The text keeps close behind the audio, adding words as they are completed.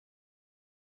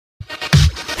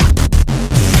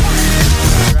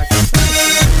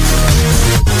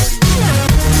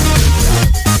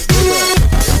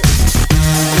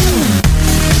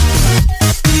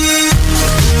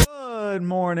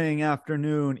morning,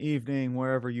 afternoon, evening,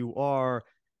 wherever you are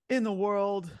in the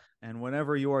world, and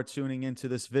whenever you are tuning into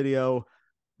this video.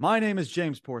 My name is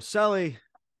James Porcelli.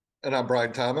 And I'm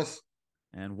Brian Thomas.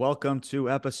 And welcome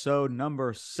to episode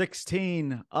number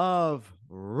 16 of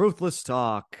Ruthless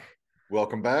Talk.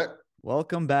 Welcome back.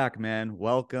 Welcome back, man.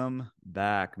 Welcome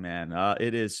back, man.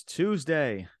 It is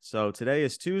Tuesday. So today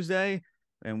is Tuesday,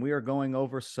 and we are going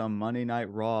over some Monday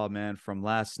Night Raw, man, from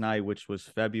last night, which was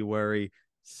February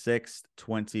 6th,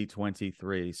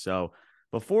 2023. So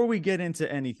before we get into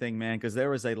anything, man, because there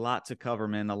was a lot to cover,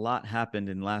 man, a lot happened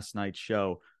in last night's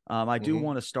show. I do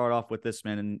want to start off with this,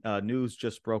 man. And news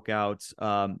just broke out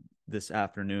this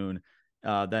afternoon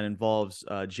that involves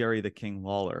Jerry the King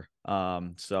Lawler.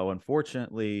 So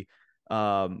unfortunately,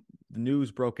 the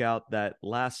news broke out that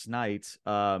last night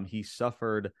he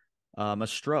suffered a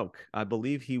stroke. I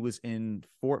believe he was in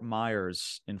Fort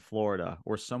Myers in Florida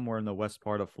or somewhere in the west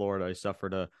part of Florida. He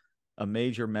suffered a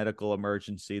major medical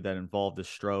emergency that involved a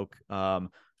stroke.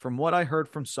 From what I heard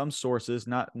from some sources,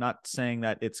 not saying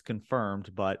that it's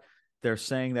confirmed, but they're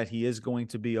saying that he is going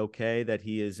to be okay, that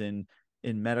he is in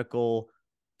medical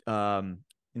some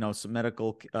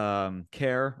medical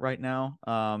care right now,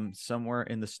 somewhere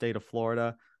in the state of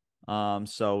Florida.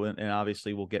 So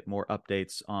obviously we'll get more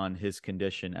updates on his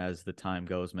condition as the time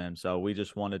goes, man. So we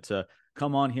just wanted to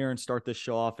come on here and start this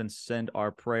show off and send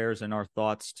our prayers and our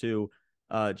thoughts to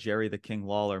Jerry the King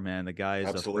Lawler, man. The guy is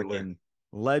Absolutely. a freaking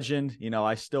legend.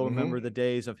 I still remember the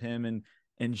days of him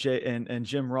and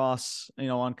Jim Ross,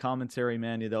 on commentary,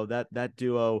 man. That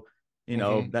duo,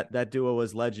 that duo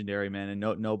was legendary, man, and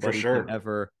nobody sure.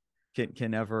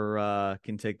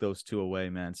 can take those two away,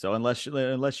 man. So unless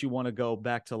you want to go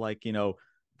back to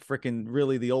freaking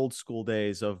really the old school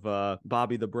days of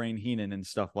Bobby the Brain Heenan and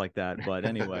stuff like that. But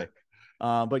anyway,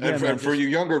 but yeah, man, for you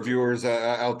younger viewers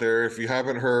out there, if you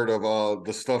haven't heard of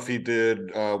the stuff he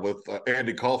did with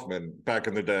Andy Kaufman back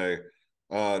in the day,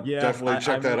 definitely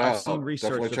check that out. I've seen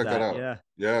research definitely check that out.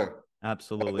 Yeah,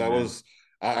 absolutely. That was.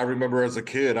 I remember as a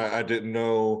kid, I didn't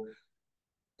know.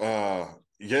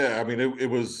 Yeah, I mean, it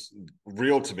was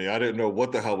real to me. I didn't know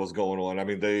what the hell was going on. I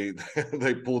mean, they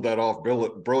they pulled that off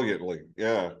brilliantly.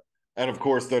 Yeah, and of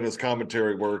course, then his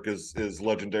commentary work is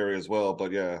legendary as well.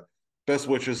 But yeah, best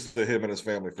wishes to him and his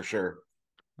family for sure.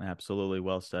 Absolutely,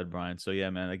 well said, Brian. So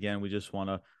yeah, man. Again, we just want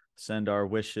to send our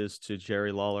wishes to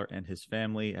Jerry Lawler and his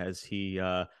family as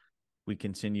we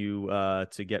continue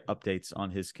to get updates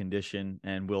on his condition,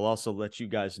 and we'll also let you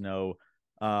guys know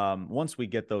once we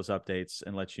get those updates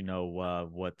and let you know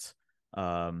what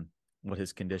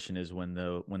his condition is when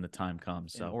the time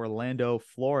comes. So Orlando,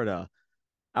 Florida.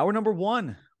 Hour number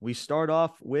one, we start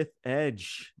off with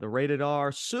Edge, the rated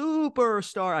R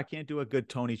superstar. I can't do a good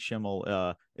Tony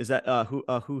Schimmel. Is that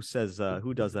who says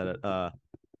who does that?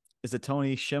 Is it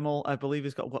Tony Schimmel? I believe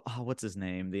he's called. What's his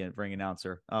name? The ring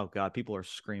announcer. Oh God, people are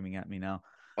screaming at me now.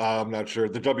 I'm not sure.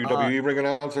 The WWE ring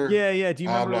announcer? Yeah. Do you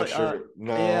remember? I'm not sure.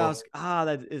 No. Yeah,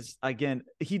 that is, again,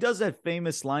 he does that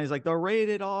famous line. He's like, the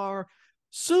rated R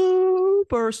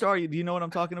superstar. Do you know what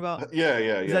I'm talking about?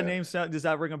 Yeah. Does that name sound, does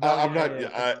that ring a bell? I'm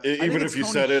not, even if you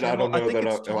said it, I don't know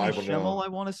that I would know. I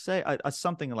want to say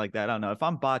something like that. I don't know. If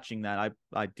I'm botching that,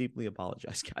 I deeply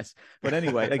apologize, guys. But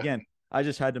anyway, again, I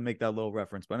just had to make that little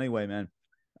reference. But anyway, man,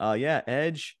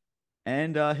 Edge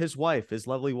and his wife, his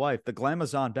lovely wife, the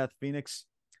Glamazon, Beth Phoenix,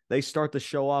 they start the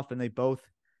show off and they both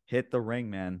hit the ring,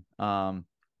 man.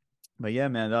 But yeah,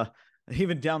 man,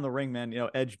 even down the ring, man,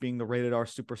 Edge being the rated R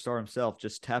superstar himself,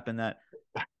 just tapping that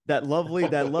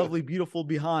lovely, beautiful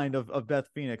behind of Beth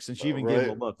Phoenix. And she even gave him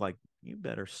a look like, you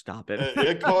better stop it.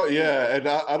 Yeah. And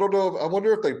I don't know. I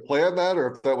wonder if they planned that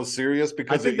or if that was serious,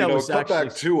 because I think that was cut actually,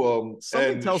 back to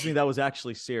something tells me that was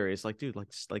actually serious. Like, dude,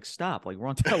 like stop, like we're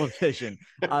on television.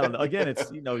 I don't know. Again,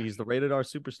 it's, he's the rated R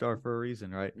superstar for a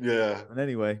reason, right? Yeah. And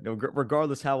anyway,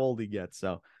 regardless how old he gets.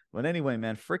 So, but anyway,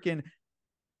 man, freaking,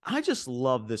 I just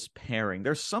love this pairing.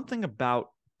 There's something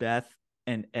about Beth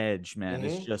and Edge, man.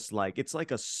 It's just like, it's like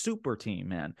a super team,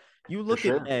 man. You look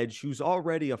at Edge, who's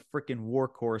already a freaking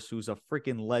workhorse, who's a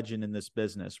freaking legend in this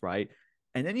business, right?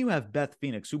 And then you have Beth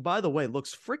Phoenix, who, by the way,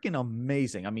 looks freaking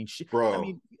amazing. I mean,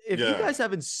 if you guys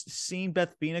haven't seen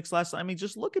Beth Phoenix last time, I mean,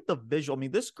 just look at the visual. I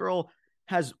mean, this girl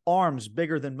has arms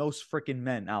bigger than most freaking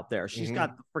men out there. She's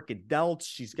got the freaking delts.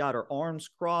 She's got her arms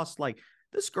crossed. Like,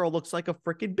 this girl looks like a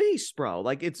freaking beast, bro.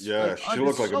 Like, it's she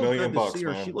looks like $1 million bucks,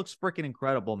 man. She looks freaking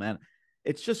incredible, man.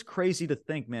 It's just crazy to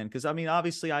think, man. Because I mean,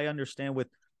 obviously, I understand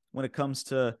when it comes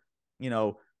to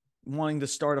wanting to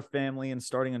start a family and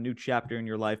starting a new chapter in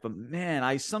your life. But man,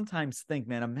 I sometimes think,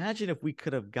 man, imagine if we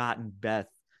could have gotten Beth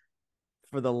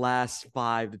for the last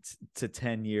 5 to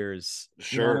 10 years.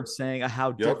 You know what I'm Sure. saying? How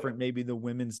Yep. different maybe the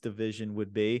women's division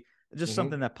would be. Just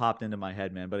something that popped into my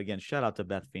head, man. But again, shout out to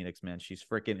Beth Phoenix, man. She's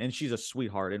freaking, and she's a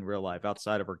sweetheart in real life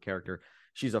outside of her character.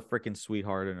 She's a freaking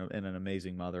sweetheart and an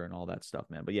amazing mother and all that stuff,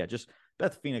 man. But yeah, just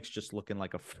Beth Phoenix just looking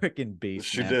like a freaking beast,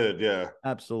 She man. did, yeah.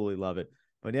 Absolutely love it.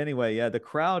 But anyway, yeah, the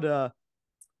crowd, well,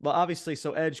 obviously,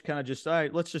 so Edge kind of just, all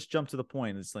right, let's just jump to the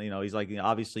point. It's, he's like,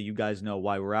 obviously, you guys know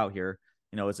why we're out here.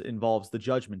 It involves the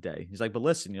Judgment Day. He's like, but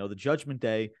listen, the Judgment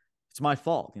Day, it's my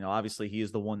fault. Obviously, he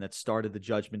is the one that started the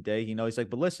Judgment Day. He's like,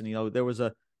 but listen,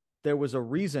 there was a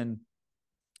reason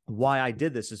why I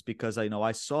did this is because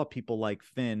I saw people like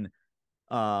Finn,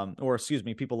 or excuse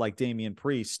me, people like Damian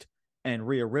Priest and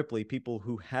Rhea Ripley, people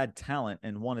who had talent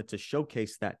and wanted to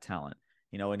showcase that talent.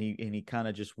 And he kind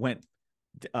of just went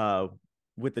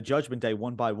with the Judgment Day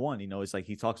one by one. It's like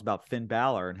he talks about Finn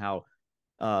Balor and how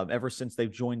ever since they've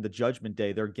joined the Judgment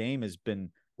Day, their game has been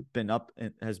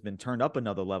turned up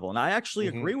another level. And I actually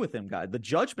agree with him, guy. The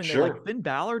Judgment Day, like Finn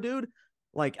Balor, dude,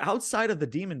 like outside of the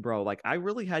Demon Bro, like I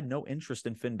really had no interest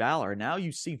in Finn Balor. Now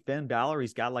you see Finn Balor,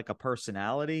 he's got like a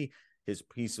personality.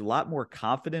 He's a lot more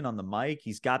confident on the mic.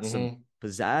 He's got some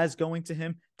pizzazz going to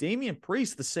him. Damian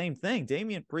Priest, the same thing.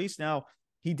 Damian Priest, now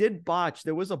he did botch.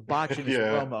 There was a botch in his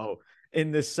promo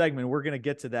in this segment. We're going to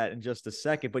get to that in just a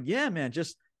second. But yeah, man,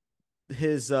 just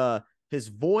his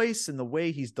voice and the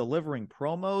way he's delivering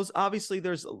promos. Obviously,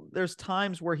 there's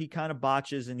times where he kind of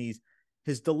botches and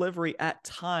his delivery at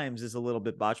times is a little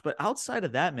bit botched. But outside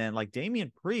of that, man, like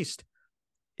Damian Priest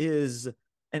is,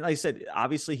 and like I said,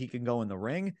 obviously he can go in the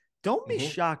ring. Don't be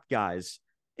shocked, guys,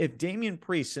 if Damian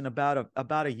Priest in about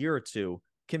a year or two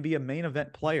can be a main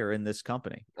event player in this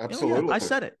company. Absolutely. I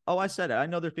said it. I said it. I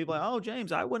know there's people like, oh,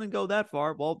 James, I wouldn't go that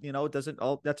far. Well, it doesn't.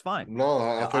 Oh, that's fine. No,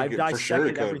 I think I've dissected for sure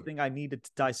it could. everything I needed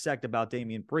to dissect about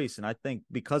Damian Priest. And I think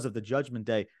because of the Judgment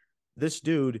Day, this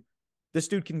dude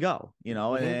can go,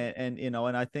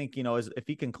 and I think, if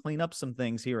he can clean up some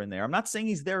things here and there, I'm not saying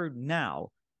he's there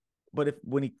now, but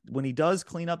when he does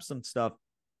clean up some stuff,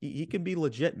 he can be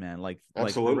legit, man. Like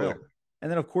Absolutely. Like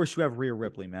and then of course you have Rhea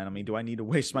Ripley, man. I mean, do I need to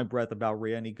waste my breath about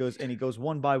Rhea? And he goes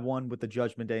one by one with the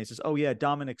Judgment Day and says, "Oh yeah,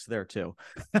 Dominik's there too."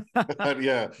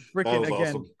 Yeah, freaking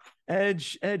again,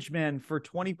 awesome. Edge, man. For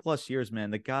 20 plus years,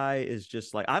 man, the guy is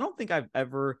just like, I don't think I've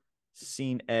ever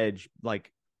seen Edge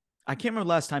like. I can't remember the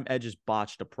last time Edge has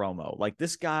botched a promo. Like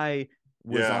this guy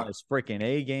was on his freaking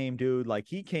A game, dude. Like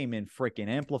he came in freaking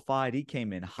amplified. He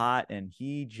came in hot and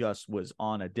he just was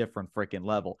on a different freaking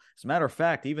level. As a matter of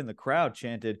fact, even the crowd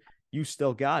chanted, "You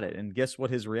still got it." And guess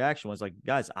what his reaction was? Like,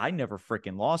 guys, I never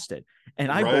freaking lost it.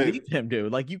 And I believe him,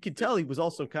 dude. Like you could tell he was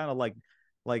also kind of like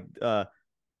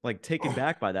taken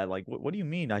back by that. Like, what do you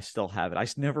mean I still have it? I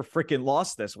never freaking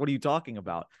lost this. What are you talking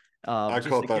about? I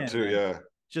caught that too, man. Yeah.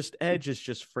 Just Edge is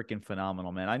just freaking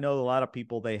phenomenal, man. I know a lot of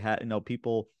people, they had,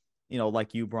 people,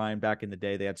 like you, Brian, back in the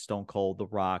day, they had Stone Cold, The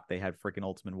Rock, they had freaking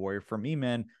Ultimate Warrior. For me,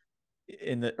 man,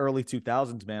 in the early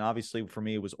 2000s, man, obviously for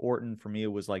me, it was Orton. For me,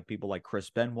 it was like people like Chris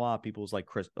Benoit, people was like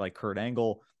Kurt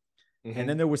Angle. And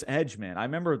then there was Edge, man. I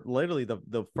remember literally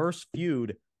the first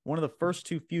feud, one of the first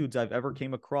two feuds I've ever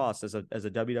came across as a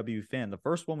WWE fan. The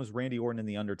first one was Randy Orton and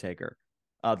The Undertaker,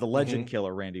 the legend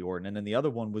killer Randy Orton. And then the other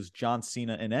one was John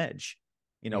Cena and Edge.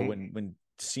 When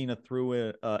Cena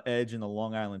threw Edge in the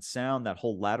Long Island Sound, that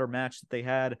whole ladder match that they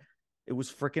had, it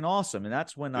was freaking awesome. And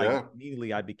that's when I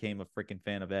became a freaking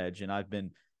fan of Edge. And I've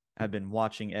been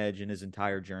watching Edge in his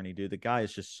entire journey, dude. The guy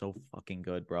is just so fucking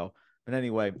good, bro. But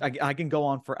anyway, I can go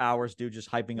on for hours, dude, just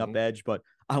hyping up Edge, but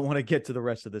I want to get to the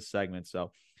rest of this segment.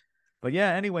 So, but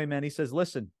yeah, anyway, man, he says,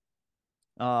 listen,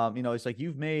 it's like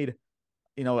you've made,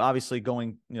 obviously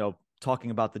going,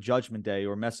 talking about the Judgment Day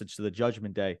or message to the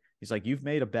Judgment Day. He's like, you've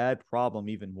made a bad problem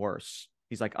even worse.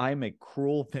 He's like, I am a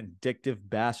cruel, vindictive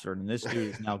bastard. And this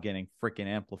dude is now getting freaking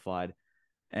amplified.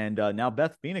 And now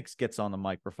Beth Phoenix gets on the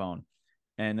microphone.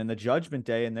 And then the Judgment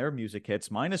Day and their music hits,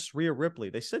 minus Rhea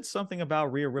Ripley. They said something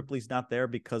about Rhea Ripley's not there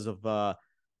because of,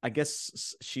 I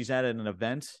guess she's at an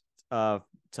event to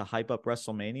hype up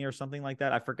WrestleMania or something like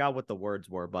that. I forgot what the words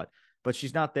were, but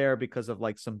she's not there because of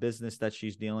like some business that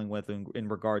she's dealing with in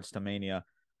regards to Mania.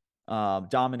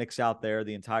 Dominik's out there,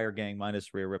 the entire gang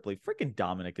minus Rhea Ripley. Freaking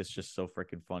Dominik is just so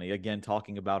freaking funny. Again,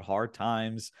 talking about hard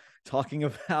times, talking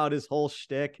about his whole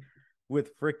shtick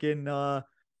with freaking,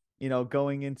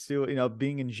 going into,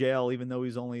 being in jail, even though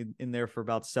he's only in there for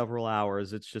about several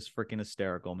hours. It's just freaking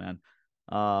hysterical, man.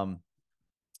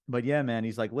 But yeah, man,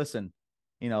 he's like, listen,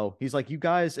 he's like, you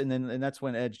guys, and that's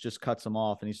when Edge just cuts him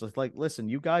off. And he's just like, listen,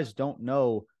 you guys don't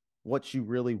know what you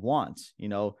really want.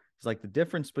 It's like the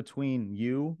difference between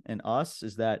you and us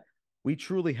is that we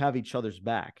truly have each other's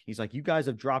back. He's like, you guys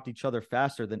have dropped each other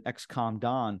faster than XCOM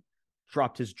Don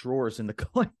dropped his drawers in the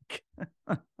clink.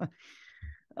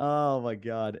 Oh my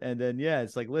God. And then, yeah,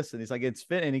 it's like, listen, he's like, it's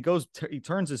fit. And he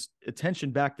turns his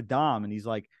attention back to Dom. And he's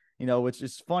like, it's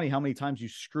just funny how many times you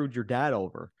screwed your dad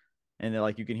over. And then,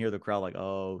 like, you can hear the crowd like,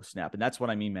 oh, snap. And that's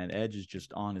what I mean, man. Edge is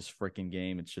just on his freaking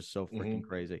game. It's just so freaking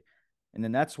crazy. And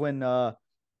then that's when,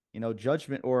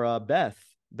 Judgment or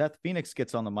Beth Phoenix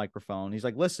gets on the microphone. He's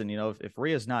like, listen, if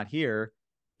Rhea's not here,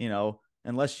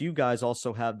 unless you guys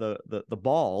also have the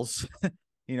balls,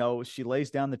 she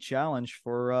lays down the challenge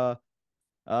for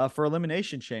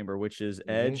Elimination Chamber, which is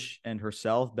Edge and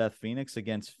herself, Beth Phoenix,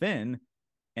 against Finn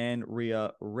and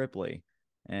Rhea Ripley.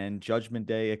 And Judgment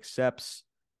Day accepts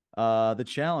the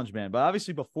challenge, man. But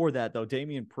obviously before that, though,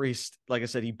 Damian Priest, like I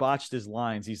said, he botched his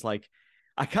lines. He's like,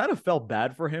 I kind of felt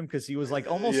bad for him because he was like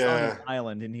almost on an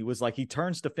island, and he was like, he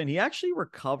turns to Finn. He actually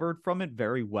recovered from it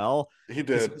very well. He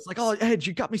did. It's like, oh, Edge,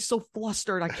 you got me so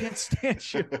flustered. I can't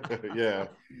stand you. Yeah.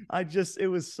 It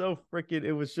was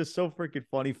just so freaking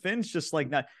funny. Finn's just like,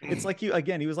 not, it's like he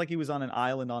was like he was on an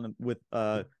island on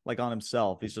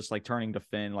himself. He's just like turning to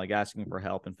Finn, like asking for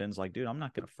help. And Finn's like, dude, I'm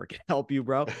not going to freaking help you,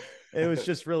 bro. It was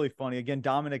just really funny. Again,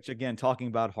 Dominik, again, talking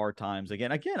about hard times.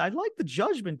 Again, I like the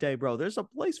Judgment Day, bro. There's a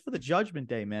place for the Judgment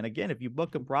Day, man. Again, if you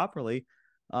book them properly,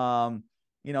 of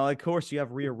course you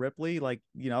have Rhea Ripley, like,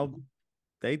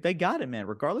 they got it, man.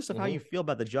 Regardless of how you feel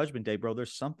about the Judgment Day, bro,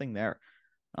 there's something there.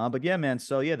 But yeah, man.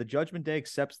 So yeah, the Judgment Day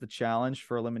accepts the challenge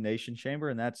for Elimination Chamber,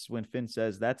 and that's when Finn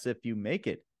says, "That's if you make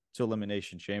it to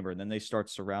Elimination Chamber." And then they start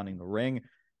surrounding the ring.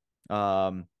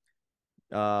 What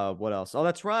else? Oh,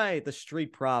 that's right. The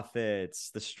Street Profits.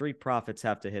 The Street Profits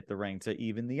have to hit the ring to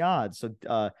even the odds.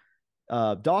 So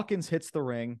Dawkins hits the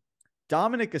ring.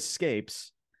 Dominik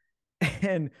escapes,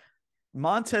 and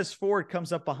Montez Ford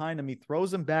comes up behind him. He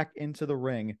throws him back into the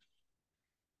ring,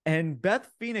 and Beth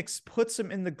Phoenix puts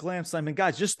him in the glam slam. And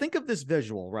guys, just think of this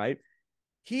visual, right?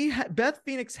 Beth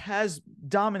Phoenix has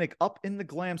Dominik up in the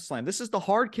glam slam. This is the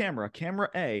hard camera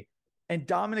A, and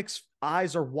Dominik's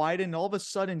eyes are widened. All of a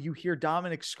sudden, you hear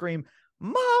Dominik scream,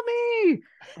 "Mommy!"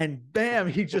 And bam,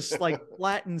 he just like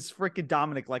flattens freaking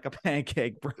Dominik like a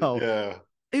pancake, bro. Yeah.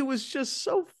 It was just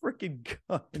so freaking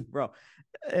good, bro.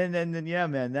 And then yeah,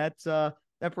 man, that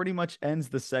pretty much ends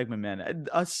the segment, man.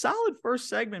 A solid first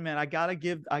segment, man. I gotta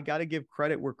give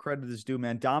credit where credit is due,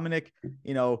 man. Dominik,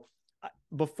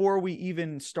 before we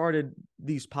even started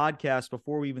these podcasts,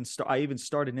 I even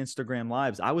started Instagram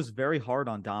Lives, I was very hard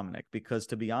on Dominik because,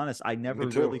 to be honest, I never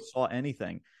really saw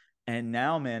anything. And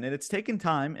now, man, and it's taken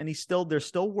time, and there's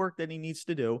still work that he needs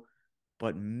to do.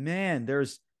 But man,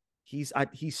 he's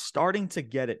starting to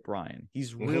get it, Brian.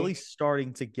 He's really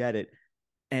starting to get it.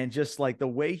 And just like the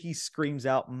way he screams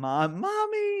out,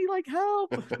 "Mommy, like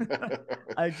help."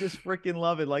 I just freaking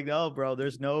love it. Like, no, bro,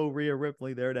 there's no Rhea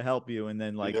Ripley there to help you. And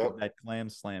then like that clam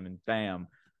slam and bam.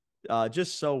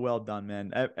 Just so well done,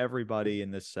 man. Everybody in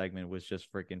this segment was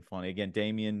just freaking funny. Again,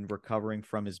 Damian recovering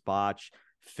from his botch,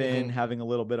 Finn having a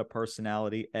little bit of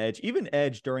personality, Even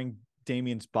Edge during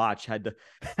Damian's botch had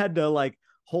to like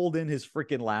hold in his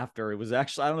freaking laughter. It was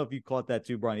actually, I don't know if you caught that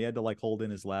too, Brian. He had to like hold in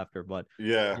his laughter, but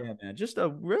yeah, man, just a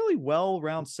really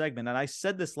well-round segment. And I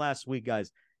said this last week,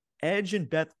 guys, Edge and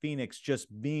Beth Phoenix just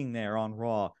being there on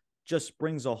Raw just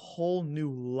brings a whole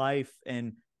new life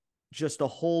and just a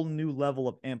whole new level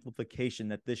of amplification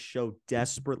that this show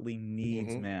desperately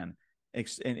needs, man.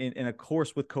 And of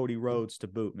course with Cody Rhodes to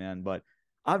boot, man. But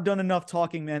I've done enough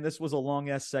talking, man. This was a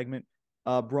long-ass segment.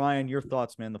 Brian, your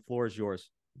thoughts, man. The floor is yours.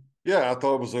 Yeah, I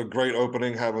thought it was a great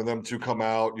opening having them two come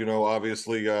out.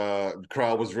 Obviously,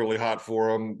 crowd was really hot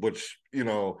for them, which,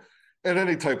 and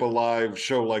any type of live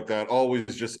show like that always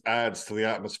just adds to the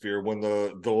atmosphere when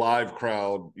the live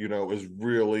crowd, is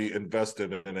really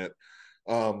invested in it.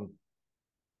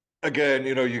 Again,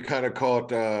 you kind of caught,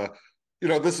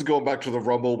 this is going back to the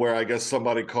Rumble where I guess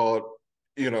somebody caught,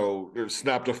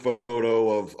 snapped a photo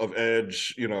of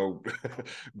Edge,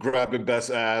 grabbing Beth's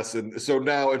ass. And so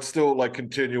now it's still like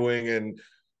continuing, and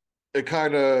it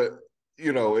kind of,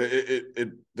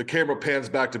 the camera pans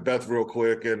back to Beth real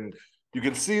quick, and you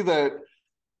can see that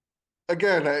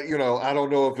again, I don't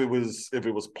know if it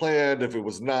was planned, if it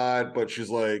was not, but she's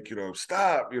like,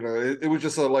 stop, it was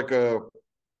just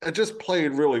it just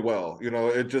played really well.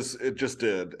 It just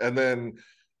did. And then,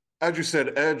 as you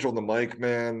said, Edge on the mic,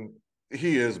 man,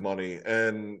 he is money.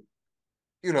 And,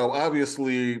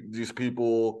 obviously these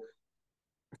people,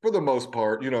 for the most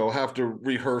part, have to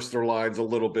rehearse their lines a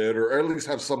little bit, or at least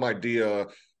have some idea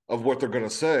of what they're going to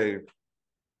say.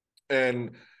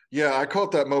 And, Yeah, I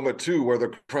caught that moment too, where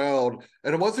the crowd,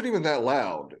 and it wasn't even that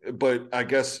loud, but I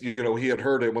guess, he had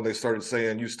heard it when they started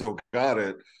saying, "You still got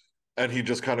it." And he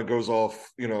just kind of goes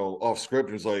off, off script.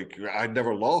 And he's like, "I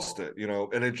never lost it,"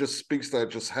 and it just speaks to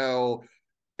just how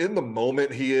in the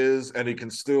moment he is, and he can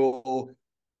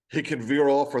veer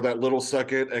off for that little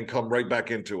second and come right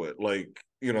back into it. Like,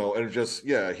 and it just,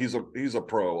 yeah, he's a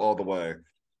pro all the way.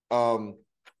 Um,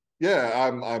 yeah,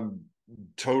 I'm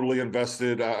totally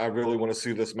invested. I really want to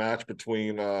see this match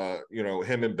between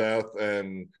him and Beth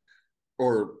Edge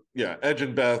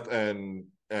and Beth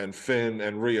and Finn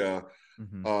and Rhea.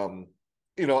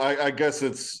 Mm-hmm. I guess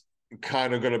it's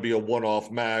kind of going to be a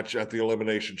one-off match at the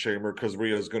Elimination Chamber because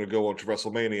Rhea is going to go on to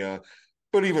WrestleMania.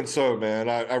 But even so, man,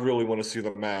 I really want to see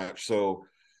the match. So,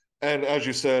 and as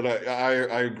you said, I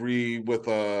agree with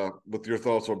your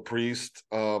thoughts on Priest.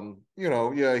 Yeah,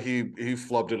 he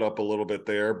flubbed it up a little bit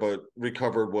there, but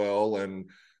recovered well. And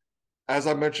as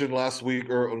I mentioned last week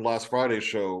or last Friday's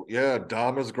show, yeah,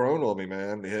 Dom has grown on me,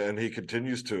 man, and he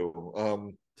continues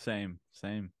to. Same.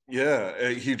 Yeah,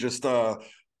 he just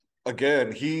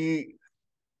again, he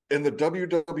in the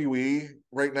WWE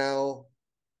right now,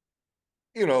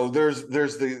 there's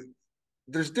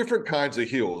different kinds of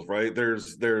heels, right?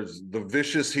 There's the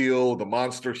vicious heel, the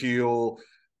monster heel,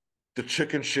 the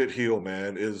chicken shit heel,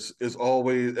 man, is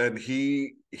always, and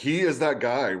he is that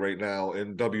guy right now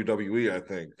in WWE, I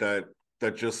think, that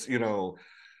just, and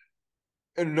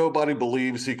nobody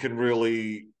believes he can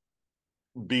really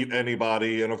beat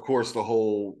anybody. And of course the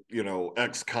whole,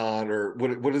 ex-con, or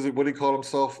what is it, what do you call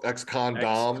himself, ex-con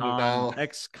Dom now?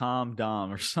 Ex-com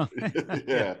Dom or something.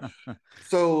 Yeah. Yeah.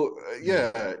 So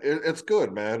it's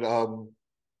good, man.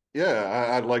 Yeah,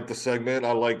 I like the segment.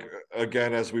 I like,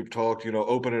 again, as we've talked,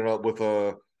 opening up with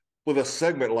a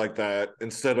segment like that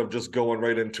instead of just going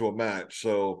right into a match.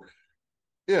 So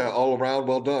yeah, all around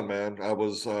well done, man. I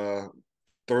was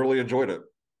thoroughly enjoyed it.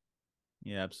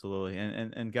 Yeah, absolutely.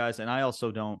 And guys, and I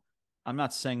also don't, I'm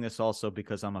not saying this also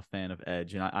because I'm a fan of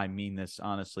Edge, and I mean this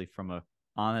honestly from a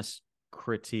honest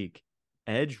critique.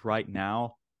 Edge right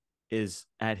now is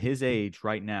at his age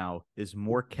right now is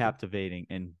more captivating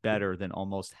and better than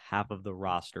almost half of the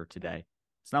roster today.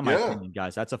 It's not my Yeah, opinion,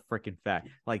 guys. That's a freaking fact.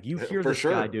 Like you hear for this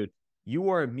guy, sure. dude, you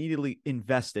are immediately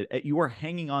invested. You are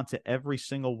hanging on to every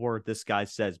single word this guy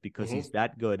says because he's Hmm.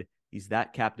 that good. He's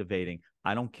that captivating.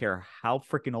 I don't care how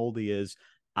freaking old he is.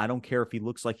 I don't care if he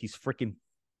looks like he's freaking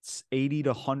 80 to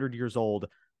 100 years old.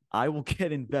 I will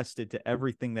get invested to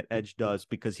everything that Edge does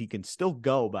because he can still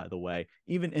go, by the way,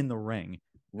 even in the ring.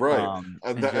 Right. And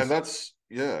And just that's,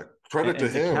 yeah, credit to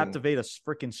and to him. captivate a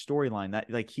freaking storyline that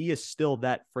like he is still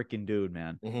that freaking dude,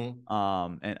 man.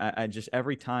 Hmm. And I just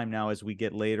every time now as we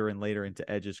get later and later into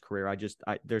Edge's career,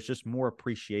 there's just more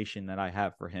appreciation that I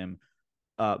have for him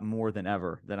more than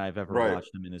ever than I've ever Right.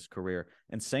 watched him in his career.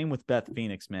 And same with Beth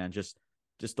Phoenix, man. Just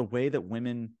the way that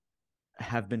women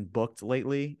have been booked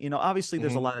lately. Obviously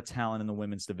there's a Hmm. lot of talent in the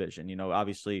women's division.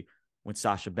 Obviously when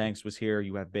Sasha Banks was here,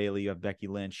 you have Bayley, you have Becky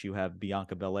Lynch, you have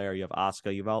Bianca Belair, you have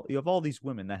Asuka, you have all these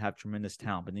women that have tremendous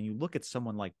talent. But then you look at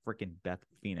someone like freaking Beth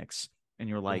Phoenix, and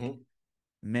you're like, Hmm.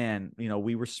 man,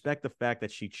 we respect the fact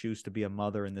that she chose to be a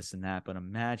mother and this and that. But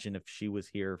imagine if she was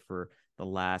here for the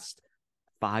last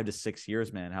 5 to 6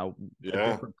 years, man, how a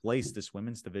Yeah. different place this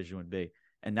women's division would be.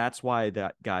 And that's why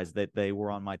that guys that they were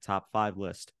on my top 5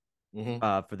 list Hmm.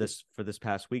 for this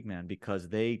past week, man, because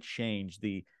they changed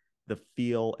the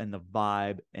feel and the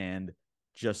vibe and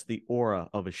just the aura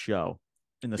of a show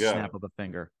in the Yeah. snap of a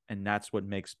finger. And that's what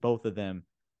makes both of them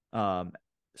um,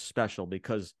 special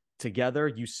because together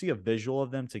you see a visual of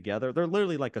them together. They're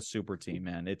literally like a super team,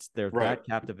 man. They're Right. that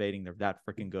captivating. They're that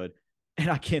freaking good. And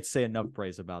I can't say enough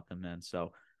praise about them, man.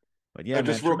 So, but yeah, And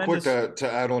man, just real quick tremendous.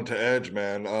 to add on to Edge,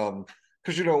 man,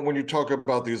 because when you talk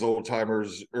about these old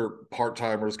timers or part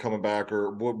timers coming back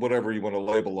or whatever you want to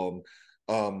label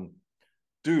them,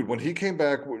 dude, when he came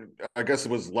back, I guess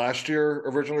it was last year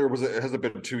originally, or has it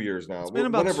been 2 years now? It's been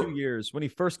about Whenever 2 years. When he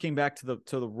first came back to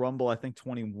the Rumble, I think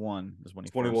 21 is when he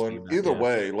first 21, came back. either Yeah.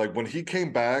 way, like when he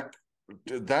came back,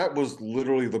 that was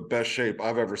literally the best shape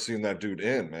I've ever seen that dude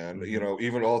in, man. Mm-hmm.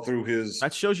 Even all through his,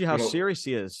 That shows you how you know, serious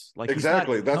he is. Like he's not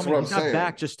exactly. That's coming, what I'm he's not saying.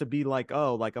 back just to be like,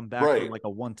 oh, like I'm back for Right. like a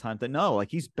one-time thing. No, like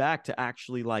he's back to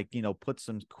actually like, put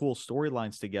some cool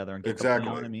storylines together and get you know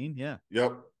Exactly. what I mean? Yeah.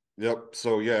 Yep. Yep.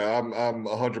 So yeah, I'm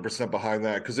 100% behind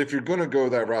that because if you're going to go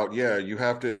that route, yeah, you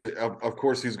have to. Of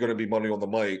course, he's going to be money on the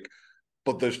mic,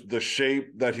 but the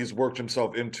shape that he's worked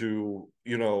himself into,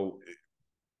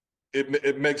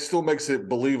 it still makes it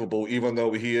believable, even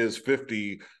though he is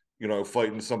 50,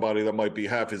 fighting somebody that might be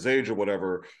half his age or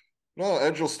whatever. No,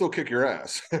 Edge will still kick your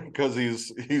ass because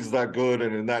he's that good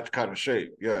and in that kind of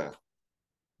shape. Yeah.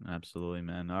 Absolutely,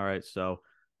 man. All right. So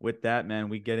with that, man,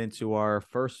 we get into our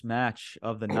first match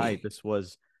of the night. This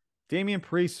was Damian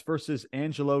Priest versus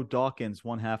Angelo Dawkins,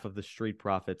 one half of the Street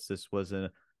Profits. This was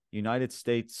a United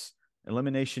States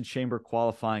Elimination Chamber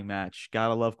qualifying match.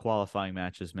 Gotta love qualifying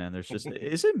matches, man. There's just,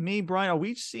 is it me, Brian? Are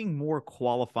we seeing more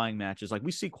qualifying matches? Like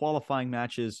we see qualifying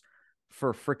matches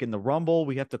for freaking the Rumble.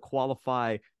 We have to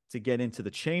qualify to get into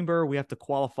the chamber. We have to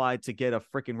qualify to get a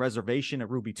freaking reservation at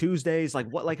Ruby Tuesdays. Like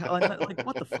what? Like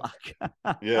what the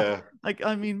fuck? Yeah. Like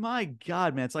I mean, my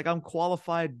God, man, it's like I'm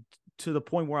qualified to the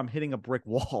point where I'm hitting a brick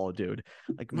wall, dude.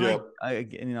 Like Yep.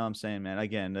 you know what I'm saying, man.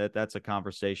 Again, that's a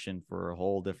conversation for a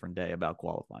whole different day about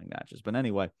qualifying matches. But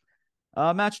anyway,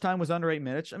 match time was under 8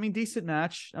 minutes. I mean, decent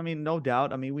match. I mean, no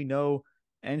doubt. I mean, we know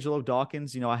Angelo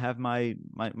Dawkins. You know, I have my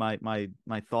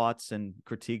thoughts and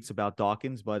critiques about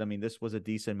Dawkins, but I mean, this was a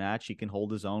decent match. He can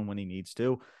hold his own when he needs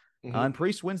to. And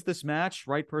Priest wins this match.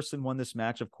 Right person won this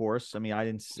match, of course. I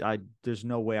mean, there's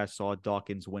no way I saw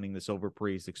Dawkins winning this over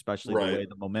Priest, especially the way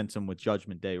the momentum with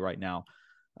Judgment Day right now.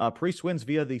 Priest wins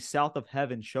via the South of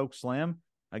Heaven choke slam.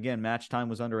 Again, match time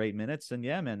was under 8 minutes. And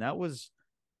yeah, man, that was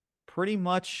pretty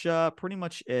much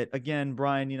it. Again,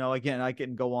 Brian, you know, again, I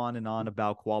can go on and on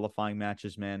about qualifying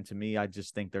matches, man. To me, I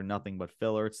just think they're nothing but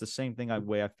filler. It's the same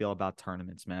way I feel about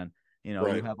tournaments, man. You know,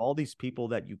 you have all these people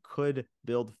that you could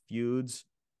build feuds,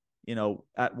 you know,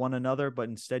 at one another, but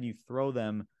instead you throw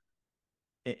them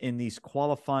in these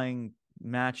qualifying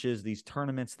matches, these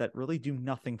tournaments that really do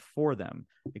nothing for them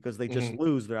because they just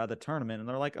lose. They're out of the tournament and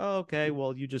they're like, oh, okay,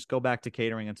 well, you just go back to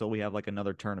catering until we have like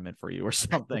another tournament for you or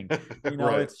something. You know,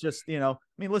 it's just, you know, I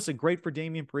mean, listen, great for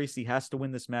Damian Priest. He has to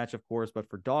win this match, of course,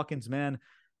 but for Dawkins, man,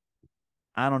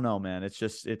 I don't know, man. It's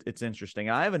just, it's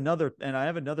interesting. I have another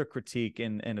critique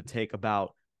and a take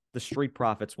about the Street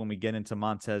Profits when we get into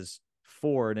Montez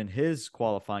Ford and his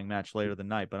qualifying match later the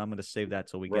night, but I'm going to save that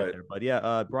till we get there. But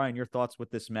yeah, Brian, your thoughts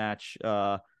with this match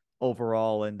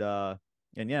overall, and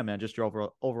yeah, man, just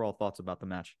your overall thoughts about the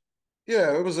match.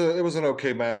 Yeah, it was an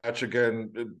okay match.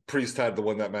 Again, Priest had to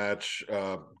win that match,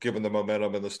 given the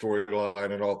momentum and the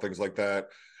storyline and all things like that.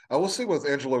 I will say with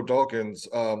Angelo Dawkins,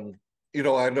 you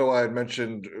know I had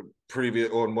mentioned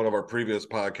previous on one of our previous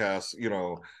podcasts, you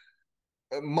know,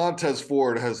 Montez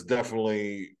Ford has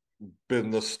definitely been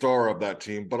the star of that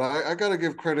team, but I got to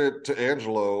give credit to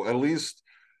Angelo. At least,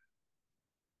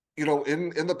 you know,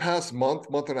 in the past month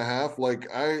and a half, like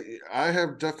I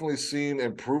have definitely seen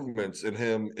improvements in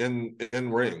him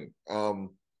in ring.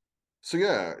 So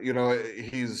yeah, you know,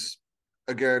 he's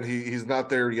again he's not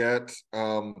there yet,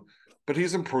 but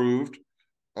he's improved.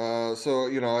 So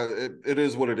you know, it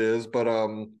is what it is. But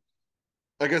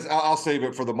I guess I'll save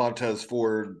it for the Montez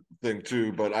Ford thing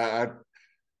too. But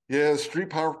yeah, Street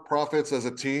Power Profits as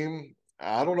a team,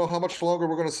 I don't know how much longer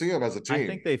we're going to see them as a team. I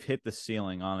think they've hit the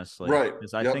ceiling, honestly. Right.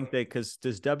 Because I think because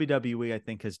WWE, I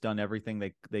think, has done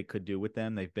everything they could do with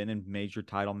them. They've been in major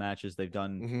title matches. They've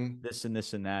done this and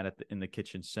this and that in the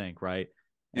kitchen sink, right?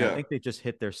 And I think they just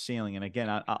hit their ceiling. And again,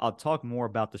 I'll talk more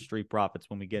about the Street Profits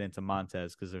when we get into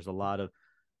Montez, because there's a lot of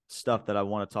stuff that I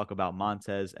want to talk about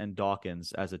Montez and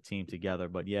Dawkins as a team together.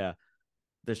 But yeah,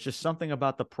 there's just something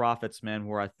about the Profits, man,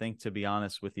 where I think, to be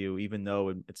honest with you, even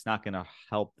though it's not going to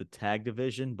help the tag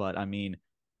division, but I mean,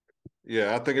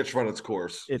 yeah, I think it's run its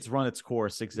course. It's run its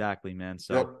course, exactly, man.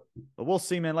 So, but we'll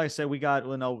see, man. Like I said, we got,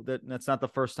 you know, that's not the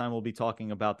first time we'll be talking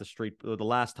about the Street, or the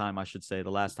last time, I should say, the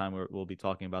last time we'll be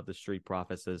talking about the Street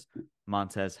Profits, as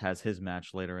Montez has his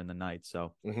match later in the night.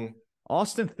 So,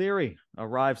 Austin Theory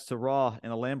arrives to Raw in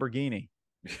a Lamborghini.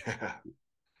 Yeah,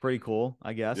 pretty cool,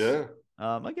 I guess. Yeah.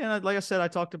 Again, like I said, I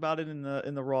talked about it in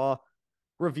the Raw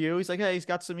review. He's like, hey, he's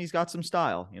got some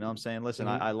style. You know what I'm saying? Listen,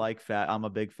 I like I'm a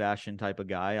big fashion type of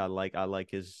guy. I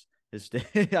like his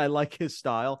I like his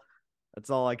style. That's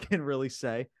all I can really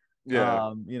say.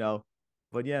 Yeah. You know,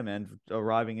 but yeah, man,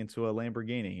 arriving into a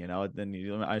Lamborghini, you know,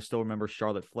 then I still remember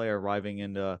Charlotte Flair arriving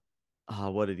into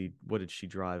what did she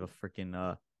drive? A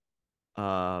freaking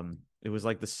it was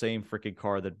like the same freaking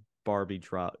car that Barbie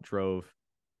drove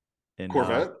in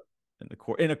Corvette.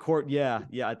 In a court, yeah.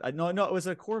 No, it was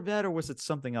a Corvette, or was it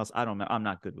something else? I don't know. I'm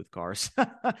not good with cars.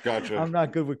 Gotcha. I'm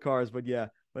not good with cars, but yeah.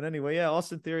 But anyway, yeah,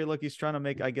 Austin Theory, look, he's trying to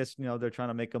make, I guess, you know, they're trying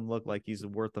to make him look like he's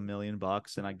worth $1 million,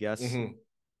 and I guess,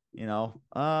 you know,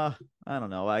 I don't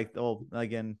know.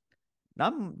 Again,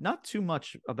 not too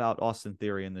much about Austin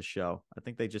Theory in the show. I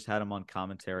think they just had him on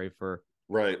commentary for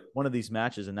one of these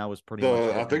matches, and that was pretty much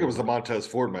it. I think it was the Montez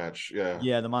Ford match.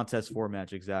 Yeah, the Montez Ford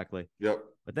match, exactly. Yep.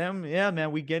 But then, yeah,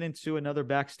 man, we get into another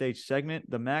backstage segment.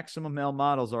 The Maximum Male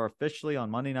Models are officially on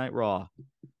Monday Night Raw.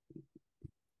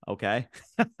 Okay.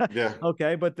 Yeah.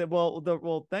 Okay. But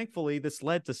well, thankfully this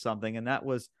led to something, and that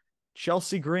was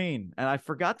Chelsea Green. And I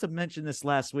forgot to mention this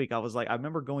last week. I was like, I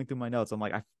remember going through my notes. I'm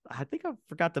like, I think I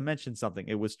forgot to mention something.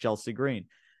 It was Chelsea Green.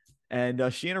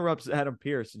 And she interrupts Adam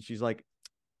Pearce and she's like,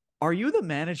 "Are you the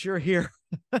manager here?"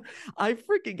 I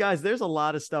freaking guys, there's a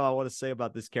lot of stuff I want to say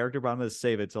about this character, but I'm going to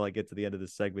save it till I get to the end of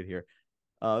this segment here.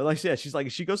 Like I said, she's like,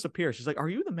 she goes to Pierce. She's like, "Are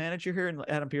you the manager here?" And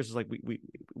Adam Pierce is like,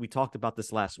 "We talked about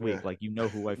this last Yeah. week. Like, you know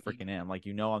who I freaking am. Like,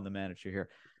 you know I'm the manager here."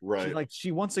 She's Right. like,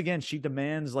 once again, she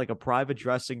demands like a private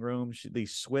dressing room.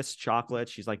 These Swiss chocolates.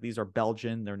 She's like, "These are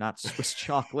Belgian. They're not Swiss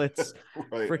chocolates."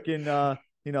 Right. Freaking,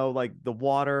 like the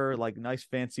water, like nice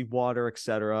fancy water,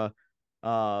 etc.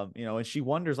 And she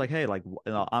wonders like, "Hey, like,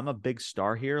 I'm a big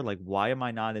star here. Like, why am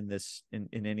I not in this in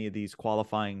any of these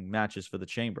qualifying matches for the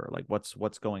chamber? Like,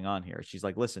 what's going on here?" She's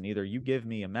like, "Listen, either you give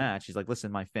me a match." She's like,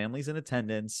 "Listen, my family's in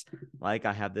attendance. Like,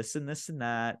 I have this and this and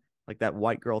that." Like that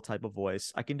white girl type of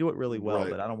voice. I can do it really well, Right.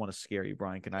 but I don't want to scare you,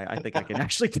 Brian. I think I can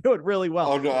actually do it really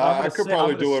well. Oh no, But I could I'm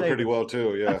probably gonna do it save pretty it. well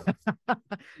too. Yeah.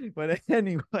 But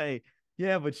anyway,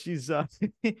 yeah, but she's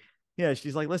yeah,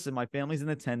 she's like, "Listen, my family's in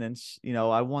attendance.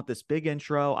 I want this big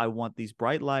intro. I want these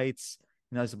bright lights."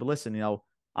 I said, "But listen,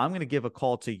 I'm gonna give a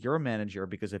call to your manager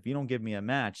because if you don't give me a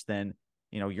match, then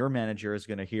your manager is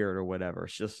gonna hear it or whatever."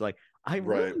 It's just like I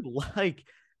Right. really like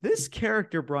this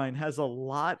character, Brian, has a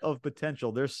lot of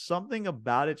potential. There's something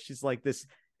about it. She's like this,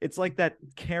 it's like that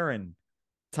Karen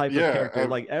type of Yeah. character.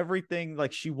 Like everything,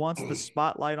 like she wants the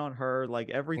spotlight on her. Like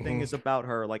everything Mhm. is about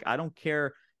her. Like I don't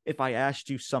care if I asked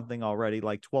you something already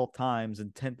like 12 times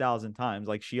and 10,000 times.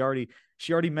 Like she already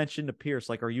mentioned to Pierce,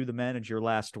 like, "Are you the manager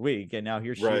last week?" And now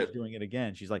here she is Right. doing it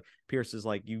again. She's like, Pierce is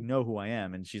like, "You know who I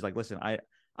am." And she's like, "Listen,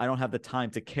 I don't have the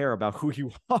time to care about who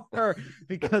you are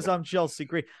because I'm Chelsea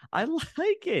Green." I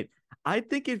like it. I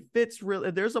think it fits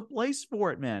really. There's a place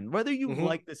for it, man. Whether you Hmm.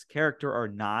 like this character or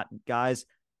not, guys,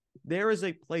 there is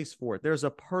a place for it. There's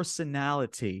a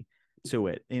personality to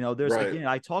it. There's, Right. again,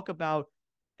 I talk about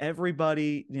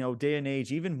everybody, day and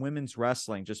age, even women's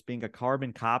wrestling, just being a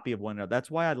carbon copy of one another.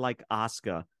 That's why I like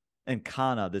Asuka and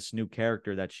Kana, this new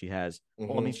character that she has.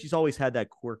 Well, I mean, Hmm. she's always had that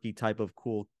quirky type of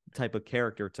cool type of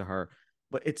character to her,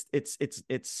 but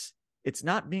it's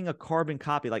not being a carbon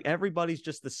copy. Like everybody's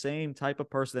just the same type of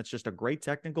person that's just a great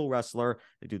technical wrestler.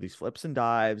 They do these flips and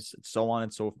dives, so on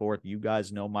and so forth. You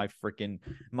guys know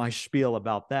my spiel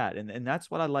about that. And that's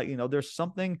what I like. There's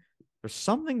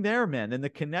something there, man. And the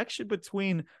connection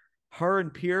between her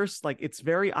and Pierce, like it's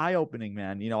very eye-opening,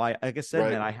 man. Like I said,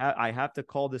 man, Right. I have to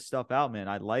call this stuff out, man.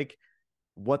 I like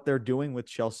what they're doing with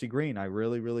Chelsea Green. I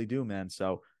really, really do, man.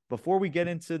 So before we get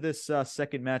into this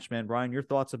second match, man, Brian, your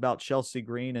thoughts about Chelsea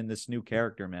Green and this new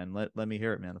character, man. Let me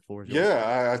hear it, man. The floor is yours.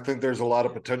 Yeah, I think there's a lot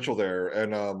of potential there,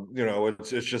 and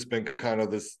it's just been kind of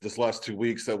this last 2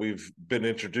 weeks that we've been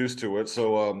introduced to it.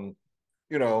 So,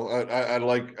 I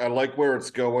like where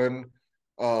it's going.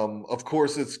 Of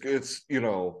course, it's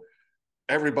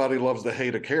everybody loves the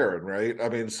hate of Karen, right? I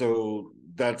mean, so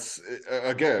that's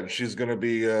again, she's going to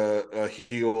be a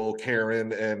heel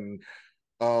Karen, and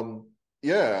um,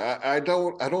 yeah, I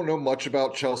don't know much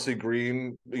about Chelsea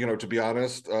Green, to be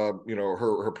honest.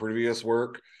 Her previous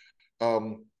work.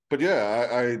 But yeah,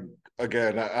 I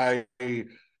again,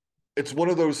 it's one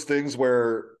of those things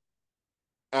where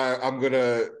I'm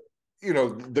gonna,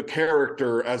 the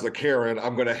character as a Karen,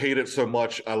 I'm gonna hate it so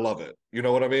much I love it. You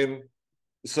know what I mean?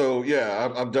 So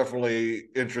yeah, I'm definitely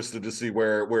interested to see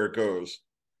where it goes.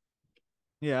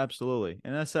 Yeah, absolutely.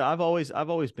 And that's I've always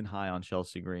been high on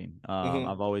Chelsea Green. Hmm.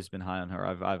 I've always been high on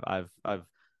her. I've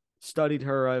studied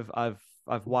her.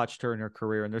 I've watched her in her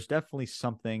career, and there's definitely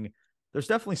something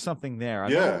there. I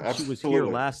remember Yeah, when she was here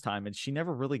absolutely. last time, and she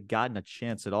never really gotten a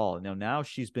chance at all. Now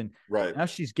Right. now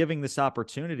she's giving this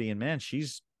opportunity, and man,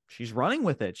 she's running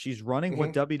with it. She's running what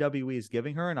Hmm. WWE is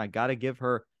giving her, and I got to give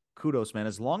her kudos, man.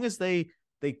 As long as they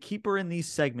keep her in these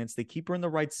segments, they keep her in the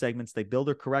right segments, they build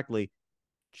her correctly,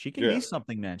 she can be Yeah.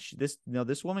 something, man.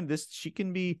 This woman, she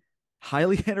can be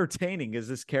highly entertaining as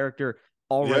this character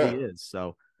already Yeah. is.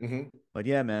 So, Hmm. but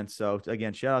yeah, man. So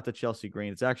again, shout out to Chelsea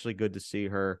Green. It's actually good to see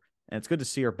her, and it's good to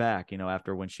see her back.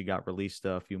 After when she got released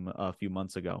a few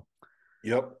months ago.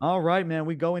 Yep. All right, man.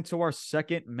 We go into our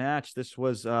second match. This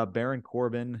was Baron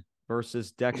Corbin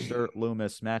versus Dexter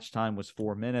Loomis. Match time was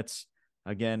 4 minutes.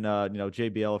 Again,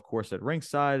 JBL, of course, at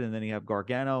ringside, and then you have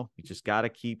Gargano. You just got to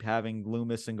keep having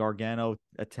Loomis and Gargano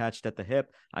attached at the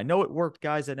hip. I know it worked,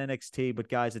 guys, at NXT, but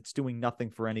guys, it's doing nothing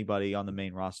for anybody on the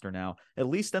main roster now. At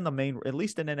least in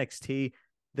NXT,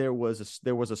 there was a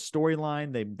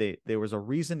storyline. There was a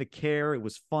reason to care. It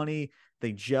was funny.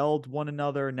 They gelled one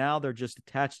another. Now they're just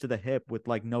attached to the hip with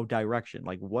like no direction.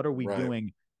 Like, what are we Right.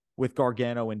 doing with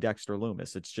Gargano and Dexter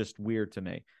Lumis. It's just weird to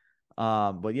me.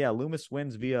 But yeah, Lumis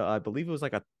wins via, I believe it was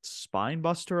like a spine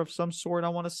buster of some sort, I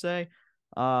want to say.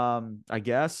 I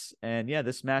guess. And yeah,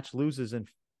 this match loses in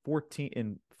 14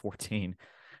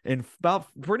 in about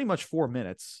pretty much 4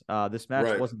 minutes. This match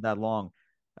Right. wasn't that long.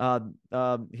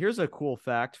 Here's a cool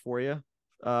fact for you,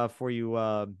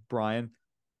 Brian.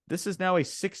 This is now a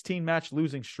 16 match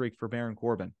losing streak for Baron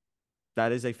Corbin.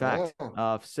 That is a fact.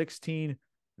 Oh. 16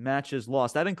 matches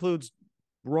lost. That includes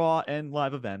Raw and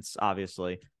live events,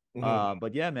 obviously.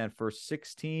 But yeah, man, for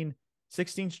 16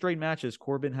 straight matches,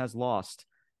 Corbin has lost.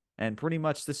 And pretty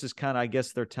much this is kind of, I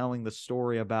guess they're telling the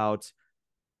story about,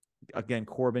 again,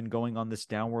 Corbin going on this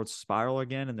downward spiral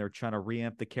again, and they're trying to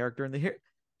reamp the character. And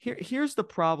here's the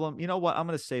problem. You know what? I'm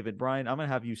going to save it, Brian. I'm going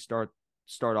to have you start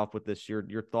off with this,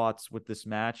 your thoughts with this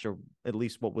match, or at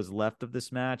least what was left of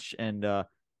this match, and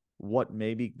what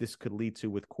maybe this could lead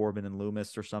to with Corbin and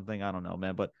Lumis or something. I don't know,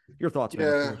 man, but your thoughts, man.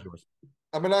 Yeah. Yours.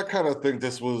 I mean, I kind of think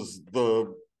this was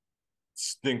the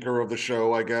stinker of the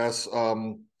show, I guess.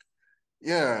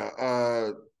 Yeah.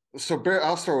 So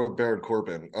I'll start with Baron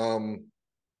Corbin.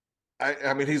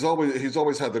 I mean, he's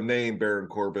always had the name Baron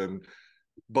Corbin,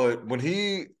 but when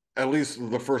he, at least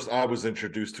the first I was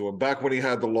introduced to him, back when he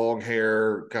had the long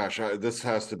hair, gosh, this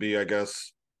has to be, I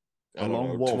guess, The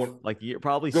Lone Wolf, like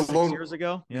probably the 6 years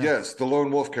ago. Yeah. Yes, the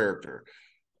Lone Wolf character.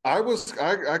 I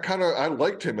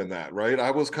liked him in that, right?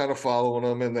 I was kind of following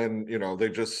him, and then they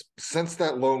just, since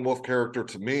that Lone Wolf character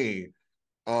to me,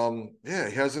 yeah,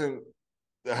 he hasn't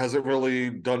really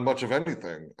done much of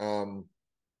anything.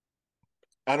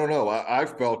 I don't know. I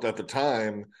felt at the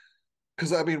time,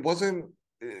 because I mean,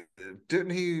 didn't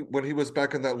he, when he was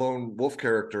back in that Lone Wolf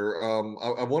character?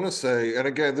 I want to say, and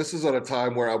again, this is at a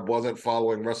time where I wasn't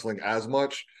following wrestling as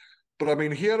much, but I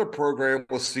mean, he had a program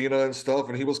with Cena and stuff,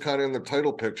 and he was kind of in the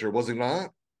title picture, was he not?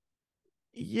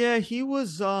 Yeah, he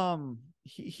was.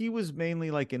 He was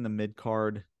mainly like in the mid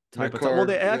card type Mid of time. Well,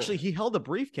 card, yeah. he held a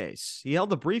briefcase. He held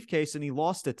the briefcase and he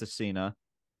lost it to Cena.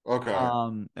 Okay.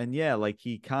 And yeah, like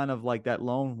he kind of like that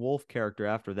Lone Wolf character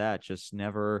after that just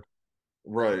never,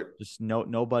 Right. just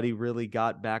nobody really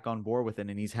got back on board with it,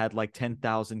 and he's had like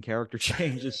 10,000 character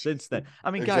changes since then.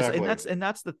 I mean, guys, Exactly. and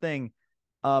that's the thing.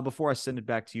 Before I send it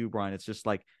back to you, Brian, it's just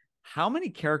like, how many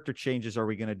character changes are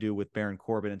we going to do with Baron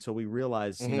Corbin until we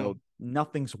realize,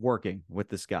 nothing's working with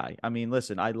this guy? I mean,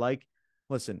 listen, I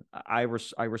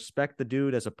respect the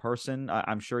dude as a person.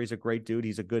 I'm sure he's a great dude.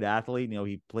 He's a good athlete.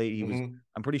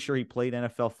 I'm pretty sure he played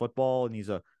NFL football, and he's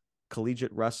a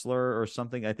collegiate wrestler or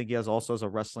something. I think he also has a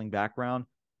wrestling background.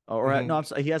 No, I'm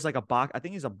sorry, he has like I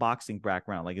think he's a boxing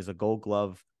background, like he's a Gold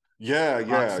Glove Yeah,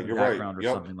 boxing you're right. background or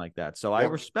Yep. something like that. So I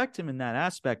respect him in that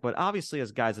aspect, but obviously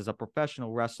as a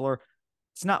professional wrestler,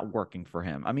 it's not working for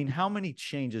him. I mean, how many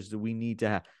changes do we need to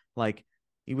have? Like,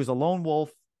 he was a lone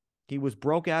wolf. He was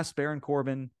broke ass Baron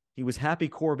Corbin. He was happy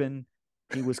Corbin.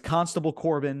 He was Constable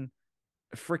Corbin.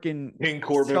 Freaking King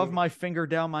Corbin. Shove my finger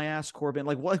down my ass Corbin.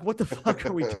 Like, what the fuck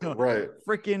are we doing? Right.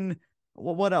 Freaking,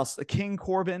 well, what else? The King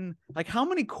Corbin. Like, how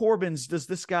many Corbins does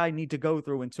this guy need to go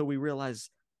through until we realize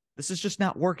this is just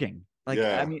not working? Like,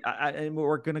 yeah. I mean, and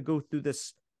we're gonna go through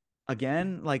this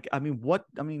again. Like, I mean, what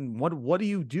do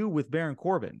you do with Baron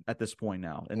Corbin at this point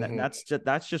now? And that's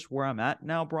just where I'm at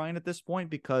now, Brian, at this point,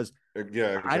 because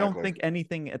exactly. I don't think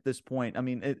anything at this point. I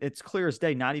mean, it's clear as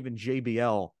day. Not even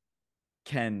JBL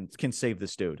can save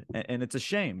this dude, and it's a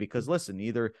shame, because listen,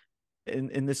 either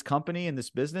in this company, in this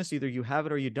business, either you have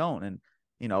it or you don't. And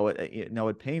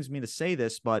it pains me to say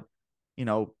this, but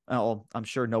I'm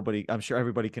sure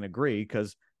everybody can agree,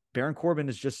 because Baron Corbin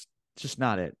is just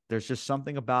not it. There's just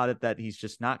something about it that he's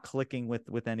just not clicking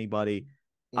with anybody.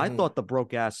 I thought the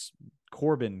broke ass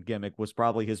Corbin gimmick was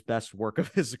probably his best work of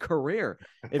his career,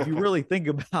 if you really think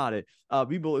about it.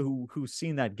 People who've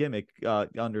seen that gimmick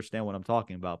understand what I'm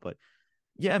talking about. But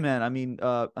yeah, man, I mean,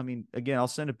 again, I'll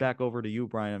send it back over to you,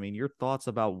 Brian. I mean, your thoughts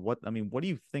about what do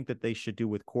you think that they should do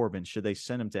with Corbin? Should they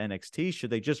send him to NXT? Should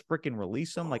they just freaking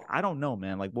release him? Like, I don't know,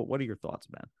 man. Like, what are your thoughts,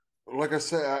 man? Like I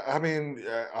said, I mean,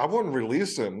 I wouldn't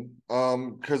release him,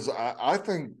 because I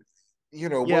think,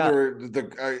 whether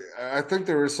I think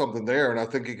there is something there, and I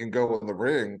think he can go in the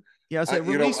ring. Yeah,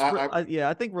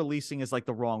 I think releasing is like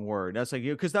the wrong word. That's like,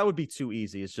 because that would be too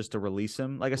easy. It's just to release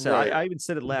him. Like I said, right. I even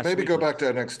said it last week. Maybe go back to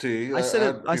NXT.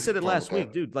 I said it last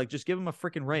week, dude. Like, just give him a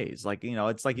freaking raise. Like,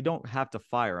 it's like you don't have to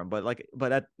fire him,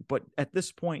 but at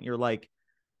this point, you're like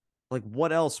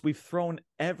what else? We've thrown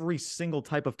every single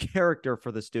type of character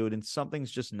for this dude, and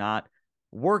something's just not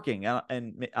working.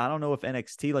 And I don't know if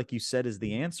NXT, like you said, is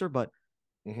the answer, but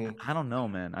I don't know,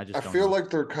 man. I feel like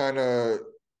they're kind of,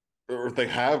 or they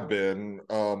have been,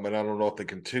 and I don't know if they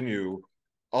continue,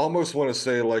 almost want to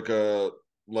say like a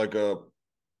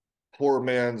poor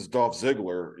man's Dolph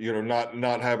Ziggler,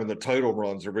 not having the title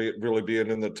runs or really being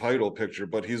in the title picture,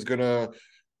 but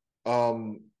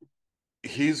um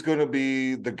he's gonna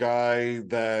be the guy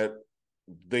that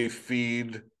they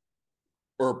feed,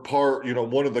 or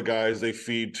one of the guys they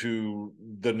feed to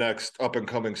the next up and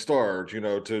coming star,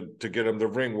 to get him the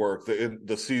ring work,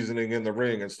 the seasoning in the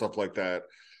ring and stuff like that.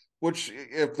 Which,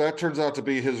 if that turns out to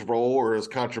be his role or his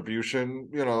contribution,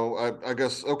 I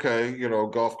guess okay,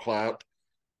 golf clap.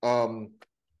 Um,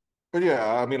 but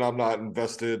yeah, I mean, I'm not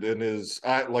invested in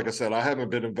like I said, I haven't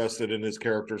been invested in his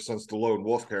character since the Lone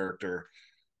Wolf character.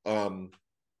 Um,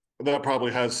 that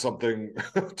probably has something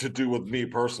to do with me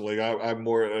personally. I'm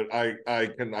more, I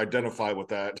can identify with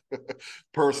that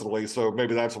personally, so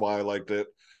maybe that's why I liked it.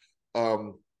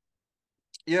 Um,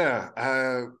 yeah,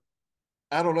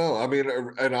 I don't know. I mean,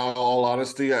 in all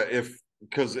honesty, if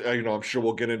because I'm sure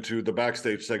we'll get into the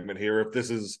backstage segment here. If this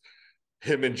is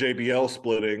him and JBL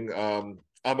splitting,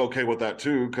 I'm okay with that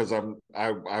too, because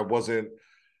I wasn't,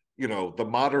 the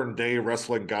modern day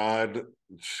wrestling god.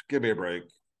 Give me a break.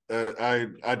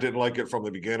 I didn't like it from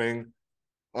the beginning.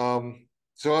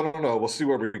 So I don't know. We'll see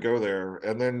where we go there.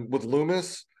 And then with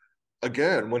Loomis,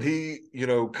 again, when he,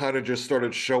 kind of just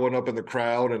started showing up in the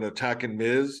crowd and attacking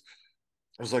Miz,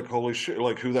 I was like, holy shit,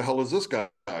 like, who the hell is this guy?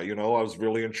 I was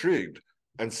really intrigued.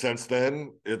 And since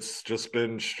then, it's just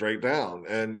been straight down.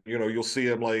 And, you'll see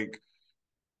him like,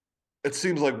 it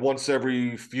seems like once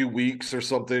every few weeks or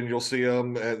something, you'll see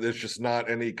him, and there's just not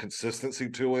any consistency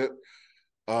to it.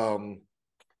 Um,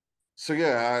 so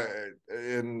yeah,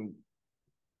 and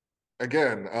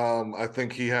again, I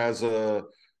think he has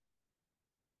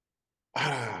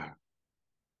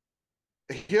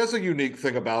he has a unique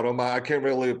thing about him. I can't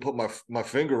really put my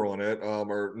finger on it,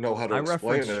 or know how to I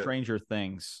reference explain it. Stranger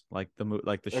Things, like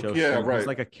like the show Yeah, Stranger. He's right.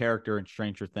 like a character in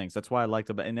Stranger Things. That's why I liked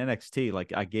him. But in NXT,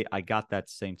 like I got that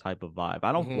same type of vibe.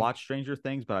 I don't Hmm. watch Stranger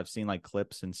Things, but I've seen like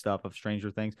clips and stuff of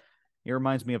Stranger Things. He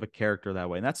reminds me of a character that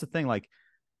way, and that's the thing. Like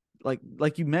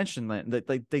you mentioned that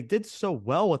they did so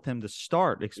well with him to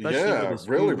start, especially with Yeah, his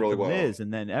really, feud with really the well. Miz,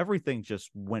 and then everything just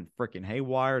went freaking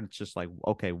haywire. And it's just like,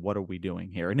 okay, what are we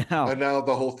doing here now? And now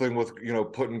the whole thing with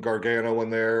putting Gargano in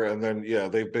there, and then yeah,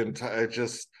 they've been. It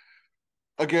just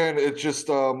again,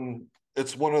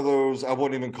 it's one of those. I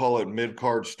wouldn't even call it mid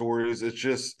card stories. It's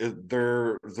just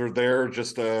they're there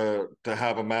just to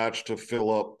have a match to fill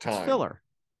up It's time. filler.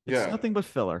 It's Yeah, nothing but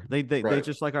filler. They right.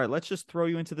 just like, all right, let's just throw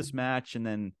you into this match, and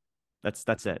then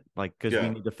that's it. Like, because we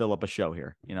Yeah, need to fill up a show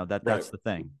here. right. That's the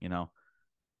thing.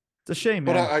 It's a shame,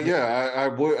 But man. yeah, I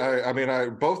would. I mean, I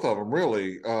both of them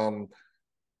really.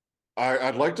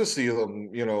 I'd like to see them.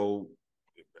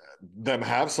 Them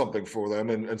have something for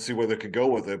them and see where they could go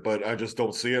with it. But I just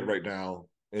don't see it right now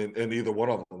in either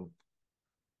one of them.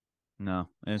 No,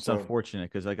 and it's So.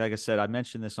 unfortunate because, like I said, I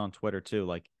mentioned this on Twitter too.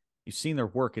 Like, you've seen their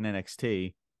work in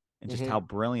NXT and just how Hmm.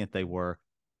 brilliant they were,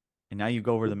 and now you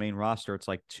go over the main roster, it's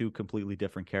like two completely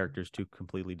different characters, two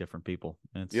completely different people,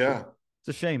 and Yeah. it's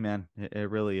a shame, man. It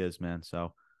really is, man.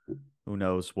 So who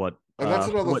knows what And that's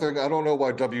another what thing. I don't know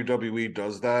why WWE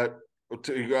does that.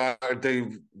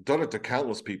 They've done it to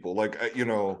countless people. Like,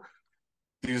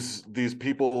 these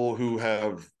people who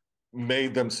have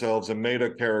made themselves and made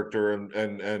a character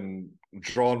and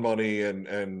drawn money and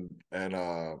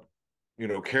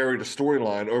carried a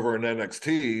storyline over in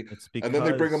NXT, it's and then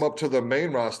they bring them because up to the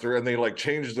main roster and they like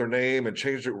change their name and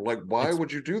change it. Like, why it's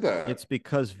would you do that? It's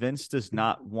because Vince does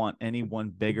not want anyone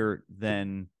bigger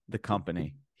than the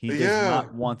company. He does Yeah,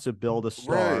 not want to build a right.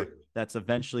 star that's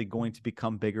eventually going to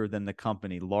become bigger than the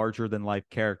company. Larger than life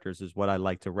characters is what I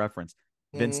like to reference.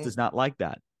 Vince Hmm. does not like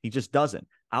that. He just doesn't.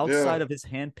 Yeah. Outside of his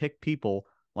handpicked people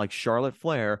like Charlotte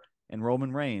Flair and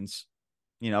Roman Reigns,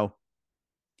 you know,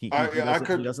 I he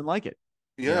could. doesn't like it.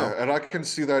 You Yeah, know, and I can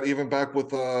see that even back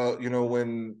with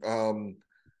when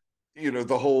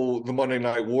the Monday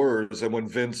Night Wars, and when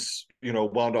Vince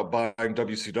wound up buying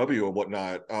WCW and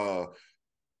whatnot.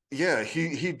 Yeah,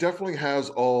 he definitely has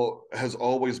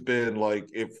always been like,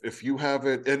 if you have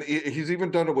it, and he's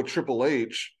even done it with Triple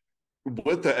H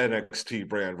with the NXT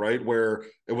brand, right, where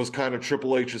it was kind of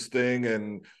Triple H's thing,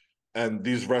 and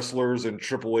these wrestlers and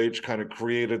Triple H kind of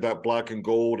created that black and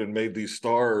gold and made these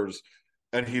stars,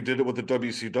 and he did it with the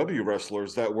WCW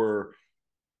wrestlers that were,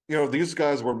 these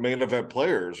guys were main event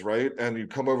players, right? And you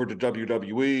come over to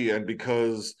WWE, and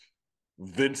because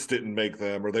Vince didn't make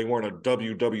them or they weren't a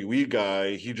WWE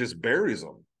guy, he just buries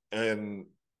them. And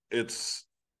it's,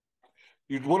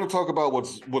 you want to talk about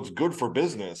what's good for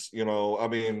business, I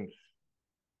mean,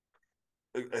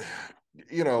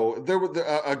 there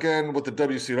were again with the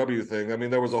WCW thing. I mean,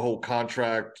 there was a whole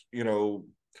contract,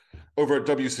 over at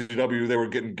WCW, they were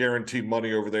getting guaranteed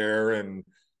money over there, and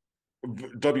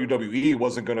WWE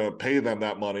wasn't going to pay them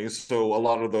that money. So a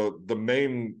lot of the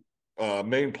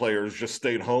main players just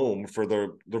stayed home for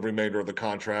the remainder of the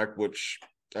contract, which,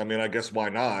 I mean, I guess why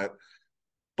not?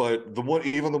 But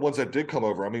even the ones that did come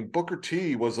over, I mean, Booker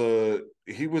T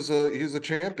he's a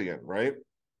champion, right?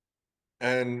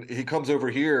 And he comes over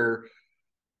here,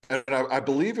 and I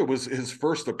believe it was his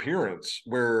first appearance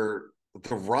where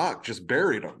The Rock just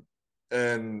buried him.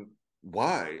 And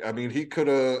why? I mean, he could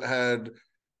have had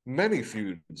many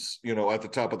feuds, at the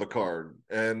top of the card.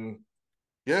 And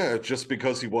yeah, just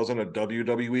because he wasn't a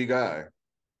WWE guy.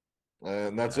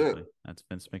 And that's Exactly. it. That's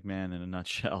Vince McMahon in a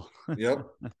nutshell. Yep.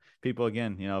 People,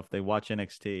 again, if they watch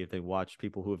NXT, if they watch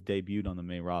people who have debuted on the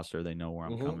main roster, they know where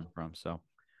I'm coming from. So,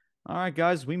 all right,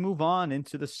 guys, we move on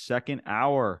into the second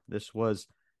hour. This was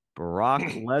Brock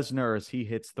Lesnar as he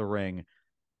hits the ring.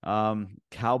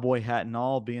 Cowboy hat and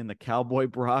all, being the cowboy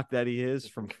Brock that he is,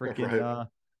 from freaking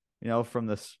right. from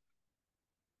this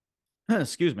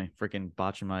excuse me, freaking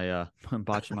botching my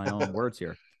botching my own words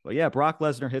here. But yeah, Brock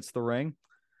Lesnar hits the ring.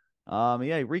 Yeah,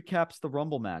 he recaps the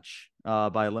Rumble match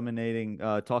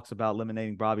by talks about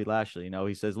eliminating Bobby Lashley.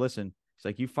 He says, listen, he's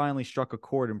like, you finally struck a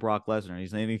chord in Brock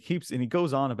Lesnar. And he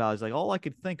goes on about, he's like, all I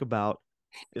could think about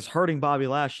is hurting Bobby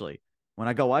Lashley. When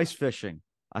I go ice fishing,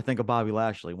 I think of Bobby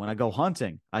Lashley. When I go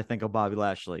hunting, I think of Bobby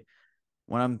Lashley.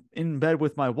 When I'm in bed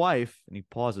with my wife, and he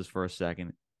pauses for a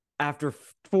second, after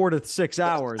 4 to 6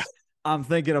 hours, I'm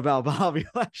thinking about Bobby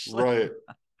Lashley. Right.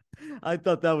 I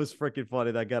thought that was freaking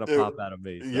funny. That got a pop out of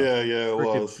me. So. Yeah, it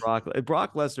was.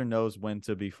 Brock Lesnar knows when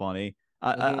to be funny.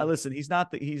 I listen. He's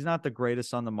not the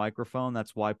greatest on the microphone.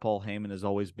 That's why Paul Heyman has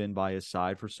always been by his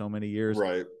side for so many years.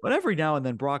 Right. But every now and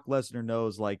then, Brock Lesnar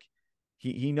knows, like,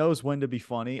 he knows when to be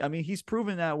funny. I mean, he's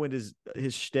proven that with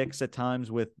his shticks at times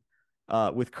with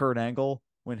Kurt Angle,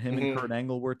 when him and Kurt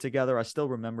Angle were together. I still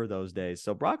remember those days.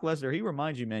 So Brock Lesnar, he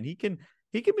reminds you, man, he can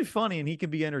be funny and he can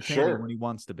be entertaining when he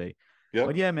wants to be. Yep.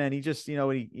 But yeah, man, he just,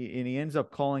 he ends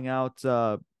up calling out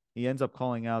Bobby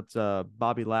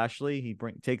Lashley. He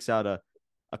takes out a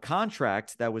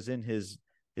contract that was in his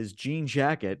jean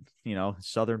jacket,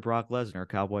 Southern Brock Lesnar,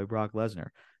 Cowboy Brock Lesnar,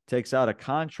 takes out a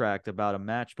contract about a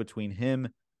match between him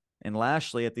and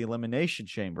Lashley at the Elimination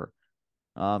Chamber.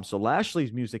 So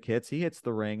Lashley's music hits, he hits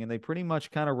the ring, and they pretty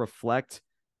much kind of reflect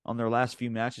on their last few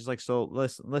matches. Like, so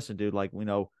listen, dude, like,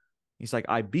 he's like,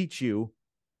 I beat you.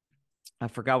 I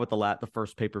forgot what the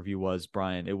first pay-per-view was,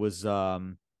 Brian. It was I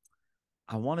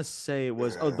want to say it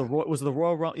was the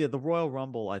Royal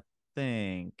Rumble, I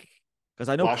think, because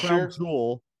I know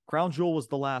Crown Jewel was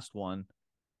the last one.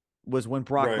 Was when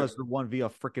Brock Lesnar won via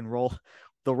freaking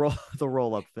the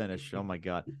roll up finish. Oh my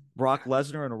god, Brock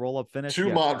Lesnar in a roll up finish.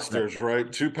 Two monsters,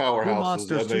 right? Two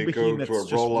powerhouses, and they go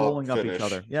to a rolling up each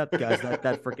other. Yeah, guys,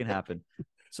 that freaking happened.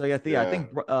 So yeah, I think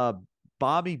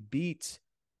Bobby beat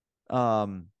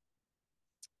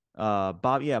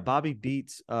Bobby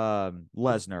beats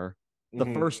Lesnar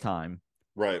the first time,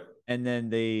 right? And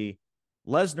then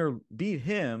Lesnar beat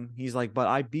him. He's like, but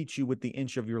I beat you with the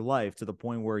inch of your life, to the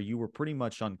point where you were pretty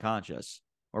much unconscious,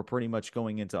 or pretty much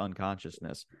going into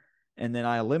unconsciousness, and then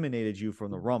I eliminated you from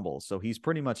the Rumble. So he's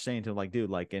pretty much saying to him, like, dude,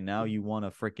 like, and now you want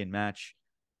a freaking match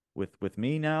with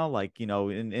me now, like,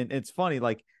 and it's funny,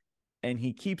 like, and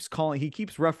he keeps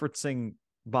referencing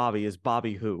Bobby as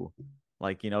Bobby who.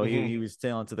 Like, he was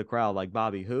telling to the crowd, like,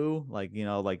 Bobby who, like,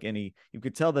 like, and you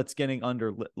could tell that's getting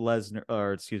under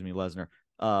Lesnar,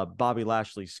 Bobby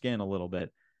Lashley's skin a little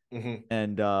bit.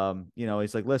 And,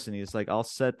 he's like, listen, he's like, I'll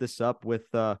set this up with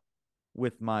my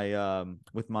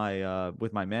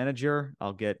manager.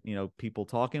 I'll get, people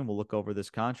talking. We'll look over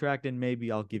this contract, and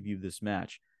maybe I'll give you this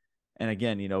match. And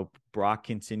again, Brock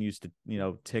continues to,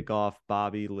 tick off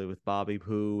Bobby with Bobby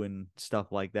who and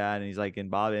stuff like that. And he's like, and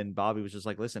Bobby was just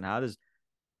like, listen, how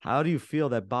do you feel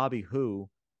that Bobby who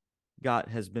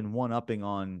has been one-upping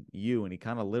on you? And he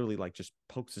kind of literally, like, just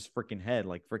pokes his freaking head,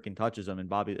 like, freaking touches him, and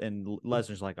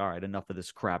Lesnar's like, all right, enough of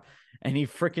this crap. And he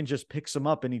freaking just picks him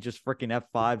up, and he just freaking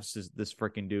F5s this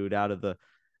freaking dude out of the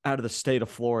state of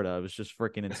Florida. It was just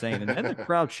freaking insane. And then the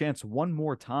crowd chants one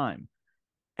more time,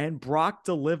 and Brock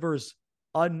delivers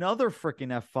another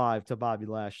freaking F5 to Bobby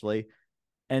Lashley.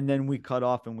 And then we cut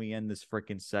off and we end this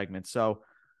freaking segment. So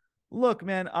look,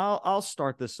 man, I'll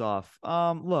start this off.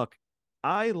 Look,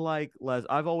 I like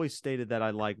I've always stated that I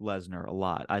like Lesnar a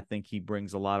lot. I think he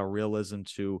brings a lot of realism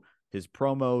to his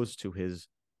promos, to his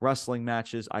wrestling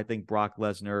matches. I think Brock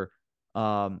Lesnar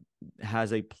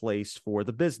has a place for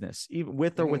the business, even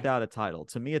with or without a title.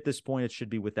 To me, at this point, it should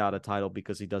be without a title,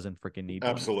 because he doesn't freaking need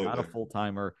one. Absolutely. He's not a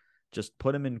full-timer. Just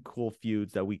put him in cool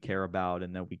feuds that we care about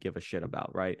and that we give a shit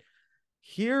about, right?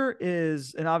 here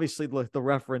is, and obviously the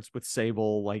reference with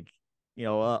Sable, like,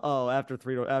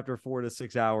 after 4 to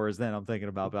 6 hours, then I'm thinking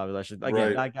about Bobby Lashley again.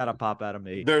 Right. That gotta pop out of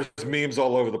me. There's memes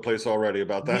all over the place already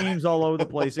about that. Memes all over the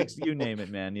place. You name it,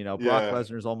 man. Brock Yeah.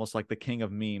 Lesnar is almost like the king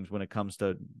of memes when it comes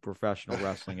to professional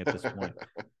wrestling at this point.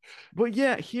 But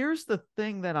yeah, here's the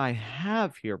thing that I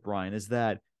have here, Brian, is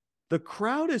that the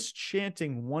crowd is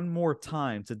chanting one more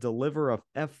time to deliver a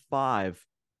F5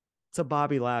 to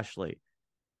Bobby Lashley.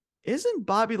 Isn't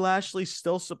Bobby Lashley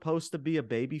still supposed to be a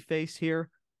babyface here?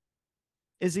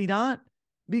 Is he not?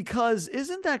 Because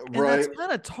isn't that, and Right. that's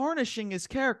kind of tarnishing his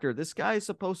character. This guy is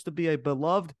supposed to be a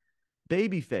beloved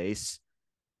babyface.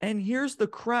 And here's the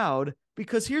crowd,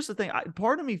 because here's the thing.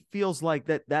 Part of me feels like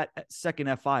that second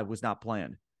F5 was not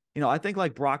planned. I think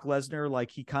like Brock Lesnar,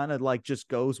 like he kind of like just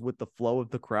goes with the flow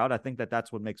of the crowd. I think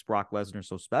that's what makes Brock Lesnar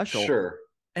so special. Sure.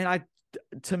 And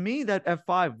to me, that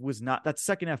F5 was not, that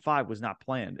second F5 was not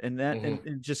planned. And that, and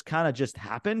it just kind of just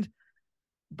happened.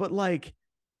 But like,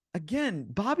 again,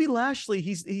 Bobby Lashley,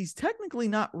 he's technically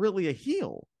not really a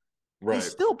heel. Right. He's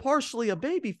still partially a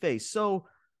babyface. So,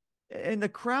 and the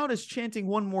crowd is chanting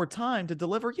one more time to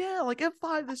deliver. Yeah, like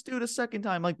F5 this dude a second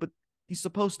time. Like, but he's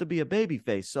supposed to be a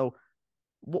babyface. So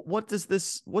what does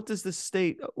this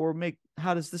state or make,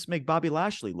 how does this make Bobby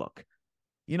Lashley look?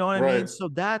 You know what I mean? So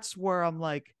that's where I'm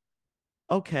like,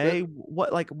 okay,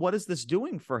 what is this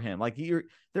doing for him? Like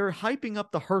they're hyping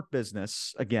up the Hurt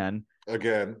Business again.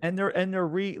 And they're and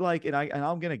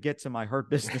I'm gonna get to my Hurt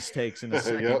Business takes in a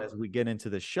second as we get into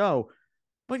the show.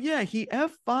 But yeah, he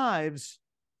F5s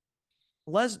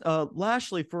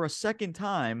Lashley for a second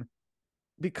time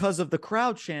because of the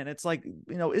crowd chant. It's like,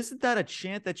 isn't that a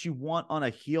chant that you want on a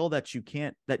heel that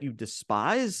you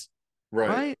despise?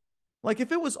 Right? Like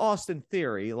if it was Austin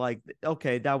Theory, like,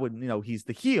 okay, that would, he's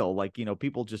the heel. Like,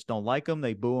 people just don't like him.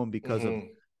 They boo him because of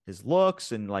his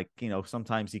looks. And like,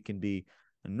 sometimes he can be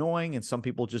annoying and some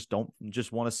people just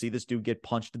want to see this dude get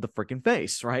punched in the freaking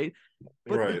face. Right.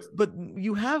 But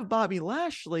you have Bobby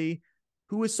Lashley,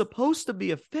 who is supposed to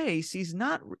be a face. He's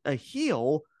not a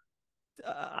heel.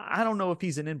 I don't know if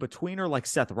he's an in-betweener like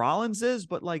Seth Rollins is,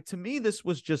 but like, to me, this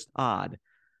was just odd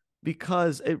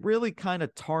because it really kind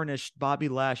of tarnished Bobby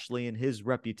Lashley and his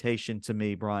reputation to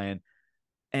me, Brian,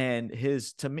 and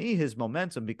his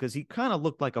momentum, because he kind of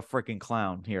looked like a freaking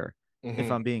clown here,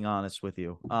 if I'm being honest with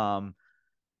you.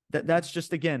 That's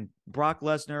just, again, Brock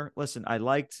Lesnar. Listen, I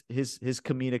liked his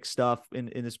comedic stuff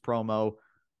in his promo.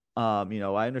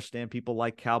 I understand people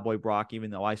like Cowboy Brock,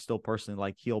 even though I still personally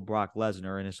like heel Brock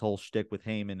Lesnar and his whole shtick with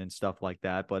Heyman and stuff like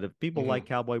that. But if people like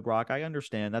Cowboy Brock, I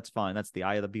understand. That's fine. That's the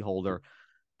eye of the beholder.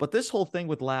 But this whole thing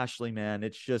with Lashley, man,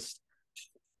 it's just,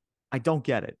 I don't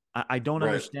get it. I don't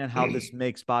understand how this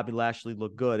makes Bobby Lashley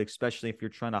look good, especially if you're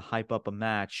trying to hype up a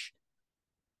match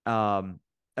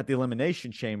at the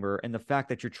Elimination Chamber, and the fact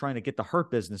that you're trying to get the Hurt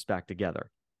Business back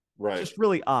together. Right. It's just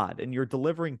really odd. And you're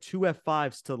delivering 2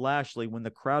 F5s to Lashley when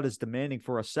the crowd is demanding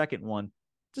for a second one.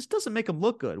 Just doesn't make him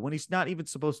look good when he's not even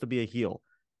supposed to be a heel.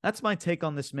 That's my take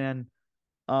on this, man.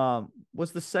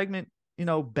 Was the segment,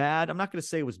 bad? I'm not going to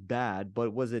say it was bad,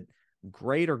 but was it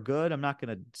great or good? I'm not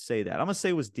going to say that. I'm going to say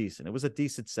it was decent. It was a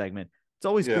decent segment. It's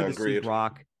always good to see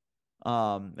Brock.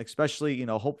 Especially,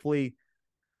 hopefully,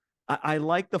 I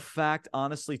like the fact,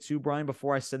 honestly, too, Brian,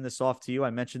 before I send this off to you,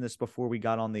 I mentioned this before we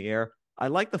got on the air. I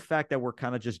like the fact that we're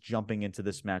kind of just jumping into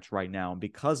this match right now. And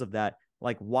because of that,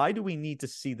 like, why do we need to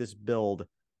see this build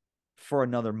for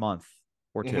another month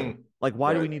or two? Like,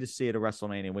 why do we need to see it at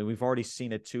WrestleMania when we've already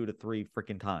seen it 2 to 3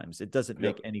 freaking times? It doesn't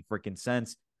make any freaking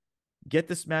sense. Get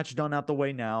this match done out the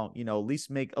way now, at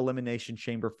least make Elimination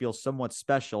Chamber feel somewhat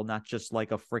special, not just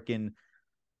like a freaking,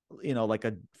 like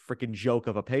a freaking joke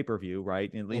of a pay-per-view,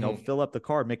 right? And, fill up the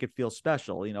card, make it feel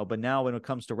special, but now when it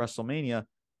comes to WrestleMania,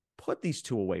 put these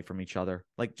two away from each other.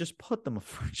 Like, just put them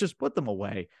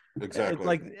away. Exactly.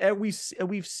 Like,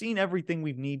 we've seen everything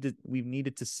we've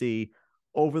needed to see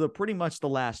over pretty much the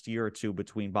last year or two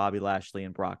between Bobby Lashley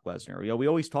and Brock Lesnar. We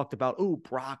always talked about,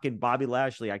 Brock and Bobby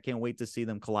Lashley. I can't wait to see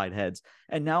them collide heads.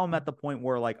 And now I'm at the point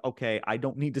where, like, okay, I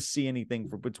don't need to see anything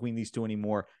between these two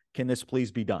anymore. Can this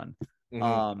please be done?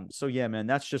 So yeah, man,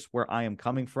 that's just where I am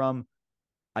coming from.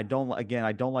 I don't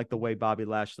like the way Bobby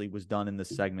Lashley was done in this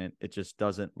segment. It just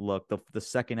doesn't look, the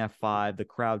second F5, the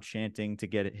crowd chanting to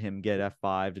get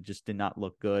F5, it just did not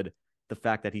look good. The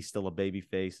fact that he's still a baby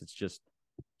face, it's just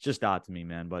odd to me,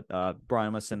 man. But Brian,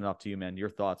 I'm gonna send it off to you, man. Your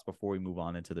thoughts before we move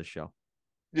on into the show.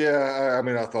 Yeah, I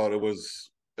mean, I thought it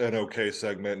was an okay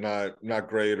segment, not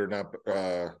great or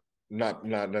not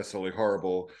necessarily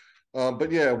horrible.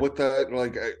 But yeah, with that,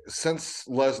 like, since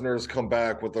Lesnar's come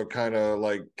back with a kind of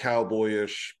like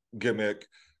cowboyish gimmick,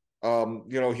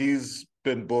 he's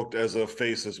been booked as a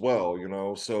face as well, you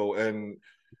know. So, and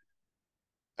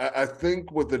I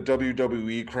think with the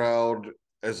WWE crowd,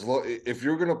 if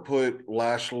you're gonna put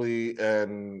Lashley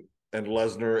and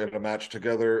Lesnar in a match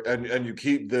together, and you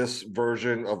keep this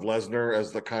version of Lesnar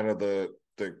as the kind of the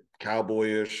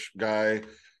cowboyish guy,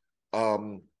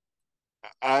 um,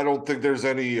 I don't think there's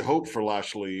any hope for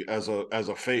Lashley as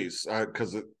a face,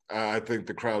 because I think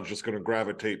the crowd's just going to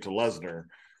gravitate to Lesnar.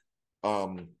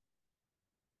 Um,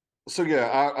 so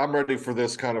yeah, I'm ready for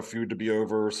this kind of feud to be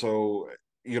over. So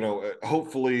you know,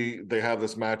 hopefully they have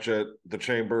this match at the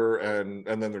Chamber, and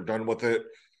then they're done with it.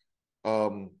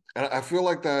 And I feel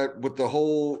like that with the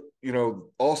whole, you know,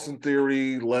 Austin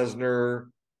Theory, Lesnar,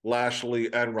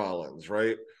 Lashley, and Rollins,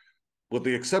 right? With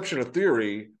the exception of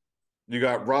Theory, you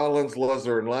got Rollins,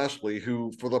 Lesnar, and Lashley,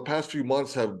 who for the past few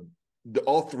months have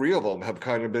all three of them have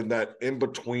kind of been that in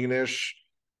betweenish,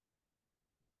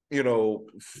 you know,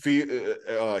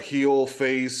 heel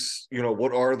face. You know,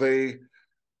 what are they?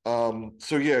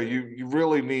 So yeah, you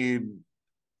really need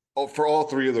for all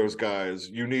three of those guys,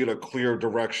 you need a clear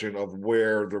direction of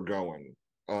where they're going.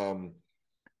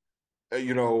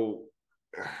 You know,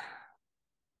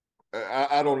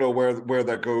 I don't know where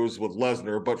that goes with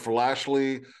Lesnar, but for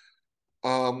Lashley,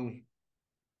 um,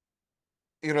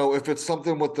 you know, if it's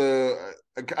something with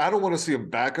I don't want to see him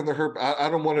back in the Hurt. I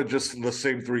don't want to just the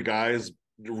same three guys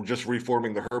just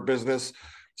reforming the Hurt business.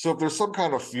 So if there's some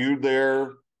kind of feud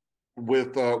there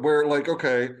with where like,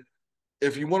 okay,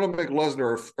 if you want to make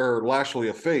Lesnar or Lashley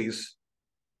a face,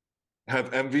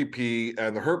 have MVP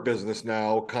and the Hurt Business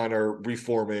now kind of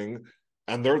reforming,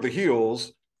 and they're the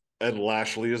heels, and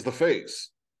Lashley is the face.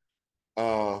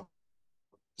 Uh,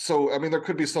 so I mean, there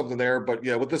could be something there, but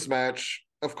yeah, with this match,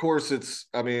 of course, it's.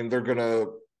 I mean, they're gonna,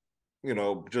 you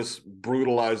know, just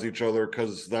brutalize each other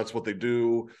because that's what they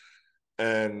do,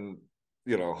 and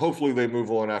you know, hopefully they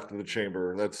move on after the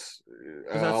Chamber.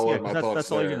 I'll end my thoughts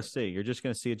that's all you're there. gonna see. You're just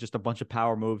gonna see just a bunch of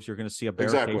power moves. You're gonna see a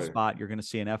barricade Exactly. spot. You're gonna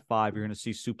see an F5. You're gonna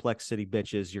see suplex city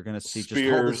bitches. You're gonna see just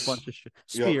all this Spears. bunch of Yep.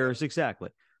 spears. Exactly.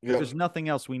 Like Yep. there's nothing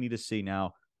else we need to see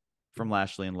now from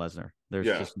Lashley and Lesnar. There's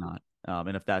Yeah. just not.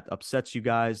 And if that upsets you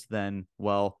guys, then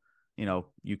well, you know,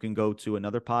 you can go to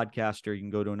another podcaster. You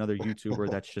can go to another YouTuber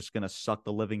that's just gonna suck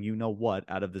the living you know what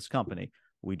out of this company.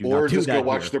 We do not Or do just go that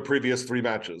watch here. the previous three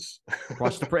matches.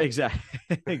 Watch the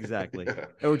exactly, Yeah.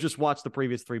 or just watch the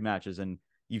previous three matches, and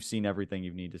you've seen everything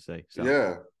you need to see. So,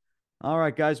 Yeah. all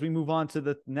right, guys, we move on to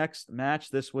the next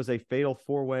match. This was a fatal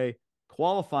four-way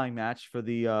qualifying match for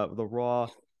the Raw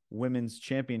Women's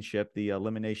Championship, the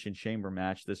Elimination Chamber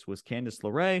match. This was Candice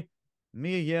LeRae,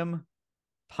 Mia Yim,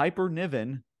 Piper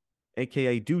Niven,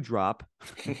 aka Dewdrop.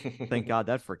 Thank God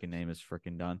that freaking name is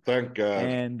freaking done. Thank God.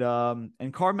 And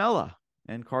Carmella.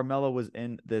 And Carmella was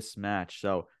in this match.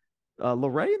 So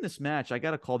LeRae in this match, I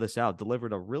got to call this out,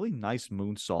 delivered a really nice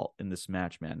moonsault in this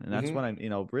match, man. And that's what I'm, you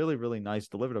know, really, really nice.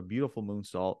 Delivered a beautiful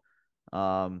moonsault.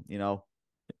 You know,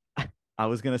 I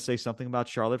was going to say something about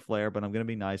Charlotte Flair, but I'm going to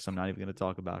be nice. I'm not even going to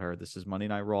talk about her. This is Monday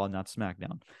Night Raw, not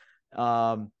SmackDown.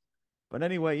 But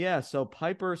anyway, yeah. So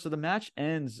the match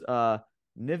ends.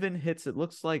 Niven hits, it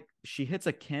looks like she hits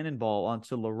a cannonball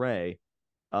onto LeRae.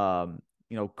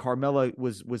 You know, Carmella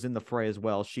was in the fray as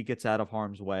well. She gets out of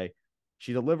harm's way.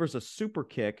 She delivers a super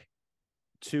kick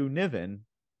to Niven,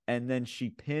 and then she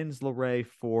pins LeRae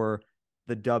for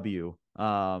the W.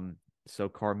 So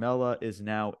Carmella is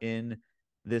now in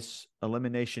this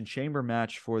Elimination Chamber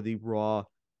match for the Raw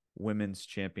Women's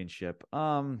Championship.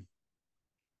 I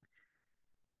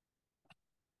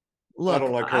Look,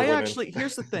 don't like her I winning. actually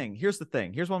here's the thing. Here's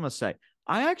what I'm gonna say.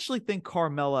 I actually think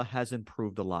Carmella has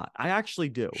improved a lot. I actually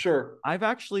do. Sure. I've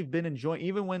actually been enjoying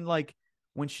even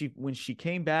when she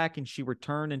came back and she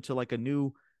returned into like a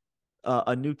new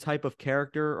type of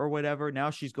character or whatever. Now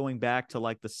she's going back to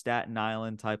like the Staten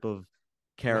Island type of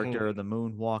character, the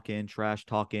moonwalk in, trash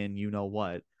talking, you know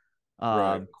what.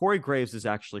 Right. Corey Graves is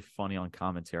actually funny on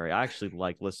commentary. I actually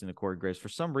like listening to Corey Graves. For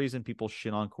some reason, people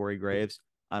shit on Corey Graves.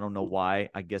 I don't know why.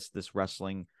 I guess this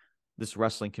wrestling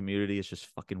community is just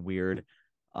fucking weird.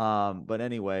 But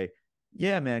anyway,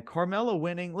 yeah, man, Carmella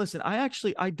winning. Listen,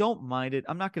 I don't mind it.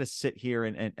 I'm not gonna sit here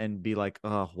and be like,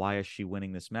 oh, why is she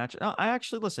winning this match? No,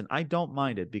 I don't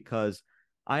mind it because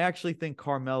I actually think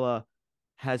Carmella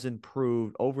has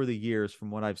improved over the years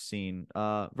from what I've seen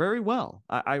very well.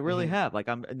 I really have. Like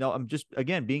I'm just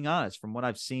again being honest, from what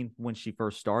I've seen when she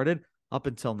first started up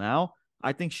until now,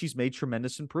 I think she's made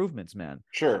tremendous improvements, man.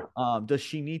 Sure. Does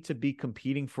she need to be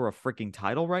competing for a freaking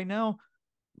title right now?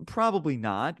 Probably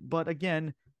not. But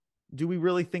again, do we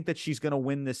really think that she's going to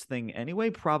win this thing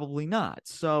anyway? Probably not.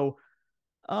 So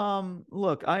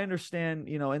Look, I understand,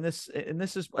 and this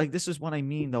is like, this is what I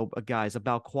mean though, guys,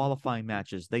 about qualifying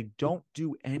matches. They don't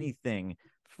do anything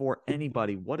for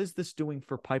anybody. What is this doing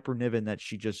for Piper Niven that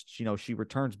she just, she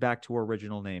returns back to her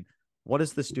original name? What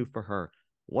does this do for her?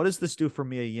 What does this do for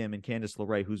Mia Yim and Candice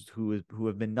LeRae, who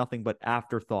have been nothing but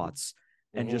afterthoughts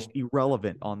and just Mm-hmm.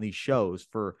 irrelevant on these shows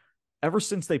for ever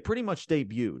since they pretty much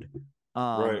debuted?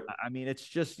 Right. I mean, it's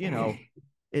just,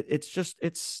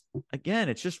 it's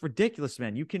just ridiculous,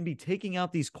 man. You can be taking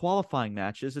out these qualifying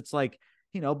matches. It's like,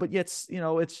 but yet,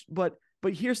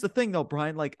 but here's the thing though,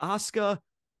 Brian, like Asuka,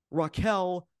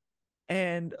 Raquel,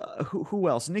 and who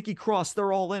else? Nikki Cross,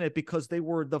 they're all in it because they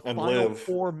were the And final live.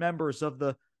 four members of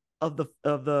the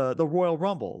Royal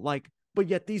Rumble. Like, but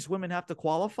yet these women have to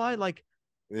qualify. Like,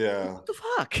 Yeah. what the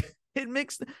fuck? It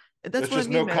makes that's There's what I just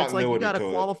mean, no man. It's like you continuity got to to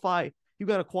it. qualify. You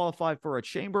got to qualify for a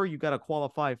chamber. You got to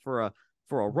qualify for a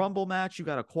Rumble match. You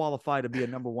got to qualify to be a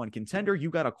number one contender. You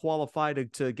got to qualify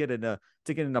to get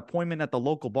an appointment at the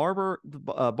local barber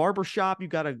shop. You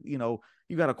got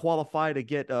to qualify to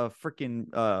get a freaking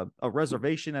a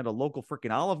reservation at a local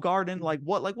freaking Olive Garden. Like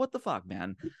what the fuck,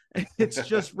 man? It's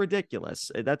just ridiculous.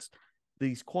 That's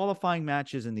these qualifying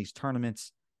matches in these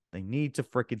tournaments. They need to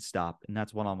freaking stop, and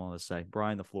that's what I'm going to say.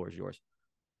 Brian, the floor is yours.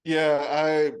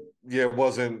 I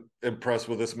wasn't impressed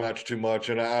with this match too much,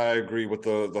 and I agree with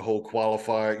the whole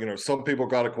qualify. Some people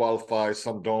got to qualify,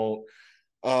 some don't.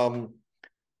 Um,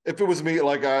 if it was me,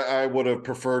 like I would have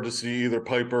preferred to see either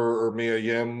Piper or Mia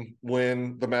Yim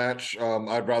win the match.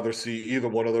 I'd rather see either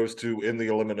one of those two in the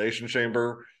elimination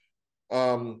chamber.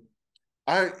 Um,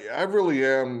 I really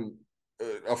am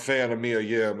a fan of Mia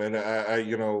Yim, and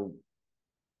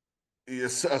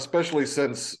especially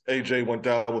since AJ went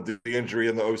down with the injury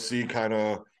and the OC kind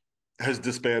of has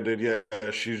disbanded. Yeah,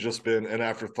 she's just been an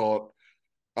afterthought.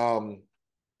 Um,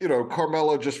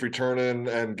 Carmella just returning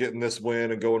and getting this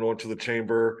win and going on to the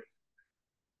chamber.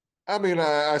 I mean,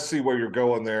 I see where you're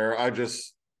going there.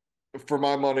 For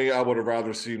my money, I would have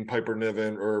rather seen Piper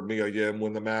Niven or Mia Yim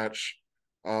win the match.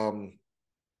 Um,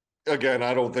 Again,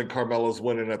 I don't think Carmella's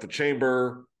winning at the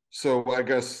chamber, so I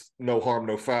guess no harm,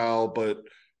 no foul. But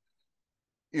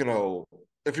you know,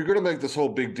 if you're going to make this whole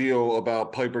big deal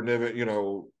about Piper Niven,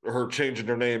 her changing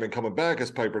her name and coming back as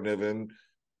Piper Niven,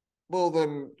 well,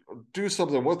 then do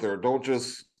something with her. Don't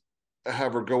just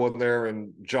have her go in there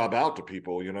and job out to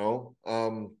people.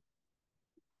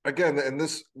 Again, and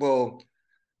well,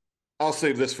 I'll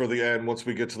save this for the end once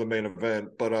we get to the main event.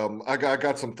 But I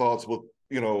got some thoughts with,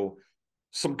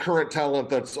 some current talent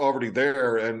that's already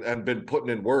there and been putting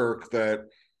in work that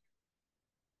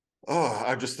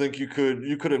I just think you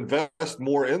could invest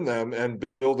more in them and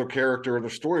build their character and their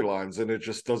storylines, and it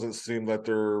just doesn't seem that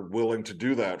they're willing to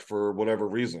do that for whatever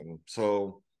reason.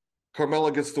 So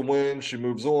Carmella gets the win, she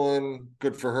moves on,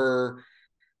 good for her.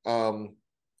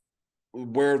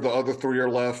 Where the other three are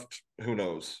left, who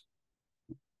knows?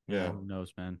 Yeah, Yeah. who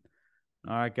knows, man.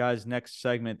 All right, guys. Next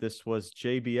segment. This was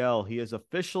JBL. He is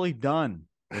officially done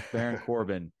with Baron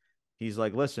Corbin. He's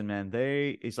like, listen, man.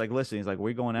 He's like, listen. He's like,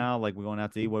 we going out. Like, we going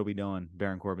out to eat. What are we doing?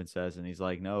 Baron Corbin says, and he's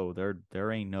like, no,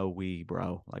 there ain't no we,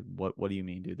 bro. Like, what do you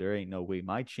mean, dude? There ain't no we.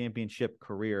 My championship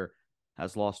career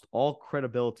has lost all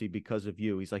credibility because of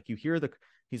you. He's like, you hear the.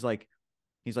 He's like,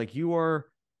 he's like, you are.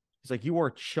 He's like, you are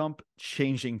chump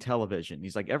changing television.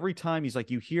 He's like, every time he's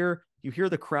like, you hear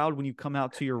the crowd when you come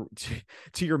out to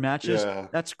your matches. Yeah.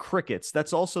 That's crickets.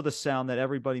 That's also the sound that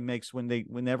everybody makes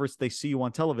whenever they see you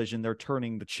on television. They're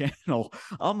turning the channel.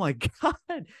 I'm like, God.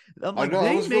 I'm I like, know.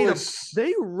 I was really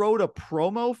they wrote a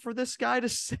promo for this guy to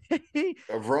say.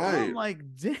 I'm right. like,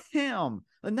 damn.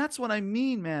 And that's what I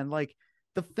mean, man. Like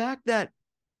the fact that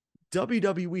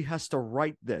WWE has to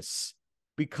write this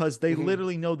because they Mhm.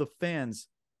 literally know the fans.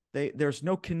 There's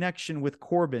no connection with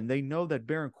Corbin. They know that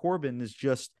Baron Corbin is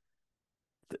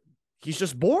he's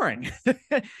just boring.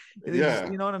 Yeah.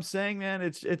 You know what I'm saying, man?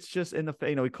 It's just in the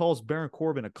he calls Baron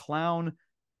Corbin a clown.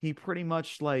 He pretty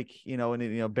much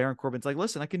and Baron Corbin's like,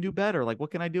 listen, I can do better. Like,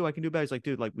 what can I do? I can do better. He's like,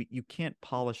 dude, like you can't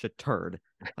polish a turd.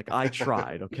 Like I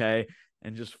tried, okay,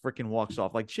 and just freaking walks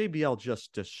off. Like JBL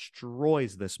just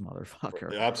destroys this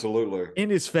motherfucker Absolutely. in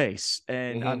his face.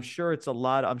 And Hmm. I'm sure a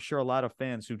lot of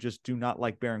fans who just do not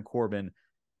like Baron Corbin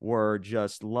were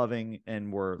just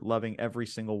were loving every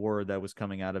single word that was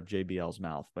coming out of JBL's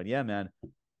mouth. But yeah, man.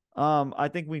 I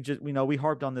think we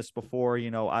harped on this before.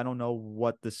 I don't know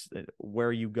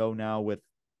where you go now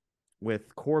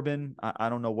with Corbin. I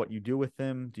don't know what you do with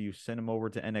him. Do you send him over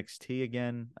to NXT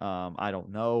again? I don't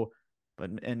know.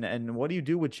 But and what do you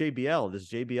do with JBL? Does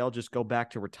JBL just go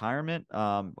back to retirement?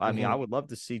 I mean, I Hmm. would love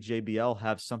to see JBL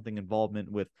have something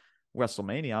involvement with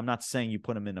WrestleMania. I'm not saying you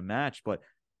put him in a match, but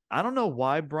I don't know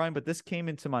why, Brian, but this came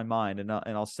into my mind, and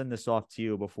I'll send this off to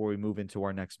you before we move into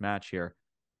our next match here.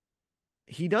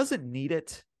 He doesn't need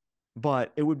it,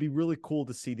 but it would be really cool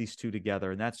to see these two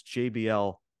together, and that's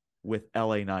JBL with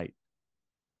LA Knight.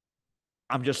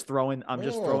 I'm just throwing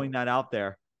that out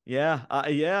there. Yeah.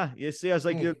 Yeah. You see, I was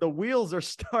like, the wheels are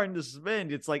starting to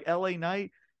spin. It's like LA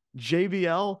Knight,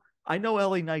 JBL. I know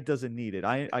LA Knight doesn't need it.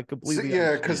 I completely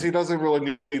understand. Because he doesn't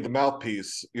really need the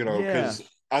mouthpiece, Yeah. because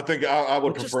I think I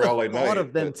would prefer LA Knight. Thought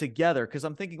of them together, because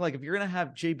I'm thinking, like, if you're gonna have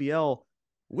JBL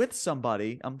with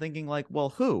somebody, I'm thinking, like, well,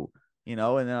 who?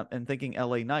 And thinking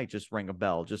LA Knight just rang a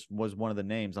bell, just was one of the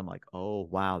names. I'm like, oh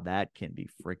wow, that can be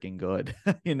freaking good.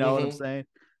 What I'm saying?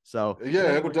 So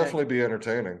yeah, it would definitely be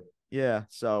entertaining. Yeah.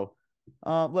 So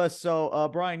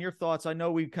Brian, your thoughts. I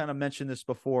know we kind of mentioned this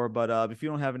before, but if you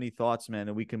don't have any thoughts, man,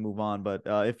 then we can move on. But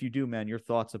if you do, man, your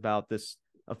thoughts about this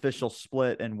official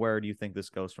split, and where do you think this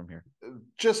goes from here?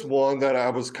 Just one that I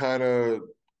was kind of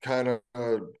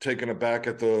taken aback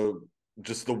at the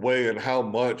way and how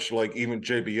much, like, even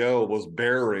JBL was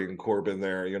burying Corbin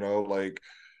there, like,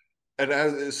 and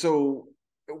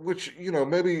which,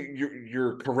 maybe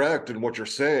you're correct in what you're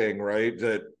saying, right?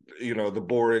 That,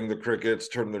 the crickets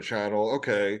turn the channel,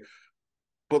 okay,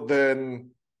 but then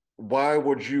why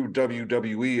would you,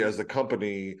 WWE as a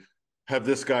company, have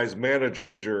this guy's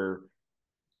manager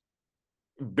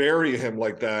bury him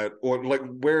like that? Or, like,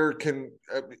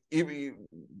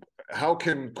 how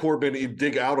can Corbin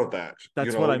dig out of that?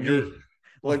 That's what I mean.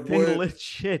 Like, they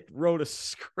legit wrote a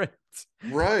script,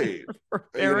 right, for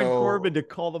Baron Corbin to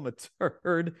call them a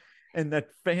turd, and that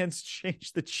fans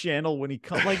change the channel when he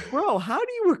comes. Like, bro, how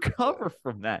do you recover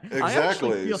from that?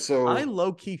 Exactly. I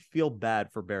low-key feel bad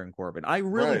for Baron Corbin. I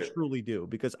really truly do,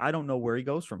 because I don't know where he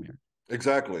goes from here.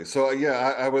 Exactly. So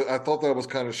yeah, I thought that was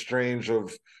kind of strange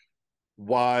of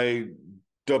why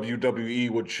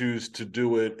WWE would choose to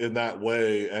do it in that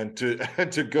way, and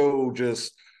to go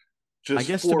just I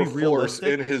guess, to be realistic,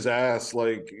 in his ass,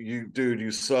 like, you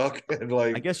suck. And,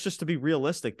 like, I guess just to be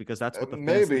realistic, because that's what the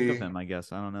fans think of him, I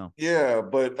guess. I don't know. Yeah,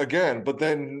 but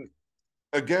then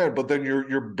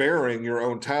you're burying your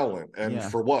own talent, and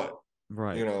for what?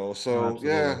 Right. So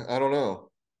yeah, I don't know.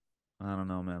 I don't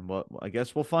know, man. Well, I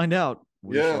guess we'll find out.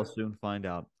 We shall soon find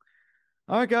out.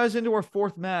 All right, guys, into our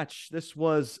fourth match. This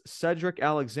was Cedric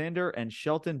Alexander and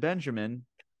Shelton Benjamin.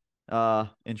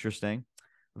 Interesting.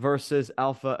 Versus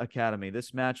Alpha Academy.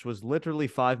 This match was literally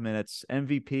 5 minutes.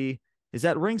 MVP is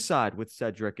at ringside with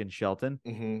Cedric and Shelton.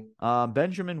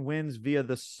 Benjamin wins via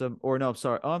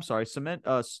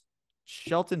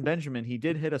Shelton Benjamin, he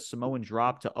did hit a Samoan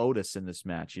drop to Otis in this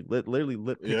match. He literally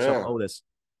picks up Otis,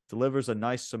 delivers a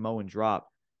nice Samoan drop,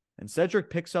 and Cedric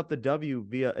picks up the W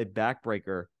via a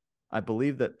backbreaker. I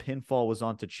believe that pinfall was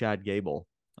onto Chad Gable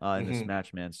in this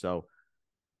match, man. So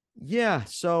yeah,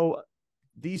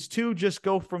 these two just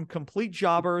go from complete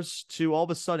jobbers to, all of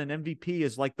a sudden, MVP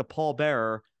is like the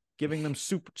pallbearer, giving them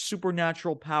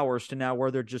supernatural powers, to now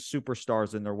where they're just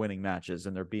superstars and they're winning matches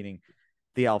and they're beating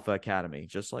the Alpha Academy.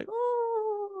 Just like,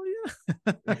 oh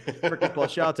yeah. Freaking Paul.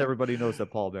 Shout out to everybody who knows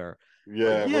that pallbearer.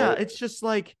 Yeah, it's just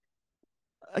like,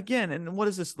 again, and what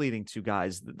is this leading to,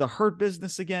 guys? The Hurt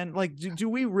Business again? Like, do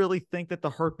we really think that the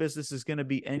Hurt Business is going to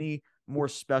be any more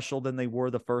special than they were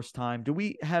the first time? Do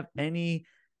we have any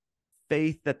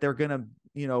faith that they're gonna,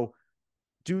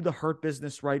 do the Hurt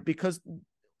Business right? Because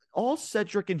all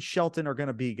Cedric and Shelton are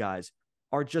gonna be, guys,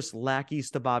 are just lackeys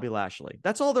to Bobby Lashley.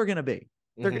 That's all they're gonna be.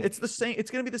 It's the same.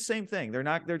 It's gonna be the same thing.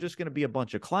 They're just gonna be a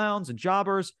bunch of clowns and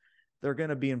jobbers. They're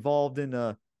gonna be involved in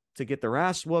to get their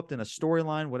ass whooped in a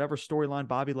storyline, whatever storyline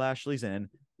Bobby Lashley's in.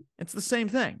 It's the same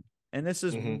thing, and this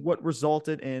is what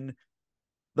resulted in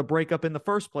the breakup in the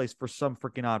first place for some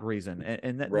freaking odd reason.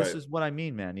 This is what I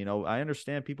mean, man. I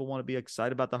understand people want to be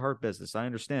excited about the Hurt Business. I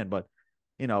understand, but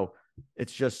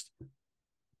it's just,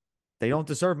 they don't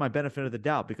deserve my benefit of the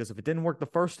doubt, because if it didn't work the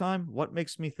first time, what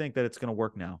makes me think that it's going to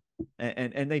work now?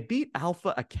 And they beat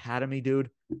Alpha Academy, dude.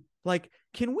 Like,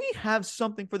 can we have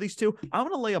something for these two? I'm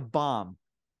going to lay a bomb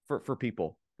for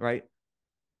people, right?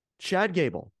 Chad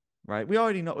Gable. Right. We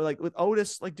already know, like, with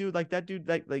Otis, like, dude, like, that dude,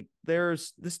 like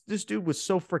there's this dude was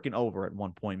so freaking over at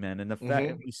one point, man. And the fact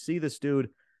that we see this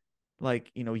dude,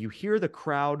 like, you hear the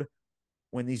crowd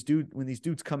when these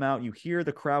dudes come out, you hear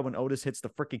the crowd when Otis hits the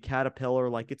freaking caterpillar.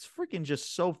 Like, it's freaking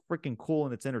just so freaking cool,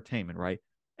 and it's entertainment, right?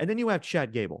 And then you have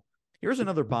Chad Gable. Here's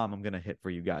another bomb I'm going to hit for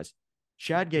you guys.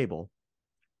 Chad Gable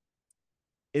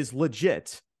is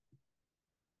legit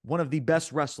one of the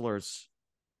best wrestlers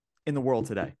in the world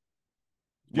today.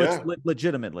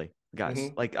 Legitimately. guys.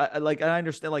 Mm-hmm. I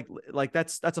understand,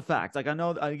 that's a fact. Like, I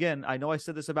know, again, I know I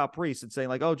said this about Priest and saying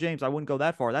like, oh, James, I wouldn't go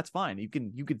that far. That's fine. You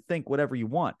can think whatever you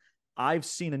want. I've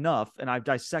seen enough and I've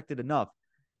dissected enough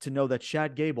to know that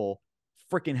Chad Gable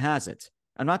freaking has it.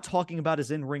 I'm not talking about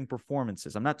his in-ring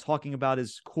performances. I'm not talking about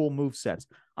his cool move sets.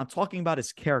 I'm talking about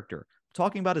his character. I'm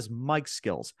talking about his mic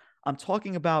skills. I'm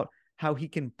talking about how he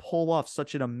can pull off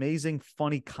such an amazing,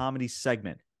 funny comedy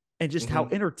segment and just how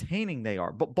Mm-hmm. entertaining they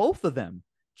are. But both of them,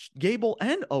 Gable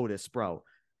and Otis, bro.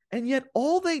 And yet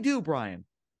all they do, Brian,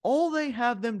 all they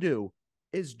have them do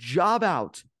is job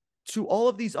out to all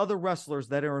of these other wrestlers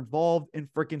that are involved in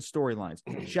freaking storylines.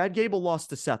 Chad Gable lost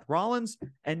to Seth Rollins,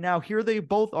 and now here they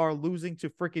both are losing to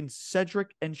freaking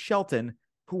Cedric and Shelton,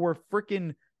 who were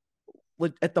freaking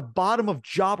at the bottom of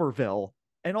Jobberville.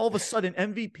 And all of a sudden,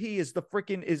 MVP is the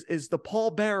freaking is the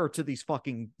pallbearer to these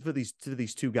fucking to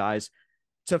these two guys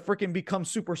to freaking become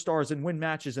superstars and win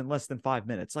matches in less than 5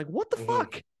 minutes. Like, what the Mm-hmm.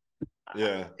 fuck?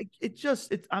 Yeah.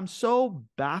 I'm so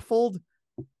baffled,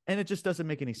 and it just doesn't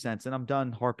make any sense. And I'm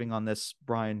done harping on this.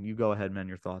 Brian, you go ahead, man.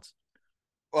 Your thoughts.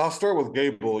 Well, I'll start with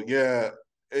Gable. Yeah,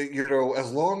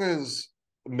 as long as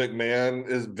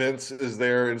Vince is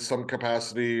there in some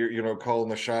capacity, calling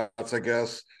the shots, I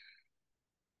guess.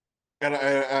 And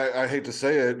I hate to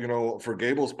say it, for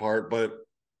Gable's part, but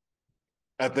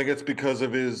I think it's because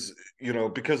of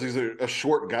because he's a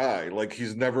short guy. Like,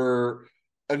 he's never,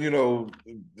 and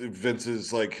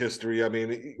Vince's like history. I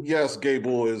mean, yes,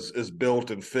 Gable is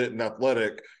built and fit and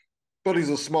athletic, but he's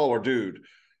a smaller dude.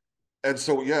 And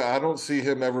so, yeah, I don't see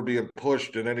him ever being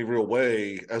pushed in any real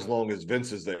way as long as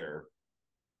Vince is there.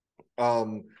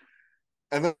 Um,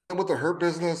 and then with the Hurt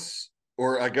Business,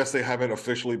 or I guess they haven't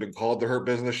officially been called the Hurt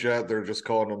Business yet. They're just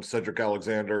calling them Cedric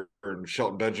Alexander and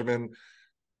Shelton Benjamin.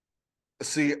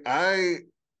 See,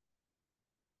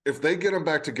 if they get them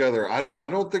back together, I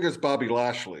don't think it's Bobby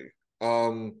Lashley.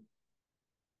 Um,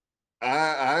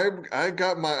 I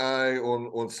got my eye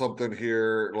on something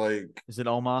here. Like, Is it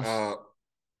Omos?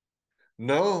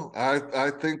 no, I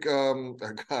think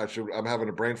gosh, I'm having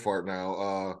a brain fart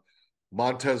now.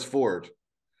 Montez Ford.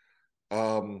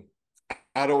 Um,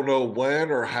 I don't know when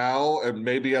or how, and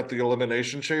maybe at the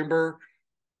Elimination Chamber.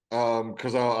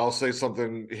 Because I'll say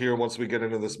something here once we get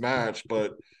into this match,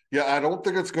 but yeah, I don't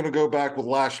think it's going to go back with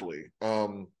Lashley.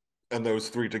 And those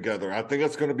three together. I think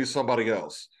it's going to be somebody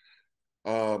else.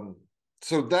 Um,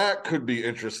 so that could be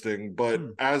interesting, but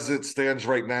as it stands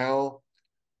right now,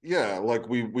 yeah, like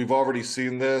we've already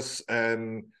seen this,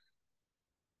 and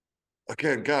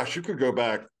again, gosh, you could go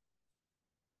back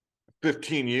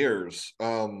 15 years.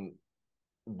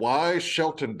 Why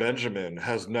Shelton Benjamin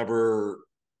has never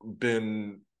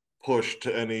been pushed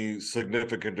to any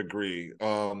significant degree.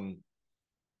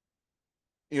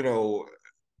 You know,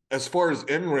 as far as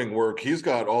in-ring work, he's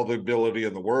got all the ability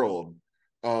in the world.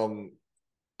 Um,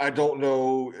 I don't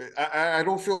know. I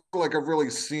don't feel like I've really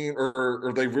seen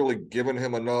or they've really given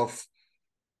him enough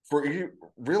for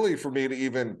me to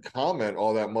even comment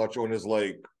all that much on his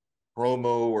like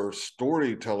promo or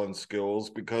storytelling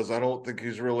skills, because I don't think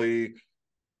he's really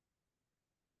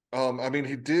I mean,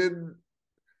 he did.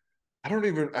 I can't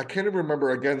even remember.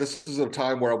 Again, this is a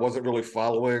time where I wasn't really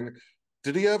following.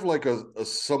 Did he have like a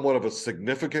somewhat of a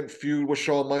significant feud with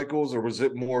Shawn Michaels, or was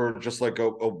it more just like a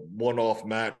one-off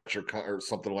match or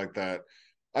something like that?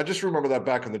 I just remember that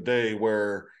back in the day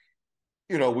where,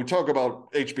 we talk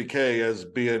about HBK as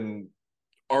being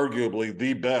arguably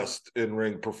the best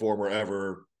in-ring performer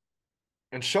ever,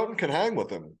 and Shelton can hang with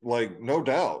him, like, no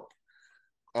doubt.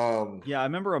 Yeah, I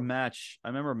remember a match. I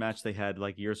remember a match they had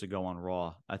like years ago on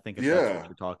Raw. I think if that's what Yeah,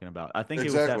 you're talking about. I think it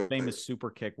was that exactly. famous super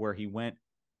kick where he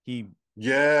bounced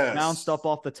Yes. up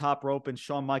off the top rope and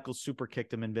Shawn Michaels super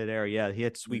kicked him in midair. Yeah, he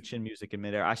had sweet chin music in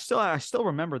midair. I still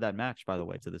remember that match, by the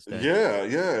way, to this day.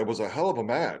 Yeah, it was a hell of a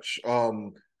match.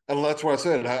 And that's what I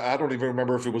said. I don't even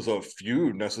remember if it was a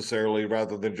feud necessarily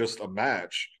rather than just a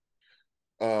match.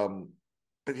 Um,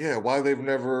 but yeah, why they've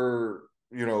never,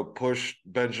 pushed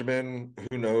Benjamin,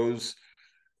 who knows?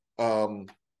 Um,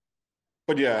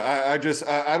 but yeah,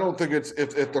 I don't think it's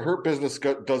if the Hurt Business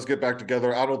does get back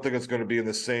together, I don't think it's going to be in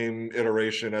the same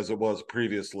iteration as it was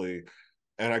previously.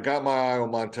 And I got my eye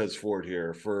on Montez Ford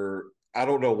here for I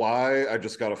don't know why, I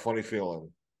just got a funny feeling.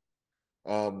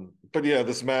 But yeah,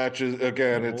 this match is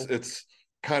again, it's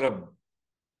kind of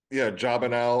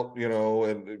jobbing out,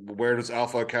 and where does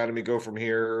Alpha Academy go from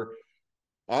here?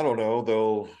 I don't know.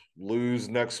 They'll lose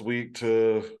next week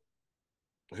to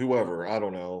whoever, I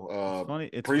don't know, It's funny.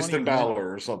 It's Priest funny and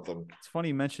Balor or something. It's funny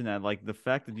you mention that. Like the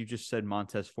fact that you just said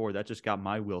Montez Ford, that just got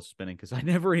my wheel spinning because I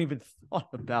never even thought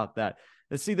about that.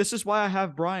 And see, this is why I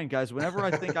have Brian, guys. Whenever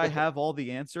I think I have all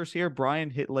the answers here,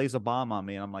 Brian lays a bomb on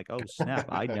me, and I'm like, oh snap!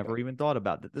 I never even thought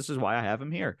about that. This is why I have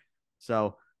him here.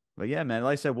 So, but yeah, man.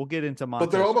 Like I said, we'll get into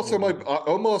But there Montez Ford.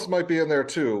 almost might be in there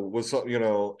too. With some,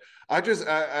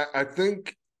 I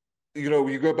think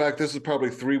you go back. This is probably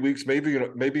 3 weeks, maybe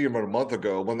even a month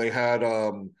ago when they had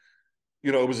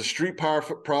it was a Street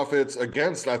Profits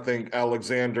against, I think,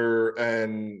 Alexander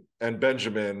and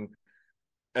Benjamin,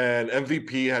 and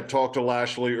MVP had talked to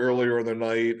Lashley earlier in the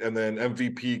night, and then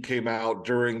MVP came out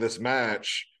during this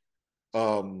match.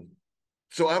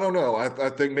 So I don't know. I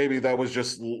think maybe that was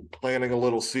just planting a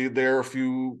little seed there a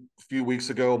few weeks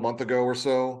ago, a month ago or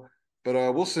so. But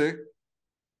we'll see.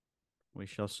 We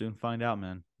shall soon find out,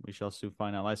 man. We shall soon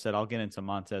find out. Like I said, I'll get into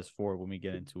Montez Ford when we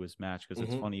get into his match because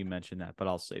it's funny you mentioned that, but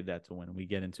I'll save that to when we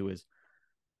get into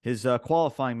his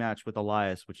qualifying match with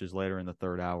Elias, which is later in the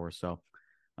third hour. So,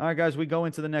 all right, guys, we go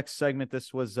into the next segment.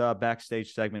 This was a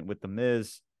backstage segment with The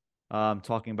Miz,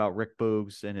 talking about Rick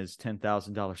Boogs and his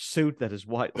 $10,000 suit that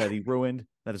that he ruined,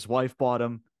 that his wife bought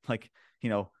him, like,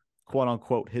 quote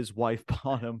unquote, his wife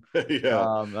bought him.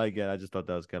 Yeah. Again, I just thought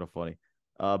that was kind of funny.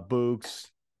 Boogs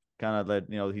kind of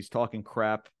let he's talking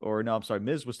crap, or no, I'm sorry,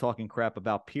 Miz was talking crap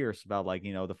about Pierce, about like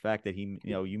the fact that he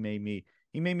made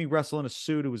me wrestle in a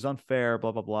suit, it was unfair,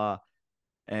 blah blah blah.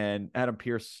 And Adam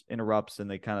Pierce interrupts, and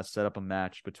they kind of set up a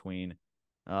match between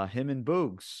him and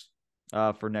Boogs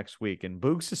for next week. And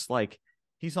Boogs is like,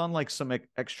 he's on like some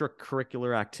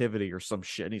extracurricular activity or some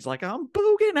shit, and he's like, I'm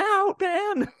booging out,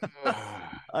 man.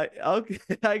 I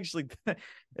actually,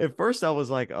 at first I was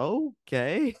like,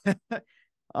 okay.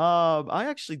 I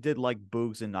actually did like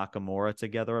Boogs and Nakamura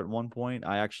together at one point.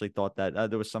 I actually thought that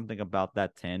there was something about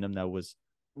that tandem that was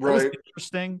Right.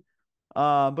 interesting.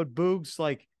 But Boogs,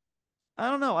 like, I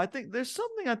don't know. I think there's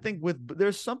something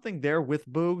there with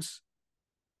Boogs.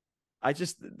 I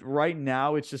just right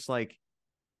now it's just like,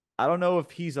 I don't know if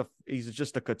he's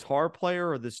just a guitar player,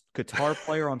 or this guitar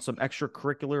player on some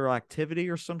extracurricular activity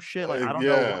or some shit. Like, I don't know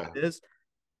what Yeah. it is.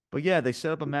 But yeah, they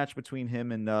set up a match between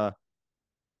him and the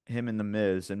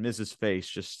Miz, and Miz's face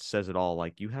just says it all.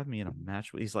 Like, you have me in a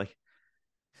match with, he's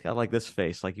got like this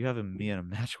face, like, you have me in a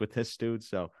match with this dude.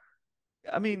 So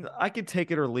I mean, I could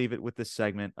take it or leave it with this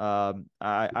segment.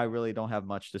 I really don't have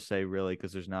much to say, really,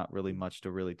 because there's not really much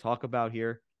to really talk about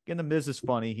here. Again, the Miz is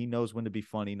funny. He knows when to be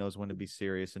funny, knows when to be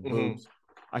serious. And Boogs,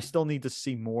 I still need to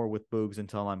see more with Boogs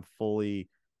until I'm fully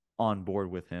on board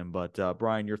with him. But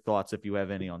Brian, your thoughts, if you have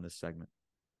any, on this segment.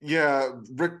 Yeah,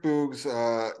 Rick Boogs.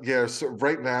 Yeah. So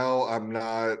right now,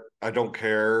 I don't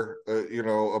care.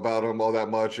 About him all that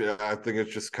much. I think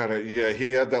it's just kind of. Yeah, he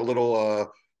had that little.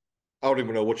 I don't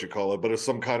even know what you call it, but it's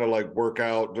some kind of like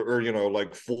workout, or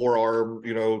like forearm,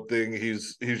 thing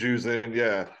he's using.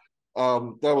 Yeah.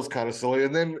 That was kind of silly.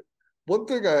 And then one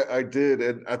thing I did,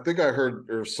 and I think I heard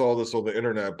or saw this on the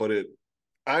internet, but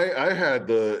I had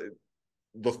the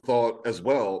thought as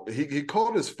well. He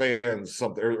called his fans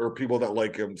something, or people that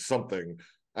like him something.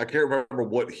 I can't remember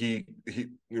what he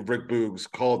Rick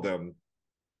Boogs called them,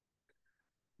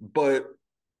 but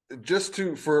just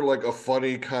for like a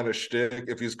funny kind of shtick,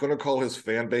 if he's going to call his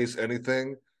fan base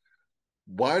anything,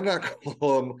 why not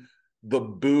call them the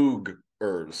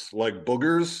Boogers, like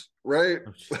boogers, right?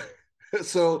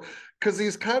 So, because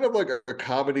he's kind of like a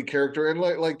comedy character, and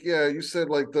like yeah, you said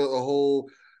like the whole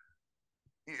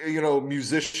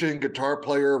musician, guitar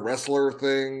player, wrestler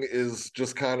thing is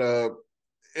just kind of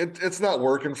it's not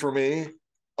working for me.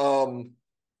 Um,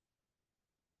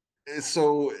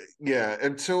 so yeah,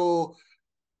 until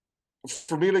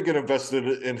for me to get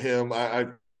invested in him, I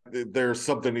there's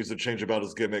something needs to change about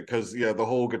his gimmick, because yeah, the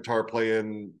whole guitar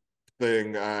playing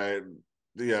thing,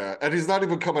 yeah, and he's not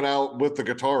even coming out with the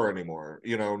guitar anymore,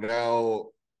 now.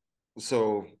 So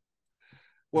Who knows?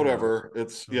 whatever.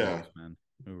 It's Who yeah. knows, man?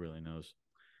 Who really knows?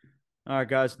 All right,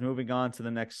 guys, moving on to the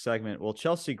next segment. Well,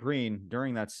 Chelsea Green,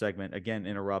 during that segment, again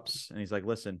interrupts, and he's like,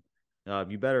 listen,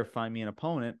 you better find me an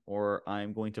opponent, or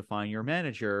I'm going to find your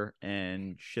manager,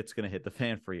 and shit's going to hit the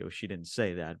fan for you. She didn't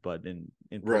say that, but in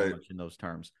pretty Right. much in those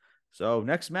terms. So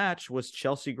next match was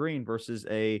Chelsea Green versus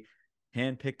a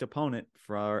handpicked opponent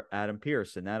for Adam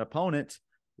Pierce, and that opponent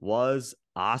was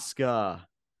Asuka.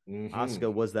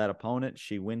 Asuka was that opponent.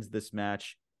 She wins this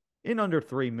match in under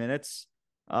 3 minutes.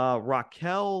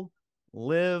 Raquel,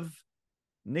 Liv,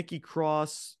 Nikki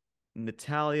Cross,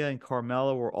 Natalia, and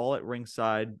Carmella were all at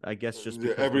ringside. I guess just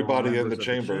because they're all Everybody in the members of the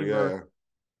chamber, chamber.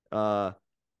 yeah. Uh,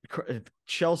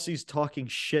 Chelsea's talking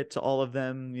shit to all of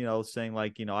them, saying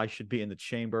like, I should be in the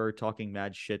chamber, talking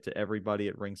mad shit to everybody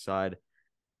at ringside.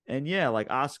 And yeah, like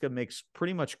Asuka makes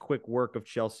pretty much quick work of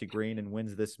Chelsea Green and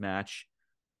wins this match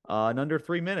in under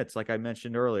 3 minutes, like I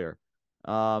mentioned earlier.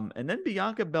 And then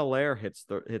Bianca Belair hits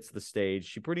the stage.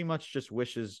 She pretty much just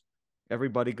wishes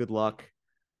everybody good luck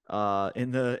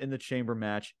in the chamber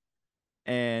match.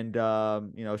 And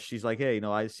she's like, hey,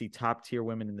 I see top tier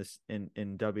women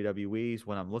in WWE's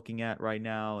what I'm looking at right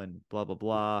now, and blah blah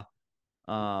blah.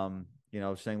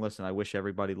 Saying, listen, I wish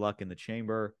everybody luck in the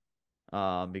chamber,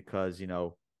 because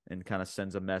and kind of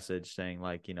sends a message saying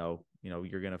like,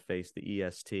 you're gonna face the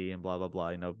EST and blah blah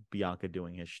blah. Bianca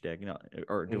doing his shtick,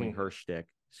 or doing her shtick.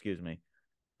 Excuse me.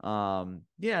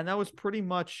 Yeah, and that was pretty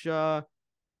much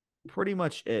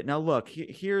it. Now look,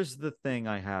 here's the thing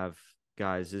I have,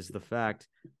 guys, is the fact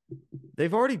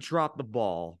they've already dropped the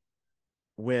ball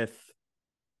with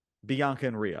Bianca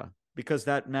and Rhea, because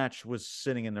that match was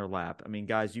sitting in their lap. I mean,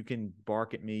 guys, you can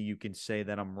bark at me, you can say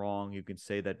that I'm wrong, you can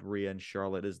say that Rhea and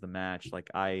Charlotte is the match. Like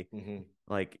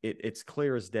like it's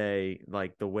clear as day,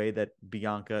 like the way that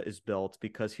Bianca is built.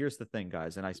 Because here's the thing,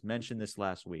 guys, and I mentioned this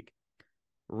last week.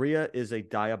 Rhea is a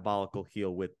diabolical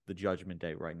heel with the Judgment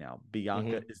Day right now.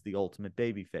 Bianca is the ultimate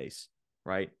babyface,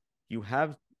 right? You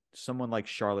have someone like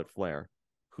Charlotte Flair,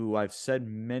 who I've said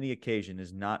many occasions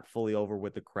is not fully over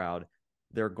with the crowd.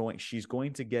 She's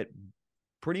going to get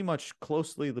pretty much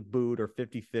closely the booed or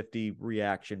 50-50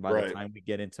 reaction by the time we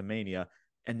get into Mania.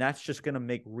 And that's just going to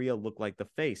make Rhea look like the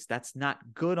face. That's not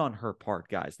good on her part,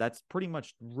 guys. That's pretty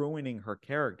much ruining her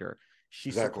character.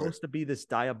 She's supposed to be this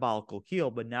diabolical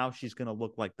heel, but now she's going to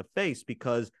look like the face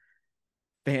because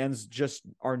fans just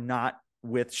are not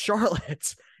with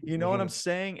Charlotte. You know what I'm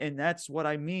saying? And that's what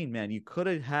I mean, man. You could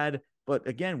have had, but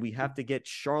again, we have to get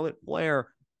Charlotte Flair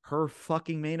her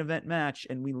fucking main event match,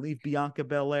 and we leave Bianca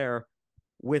Belair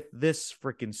with this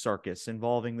freaking circus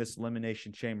involving this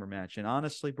Elimination Chamber match. And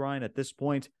honestly, Brian, at this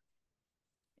point,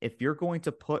 if you're going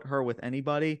to put her with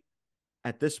anybody,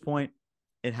 at this point,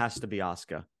 it has to be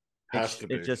Asuka.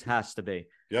 It just has to be.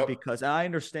 Yep. Because I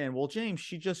understand, well, James,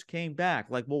 she just came back.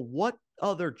 Like, well, what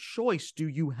other choice do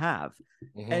you have?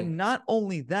 And not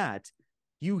only that,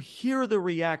 you hear the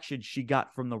reaction she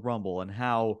got from the Rumble and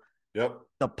how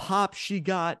the pop she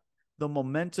got, the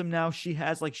momentum now she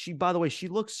has. Like, by the way, she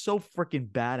looks so freaking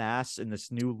badass in this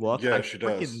new look. Yeah, she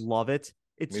does. Love it.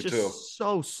 It's Me just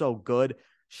too. so good.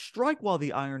 Strike while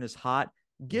the iron is hot.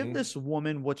 Give this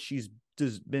woman what she's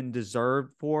been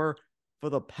deserved for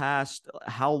the past,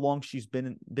 how long she's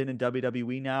been in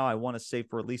WWE now. I want to say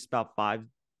for at least about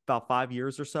 5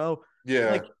 years or so.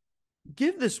 Yeah. Like,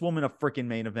 give this woman a freaking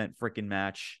main event freaking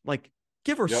match. Like,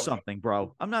 give her something,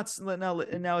 bro. I'm not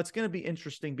now it's going to be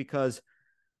interesting because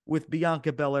with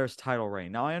Bianca Belair's title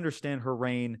reign. Now I understand her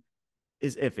reign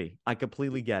is iffy. I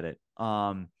completely get it.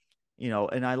 And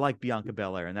I like Bianca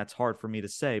Belair, and that's hard for me to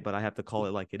say, but I have to call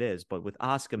it like it is. But with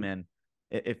Asuka, man,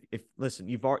 if listen,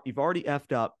 you've already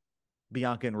effed up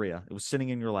Bianca and Rhea. It was sitting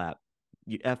in your lap.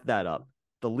 You effed that up.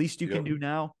 The least you can do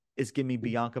now is give me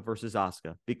Bianca versus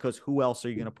Asuka, because who else are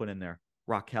you going to put in there?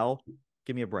 Raquel?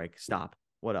 Give me a break. Stop.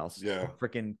 What else? Yeah.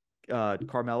 Freaking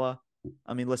Carmella.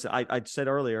 I mean, listen, I said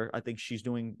earlier, I think she's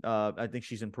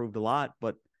improved a lot,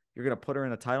 but you're going to put her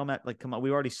in a title match? Like, come on.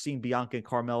 We've already seen Bianca and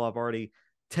Carmella. I've already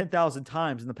 10,000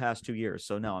 times in the past 2 years.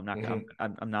 So no, I'm not,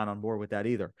 I'm not on board with that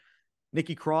either.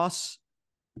 Nikki Cross.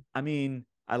 I mean,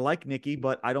 I like Nikki,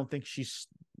 but I don't think she's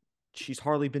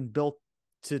hardly been built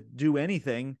to do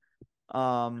anything.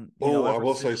 I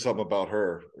will say something about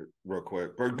her real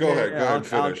quick. But go ahead and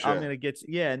finish. I'm gonna get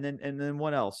and then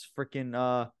what else?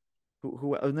 Freaking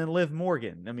who and then Liv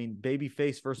Morgan. I mean,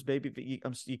 babyface versus baby.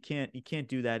 You can't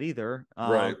do that either.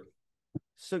 Right.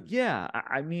 So yeah,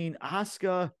 I mean,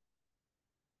 Asuka's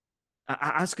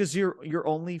your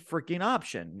only freaking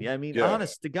option. I mean,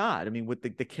 honest to God. I mean, with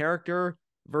the character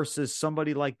versus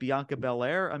somebody like Bianca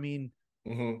Belair. I mean,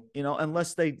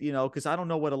 unless they, because I don't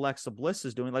know what Alexa Bliss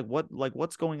is doing.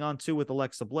 What's going on too with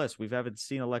Alexa Bliss? We haven't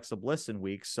seen Alexa Bliss in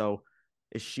weeks. So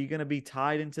is she going to be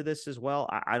tied into this as well?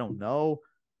 I don't know.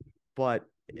 But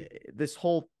this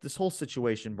whole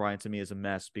situation, Brian, to me is a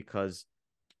mess, because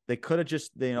they could have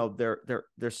just, they're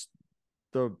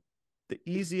the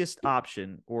easiest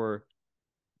option, or,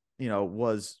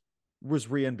 was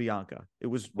Rhea and Bianca. It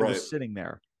was sitting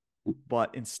there.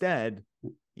 But instead,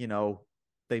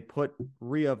 they put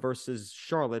Rhea versus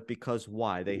Charlotte because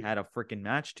why? They had a freaking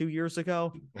match 2 years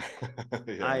ago.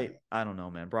 I don't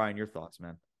know, man. Brian, your thoughts,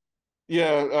 man.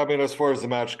 Yeah, I mean, as far as the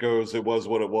match goes, it was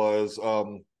what it was.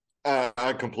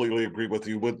 I completely agree with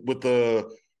you.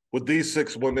 With these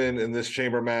 6 women in this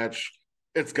chamber match,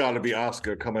 it's got to be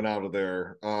Asuka coming out of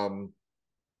there. Now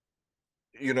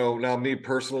me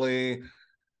personally,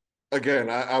 again,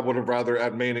 I would have rather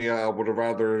at Mania, I would have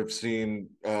rather have seen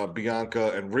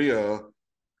Bianca and Rhea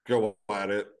go at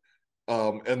it,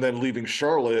 and then leaving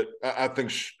Charlotte. I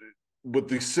think with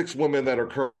the 6 women that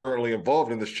are currently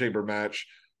involved in this chamber match,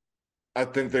 I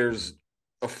think there's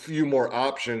a few more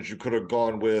options you could have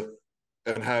gone with,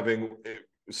 and having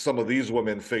some of these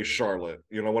women face Charlotte.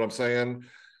 You know what I'm saying?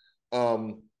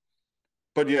 Um,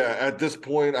 but yeah, at this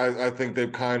point, I think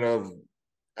they've kind of,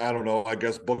 I don't know, I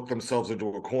guess booked themselves into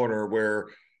a corner where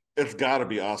it's got to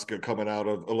be Asuka coming out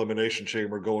of Elimination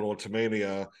Chamber going on to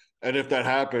Mania. And if that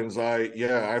happens, I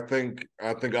think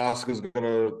Asuka's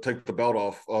gonna take the belt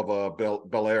off of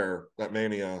Belair at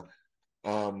Mania.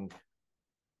 Um,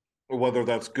 whether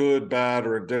that's good, bad,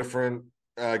 or indifferent,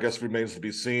 I guess remains to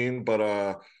be seen.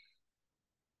 But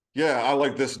yeah, I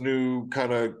like this new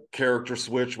kind of character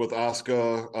switch with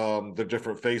Asuka, the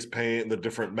different face paint and the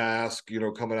different mask,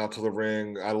 coming out to the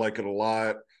ring. I like it a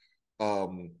lot.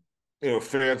 Um,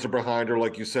 fans are behind her,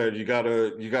 like you said. You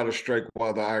gotta strike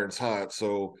while the iron's hot.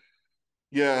 So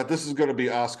yeah, this is going to be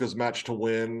Asuka's match to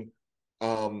win.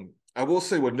 I will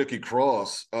say with Nikki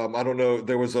Cross, I don't know.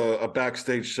 There was a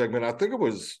backstage segment. I think it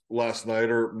was last night,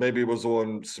 or maybe it was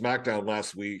on SmackDown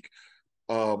last week.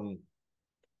 Um,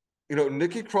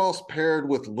 Nikki Cross paired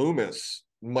with Loomis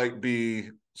might be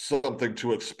something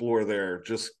to explore there.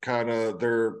 Just kind of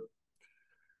their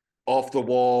off the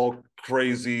wall,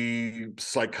 crazy,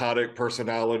 psychotic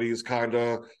personalities, kind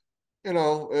of,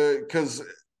 because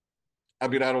I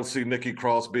mean, I don't see Nikki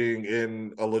Cross being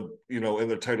in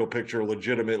the title picture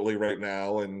legitimately right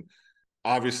now, and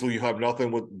obviously you have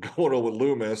nothing with going on with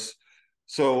Loomis.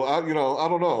 So I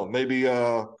don't know. Maybe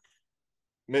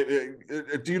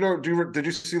did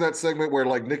you see that segment where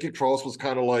like Nikki Cross was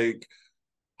kind of like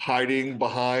hiding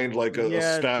behind like a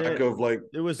Yeah, stack of like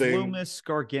it was thing? Loomis,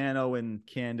 Gargano, and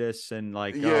Candice, and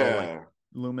like Yeah,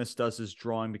 Loomis does his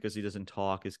drawing because he doesn't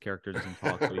talk. His character doesn't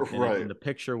talk. So right. and the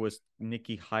picture was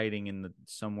Nikki hiding in the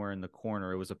somewhere in the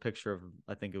corner. It was a picture of,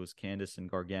 I think it was Candice and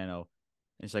Gargano.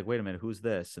 And it's like, wait a minute, who's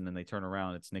this? And then they turn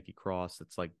around, it's Nikki Cross.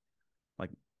 It's like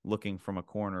looking from a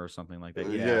corner or something like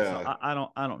that. Yeah. So Yeah. I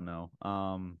don't know.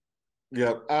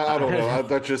 Yeah, I don't know. I,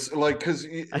 That just like because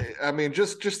I, I mean,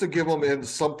 just to give them in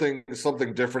something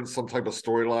different, some type of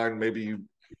storyline. Maybe you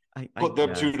I put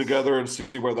them two guess. together and see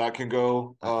where that can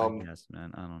go. I guess,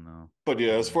 man. I don't know. But I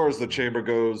yeah, as far really as the don't know. chamber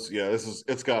goes, yeah,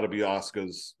 it's got to be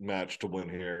Asuka's match to win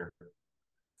here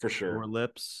for Your sure.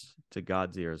 lips to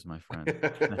God's ears, my friend.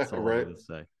 That's all I'm Right? going to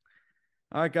say.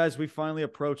 All right, guys, we finally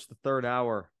approached the third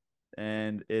hour,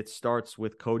 and it starts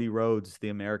with Cody Rhodes, the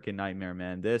American Nightmare,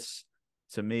 man. This,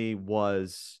 to me,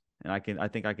 was, and I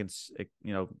think I can,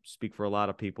 speak for a lot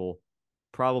of people,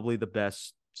 probably the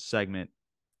best segment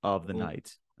of the Mhm.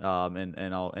 night. And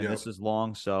Yeah. this is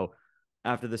long, so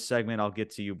after this segment, I'll get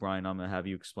to you, Brian. I'm gonna have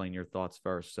you explain your thoughts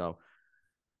first. So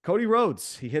Cody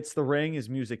Rhodes, he hits the ring, his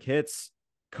music hits.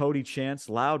 Cody chants,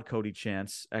 loud Cody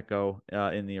chants echo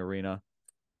in the arena.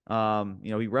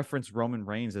 He referenced Roman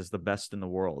Reigns as the best in the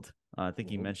world. I think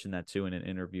he Mhm. mentioned that too in an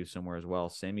interview somewhere as well.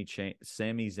 Sami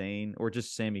Zayn, or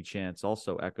just Sammy Chance,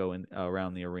 also echo in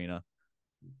around the arena.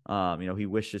 He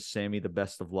wishes Sammy the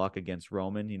best of luck against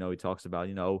Roman. He talks about,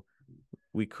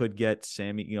 we could get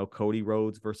Sammy, Cody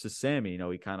Rhodes versus Sammy.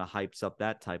 He kind of hypes up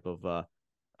that type of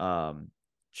um,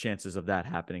 chances of that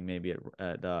happening maybe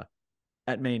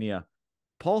at Mania.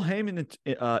 Paul Heyman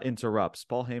interrupts.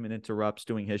 Paul Heyman interrupts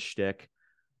doing his shtick.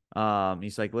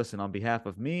 He's like, listen, on behalf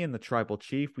of me and the tribal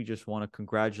chief, we just want to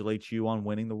congratulate you on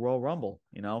winning the Royal Rumble.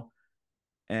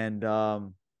 And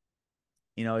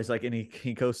he's like, and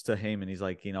he goes to Heyman. He's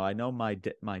like, I know my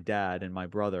dad and my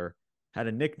brother had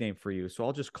a nickname for you, so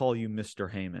I'll just call you Mr.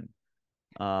 Heyman.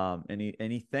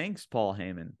 And he thanks Paul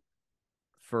Heyman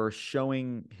for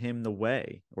showing him the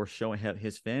way, or showing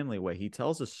his family way. He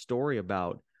tells a story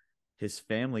about his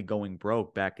family going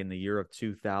broke back in the year of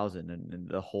 2000, and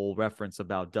the whole reference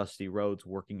about Dusty Rhodes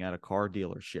working at a car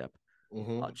dealership.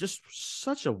 Mhm. Just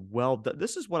such a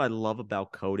this is what I love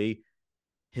about Cody,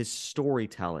 his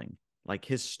storytelling. Like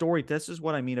his story, this is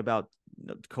what I mean about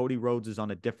Cody Rhodes is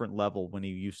on a different level when he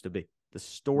used to be. The Right.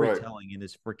 storytelling in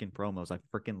his freaking promos, I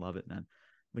freaking love it, man.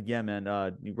 But yeah,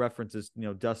 man, he references,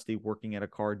 Dusty working at a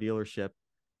car dealership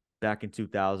back in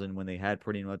 2000 when they had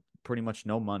pretty much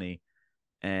no money.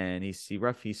 And he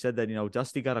said that,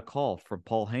 Dusty got a call from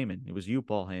Paul Heyman. It was you,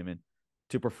 Paul Heyman,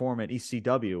 to perform at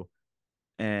ECW,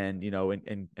 and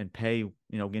and pay,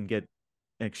 and get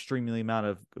an extremely amount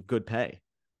of good pay.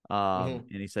 Mhm.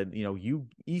 And he said, you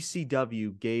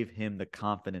ECW gave him the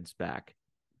confidence back.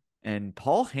 And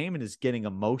Paul Heyman is getting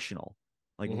emotional.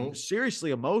 like Mm-hmm.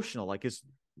 seriously emotional.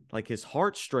 Like his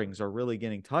heartstrings are really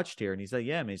getting touched here. And he's like,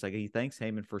 yeah, man. He's like, he thanks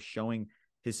Heyman for showing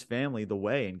his family the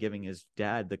way and giving his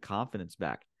dad the confidence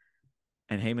back.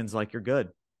 And Heyman's like, you're good.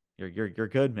 You're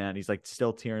good, man. He's like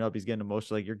still tearing up. He's getting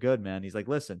emotional. Like, you're good, man. He's like,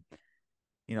 listen,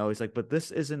 he's like, but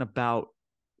this isn't about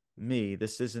me.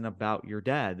 This isn't about your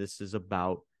dad. This is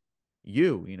about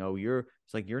you.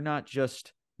 It's like, you're not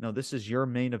just, this is your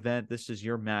main event. This is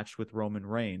your match with Roman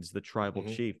Reigns, the tribal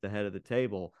Mm-hmm. chief, the head of the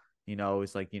table.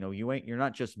 It's like, you're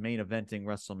not just main eventing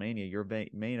WrestleMania. You're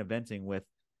main eventing with,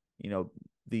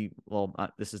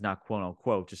 this is not quote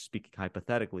unquote, just speaking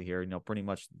hypothetically here, pretty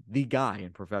much the guy in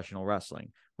professional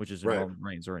wrestling, which is in Right. Roman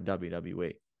Reigns or in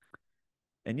WWE.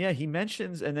 And yeah, he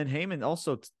mentions, and then Heyman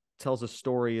also tells a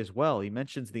story as well. He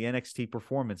mentions the NXT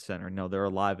Performance Center. No, they're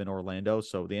alive in Orlando,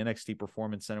 so the NXT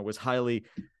Performance Center was highly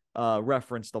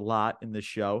referenced a lot in this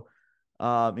show.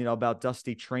 About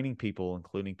Dusty training people,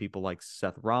 including people like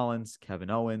Seth Rollins, Kevin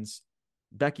Owens,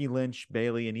 Becky Lynch,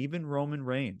 Bayley, and even Roman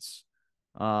Reigns.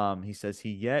 He says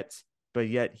but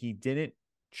yet he didn't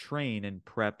train and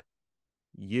prep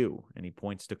you, and he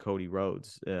points to Cody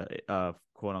Rhodes,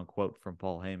 quote unquote, from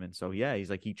Paul Heyman. So yeah, he's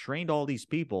like, he trained all these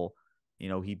people,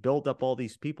 he built up all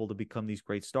these people to become these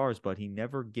great stars, but he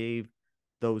never gave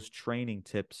those training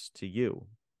tips to you,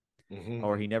 Mm-hmm.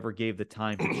 or he never gave the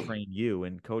time to train you.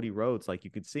 And Cody Rhodes, like, you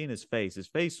could see in his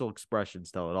facial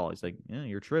expressions tell it all. He's like, yeah,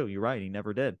 you're true, you're right, he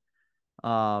never did.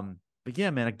 But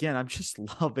yeah, man, again,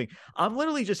 I'm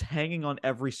literally just hanging on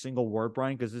every single word,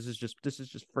 Brian, because this is just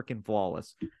freaking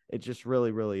flawless. It just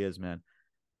really, really is, man.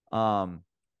 Um,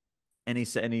 and he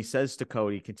says to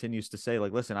Cody, continues to say,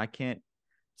 like, listen, I can't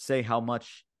say how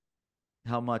much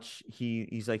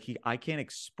he's like, I can't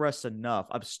express enough.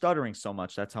 I'm stuttering so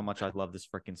much. That's how much I love this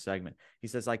freaking segment. He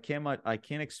says, I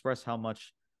can't express how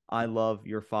much I love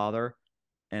your father,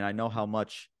 and I know how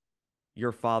much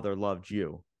your father loved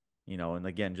you. And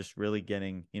again, just really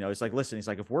getting, it's like, listen, he's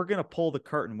like, if we're gonna pull the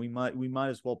curtain, we might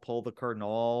as well pull the curtain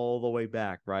all the way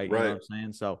back, right? You know what Right. I'm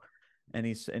saying? So, and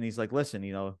he's like, listen,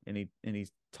 and he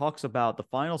talks about the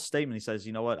final statement. He says,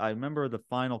 you know what? I remember the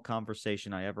final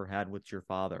conversation I ever had with your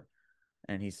father,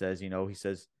 and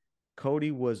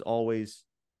Cody was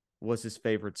his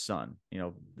favorite son.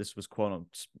 This was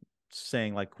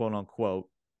saying, like, quote unquote,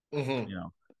 Mm-hmm. you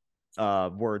know,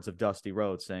 words of Dusty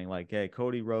Rhodes, saying like, hey,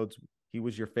 Cody Rhodes, he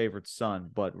was your favorite son,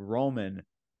 but Roman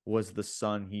was the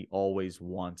son he always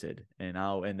wanted.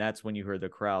 And that's when you heard the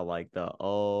crowd, like, the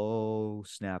oh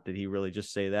snap, did he really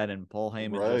just say that? And Paul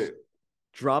Heyman just Right.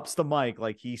 drops the mic,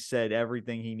 like he said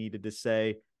everything he needed to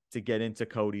say to get into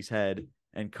Cody's head.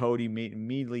 And Cody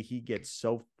immediately, he gets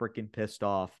so freaking pissed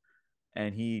off,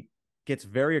 and he gets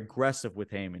very aggressive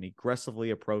with Heyman. He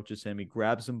aggressively approaches him. He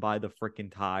grabs him by the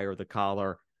freaking tie or the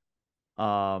collar.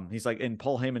 He's like, and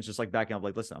Paul Heyman's just like backing up,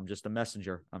 like, listen, I'm just a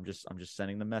messenger. I'm just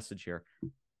sending the message here.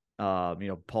 Paul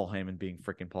Heyman being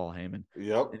freaking Paul Heyman.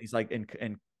 Yep. And he's like,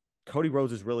 and Cody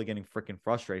Rhodes is really getting freaking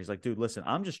frustrated. He's like, dude, listen,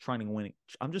 I'm just trying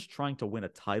to win a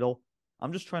title.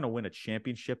 I'm just trying to win a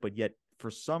championship, but yet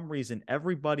for some reason,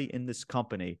 everybody in this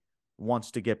company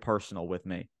wants to get personal with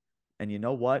me. And you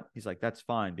know what? He's like, that's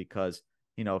fine, because,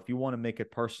 if you want to make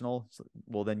it personal,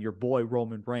 well, then your boy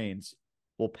Roman Reigns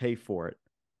will pay for it.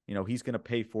 He's going to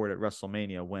pay for it at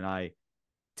WrestleMania when I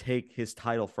take his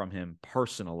title from him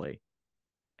personally,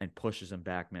 and pushes him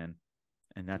back, man.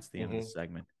 And that's the end of the Mm-hmm.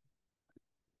 segment.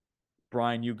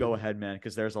 Brian, you go ahead, man,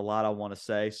 because there's a lot I want to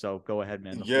say. So go ahead,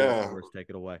 man. The floor is Yeah, yours. Take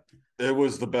it away. it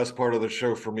was the best part of the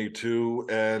show for me too.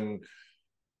 And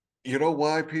you know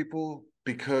why, people?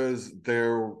 Because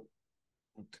they're,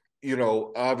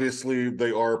 obviously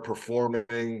they are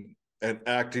performing and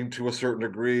acting to a certain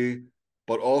degree,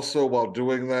 but also while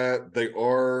doing that, they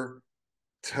are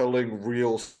telling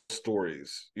real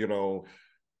stories.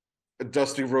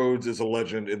 Dusty Rhodes is a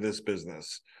legend in this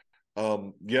business.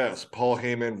 Yes, Paul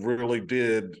Heyman really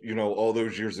did, all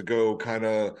those years ago, kind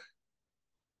of,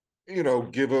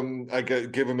 give him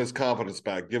his confidence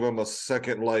back, give him a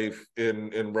second life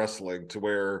in wrestling, to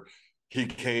where he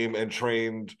came and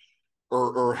trained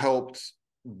or helped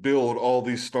build all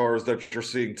these stars that you're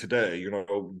seeing today.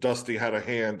 Dusty had a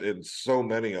hand in so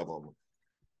many of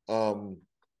them.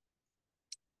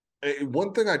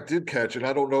 One thing I did catch, and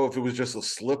I don't know if it was just a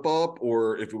slip up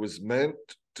or if it was meant,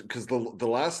 because the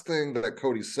last thing that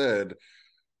Cody said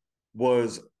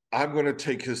was, "I'm going to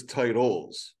take his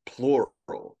titles,"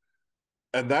 plural,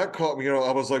 and that caught me.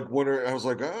 I was like wondering. I was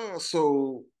like,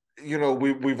 so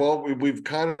we've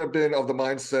kind of been of the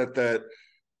mindset that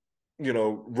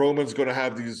Roman's going to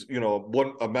have these,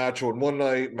 a match on one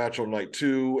night, match on night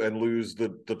two, and lose the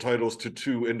titles to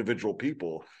two individual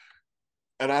people.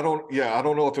 and I don't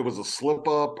know if it was a slip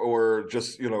up or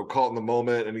just, caught in the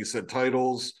moment and he said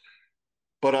titles,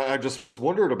 but I just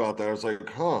wondered about that. I was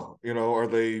like, are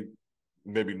they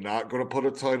maybe not going to put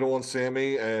a title on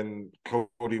Sammy and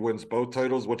Cody wins both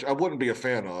titles, which I wouldn't be a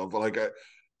fan of. Like,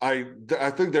 I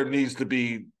think there needs to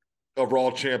be a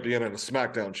Raw champion and a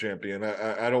SmackDown champion.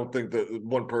 I don't think that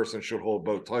one person should hold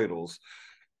both titles.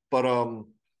 But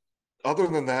other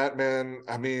than that, man,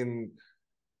 I mean,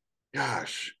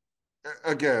 gosh,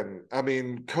 again, I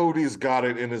mean, Cody's got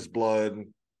it in his blood.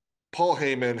 Paul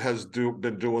Heyman has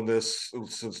been doing this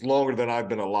since longer than I've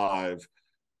been alive,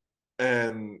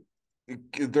 and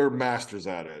they're masters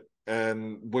at it.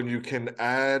 And when you can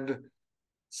add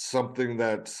something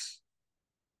that's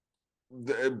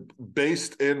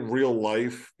based in real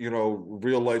life,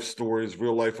 real life stories,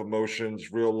 real life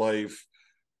emotions, real life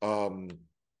um,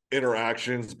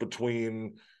 interactions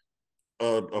between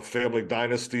a family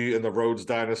dynasty and the Rhodes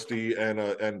dynasty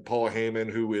and Paul Heyman,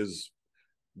 who has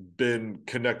been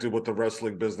connected with the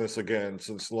wrestling business again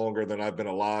since longer than I've been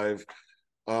alive.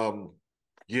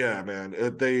 Yeah, man,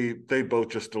 they both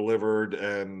just delivered,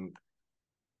 and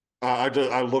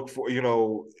I look for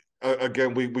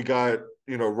again we got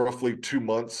roughly 2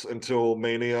 months until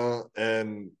Mania,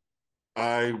 and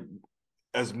I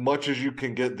as much as you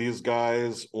can get these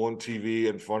guys on TV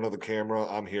in front of the camera,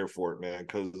 I'm here for it, man,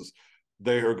 because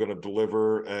they are going to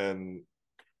deliver, and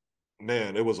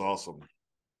man, it was awesome.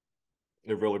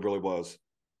 It really, really was.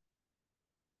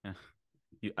 Yeah.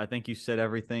 I think you said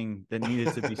everything that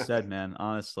needed to be said, man.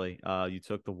 Honestly, you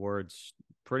took the words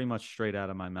pretty much straight out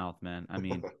of my mouth, man. I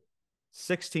mean,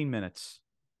 16 minutes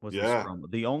was this Yeah. promo.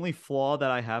 The only flaw that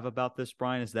I have about this,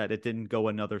 Brian, is that it didn't go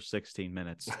another 16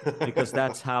 minutes because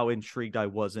that's how intrigued I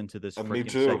was into this Me freaking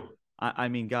too. segment. I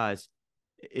mean, guys,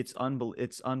 it's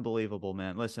unbelievable,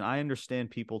 man. Listen, I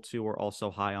understand people too are also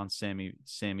high on Sami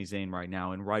Zayn right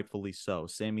now, and rightfully so.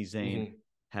 Sami Zayn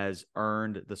has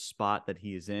earned the spot that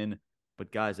he is in.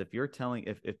 But guys,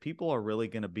 if people are really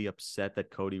going to be upset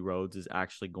that Cody Rhodes is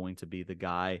actually going to be the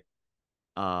guy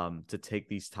to take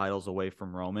these titles away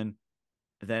from Roman,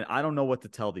 then I don't know what to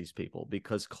tell these people,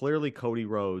 because clearly Cody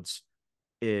Rhodes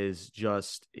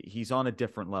he's on a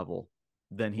different level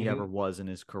than he ever was in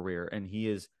his career, and he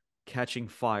is catching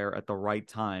fire at the right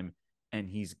time, and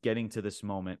he's getting to this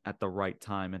moment at the right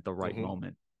time at the right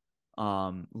moment.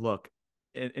 Look,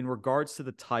 in regards to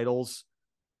the titles,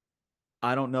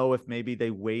 I don't know if maybe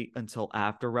they wait until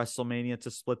after WrestleMania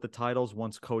to split the titles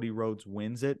once Cody Rhodes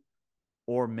wins it,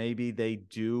 or maybe they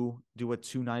do a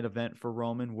 2-night event for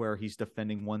Roman where he's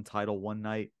defending one title one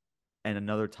night and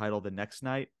another title the next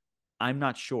night. I'm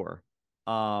not sure.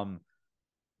 But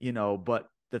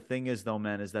the thing is though,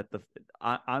 man, is that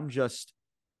I'm just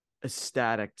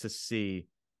ecstatic to see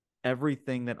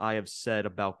everything that I have said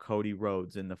about Cody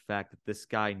Rhodes and the fact that this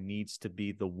guy needs to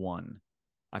be the one.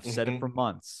 I've said it for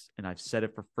months, and I've said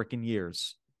it for freaking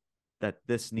years, that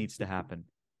this needs to happen.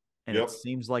 And it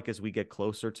seems like as we get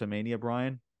closer to Mania,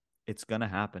 Brian, it's gonna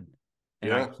happen.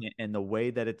 And I can't. And the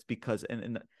way that it's because,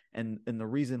 and the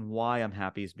reason why I'm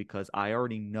happy is because I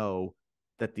already know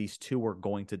that these two are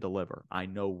going to deliver. I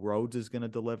know Rhodes is going to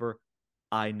deliver.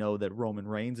 I know that Roman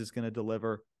Reigns is going to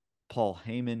deliver. Paul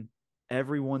Heyman,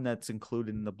 everyone that's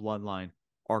included in the bloodline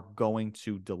are going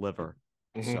to deliver.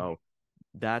 So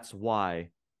that's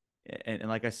why. And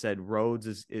like I said, Rhodes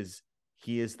is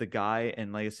he is the guy,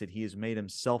 and like I said, he has made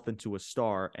himself into a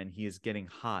star, and he is getting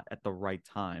hot at the right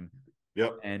time.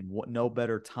 And no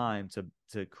better time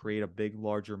to create a big,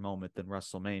 larger moment than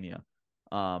WrestleMania.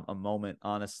 A moment,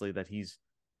 honestly, that he's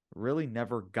really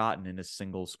never gotten in his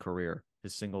singles career.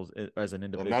 His singles as an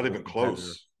individual, not even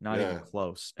close. Not even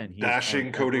close. And he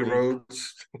dashing Cody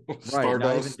Rhodes, right?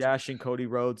 Not even dashing Cody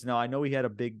Rhodes. Now I know he had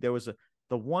there was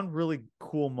the one really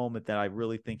cool moment that I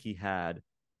really think he had.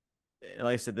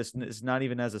 Like I said, this is not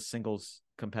even as a singles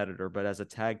competitor, but as a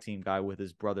tag team guy with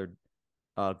his brother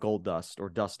Goldust or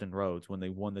Dustin Rhodes when they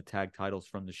won the tag titles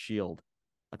from the Shield.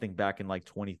 I think back in like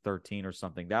 2013 or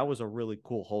something. That was a really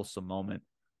cool, wholesome moment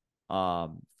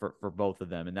for both of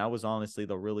them, and that was honestly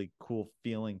the really cool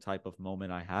feeling type of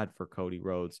moment I had for Cody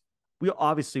Rhodes. We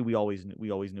always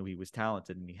knew he was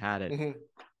talented and he had it,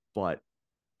 but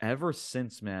ever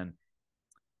since, man,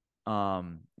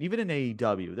 even in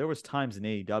AEW, there was times in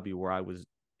AEW where I was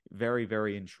very,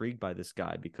 very intrigued by this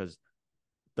guy because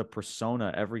the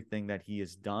persona, everything that he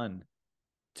has done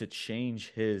to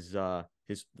change his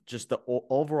just the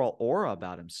overall aura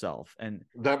about himself, and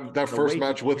that first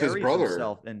match with his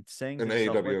brother and saying in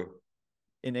himself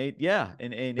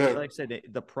AEW. Like I said,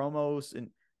 the promos and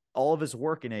all of his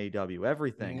work in AEW,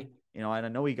 everything. And I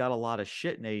know he got a lot of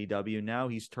shit in AEW. Now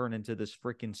he's turned into this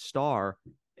freaking star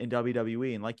in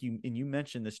WWE. And you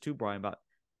mentioned this too, Brian, about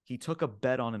he took a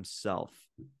bet on himself.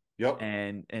 Yep.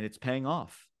 And it's paying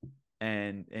off.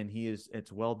 And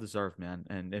it's well deserved, man.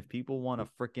 And if people want to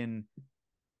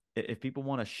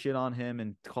shit on him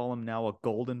and call him now a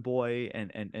golden boy,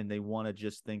 and they want to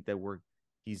just think that where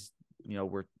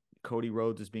Cody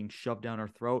Rhodes is being shoved down our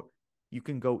throat, you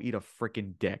can go eat a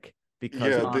freaking dick.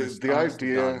 Because the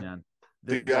idea, God, man,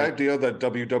 the idea that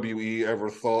WWE ever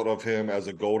thought of him as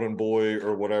a golden boy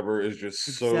or whatever is just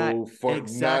so fun.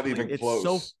 Exactly. Not even it's close.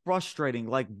 So frustrating.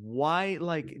 Like, why?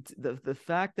 Like, the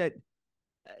fact that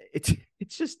it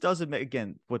just doesn't make,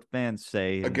 again, what fans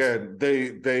say. Again,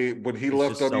 they when he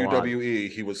left WWE,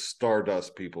 he was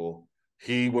Stardust, people.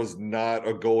 He was not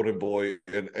a golden boy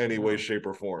in any way, shape,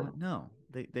 or form. No,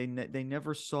 they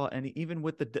never saw any, even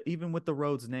with the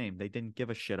Rhodes name, they didn't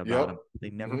give a shit about him. They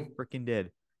never freaking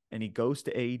did. And he goes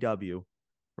to AEW,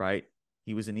 right?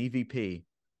 He was an EVP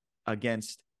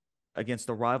against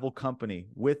a rival company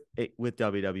with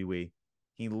WWE.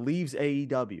 He leaves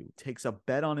AEW, takes a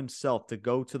bet on himself to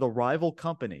go to the rival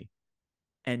company,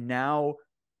 and now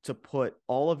to put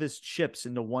all of his chips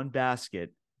into one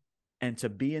basket and to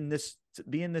be in this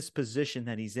position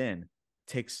that he's in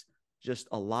takes just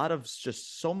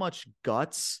so much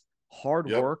guts, hard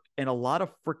work, and a lot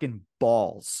of freaking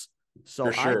balls. So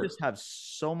I just have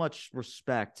so much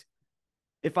respect,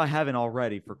 if I haven't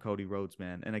already, for Cody Rhodes,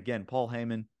 man. And again, Paul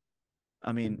Heyman,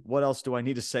 I mean, what else do I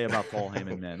need to say about Paul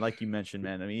Heyman, man? Like you mentioned,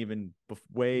 man, I mean, even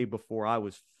way before I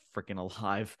was freaking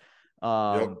alive.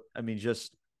 I mean,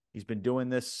 just, he's been doing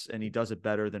this and he does it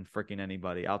better than freaking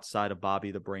anybody outside of Bobby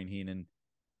the Brain Heenan.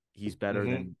 He's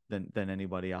better than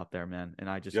anybody out there, man. And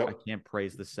I can't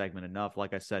praise this segment enough.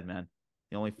 Like I said, man,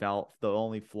 the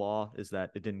only flaw is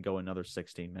that it didn't go another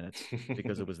 16 minutes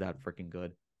because it was that freaking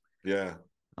good. Yeah.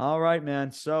 All right,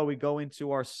 man. So we go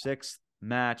into our sixth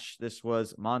match. This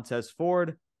was Montez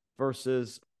Ford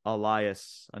versus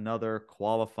Elias, another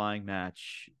qualifying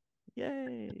match.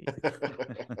 Yay.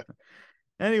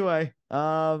 Anyway,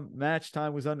 match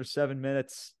time was under 7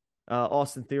 minutes.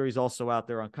 Austin Theory's also out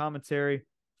there on commentary.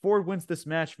 Ford wins this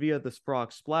match via the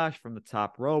frog splash from the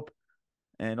top rope.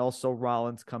 And also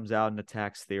Rollins comes out and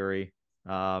attacks Theory.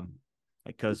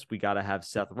 Because we got to have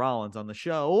Seth Rollins on the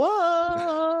show.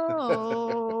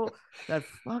 Whoa! That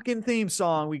fucking theme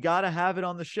song. We got to have it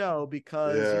on the show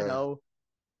because,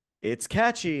 it's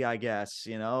catchy, I guess.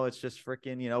 It's just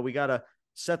freaking, we got to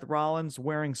Seth Rollins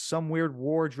wearing some weird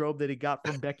wardrobe that he got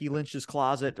from Becky Lynch's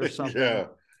closet or something.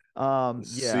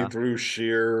 See-through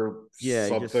sheer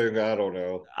something. I don't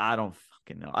know. I don't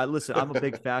fucking know. I'm a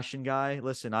big fashion guy.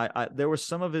 Listen, I there were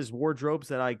some of his wardrobes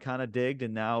that I kind of digged,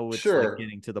 and now it's like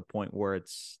getting to the point where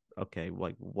it's okay,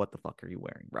 like, what the fuck are you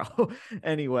wearing, bro?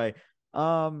 Anyway,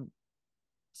 so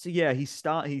yeah, he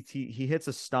hits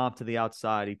a stomp to the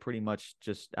outside. He pretty much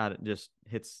just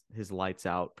hits his lights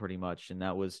out pretty much, and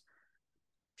that was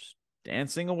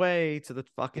dancing away to the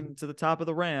top of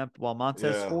the ramp while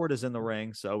Montez Ford is in the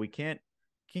ring. So we can't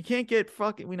get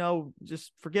fucking,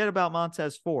 just forget about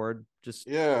Montez Ford.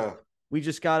 We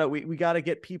gotta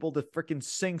get people to freaking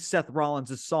sing Seth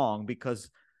Rollins' song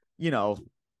because we're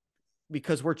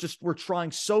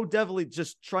trying so devilly,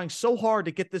 just trying so hard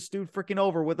to get this dude freaking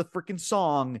over with a freaking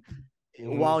song,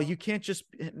 while you can't just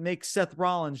make Seth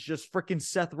Rollins just freaking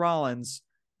Seth Rollins,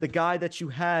 the guy that you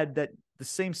had, that the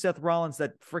same Seth Rollins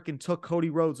that freaking took Cody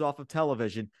Rhodes off of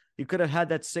television. You could have had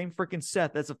that same freaking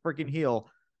Seth as a freaking heel,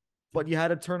 but you had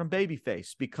to turn him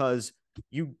babyface because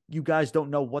you guys don't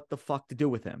know what the fuck to do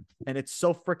with him. And it's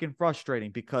so freaking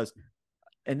frustrating because,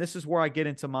 and this is where I get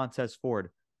into Montez Ford.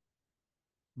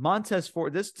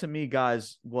 This to me,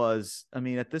 guys, was, I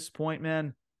mean, at this point,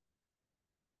 man,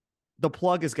 the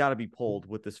plug has got to be pulled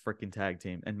with this freaking tag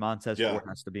team, and Montez Ford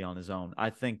has to be on his own.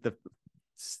 I think the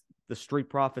Street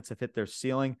Profits have hit their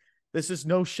ceiling. This is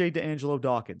no shade to Angelo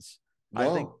Dawkins. No.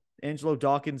 I think Angelo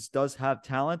Dawkins does have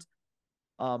talent,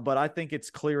 but I think it's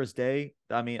clear as day.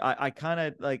 I mean, I kind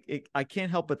of like it. I can't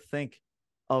help but think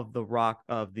of the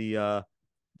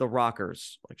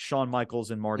Rockers, like Shawn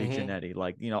Michaels and Marty Jannetty.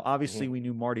 Like, obviously we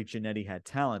knew Marty Jannetty had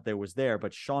talent. There was there,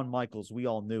 but Shawn Michaels, we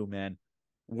all knew, man,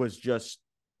 was just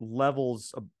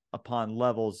levels upon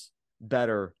levels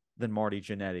better than Marty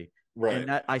Jannetty. Right. And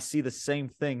that I see the same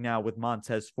thing now with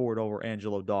Montez Ford over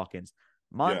Angelo Dawkins.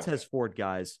 Montez Ford,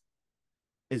 guys,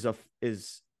 is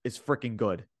freaking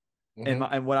good.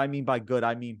 And what I mean by good,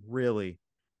 I mean really,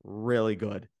 really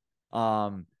good.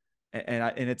 And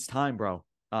it's time, bro.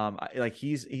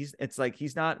 It's like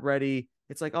he's not ready.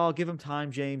 It's like, oh, give him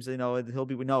time, James. He'll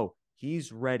be. No,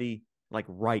 he's ready. Like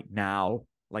right now.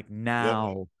 Like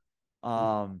now.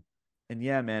 And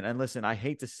yeah, man. And listen, I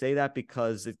hate to say that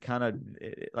because it kind of,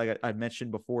 like I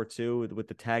mentioned before too, with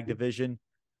the tag division,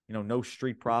 no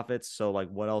Street Profits. So like,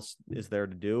 what else is there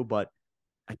to do? But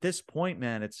at this point,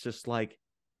 man, it's just like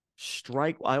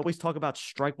strike. I always talk about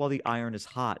strike while the iron is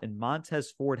hot. And Montez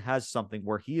Ford has something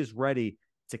where he is ready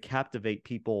to captivate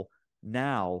people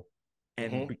now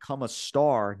and become a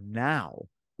star now.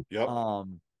 Yep.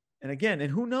 And again,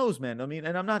 and who knows, man? I mean,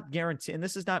 and I'm not guaranteeing, and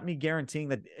this is not me guaranteeing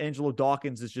that Angelo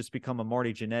Dawkins has just become a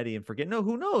Marty Jannetty and forget. No,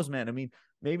 who knows, man? I mean,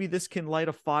 maybe this can light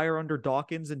a fire under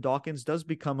Dawkins and Dawkins does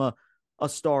become a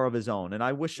star of his own. And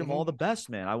I wish him all the best,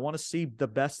 man. I want to see the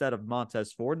best out of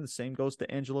Montez Ford, and the same goes to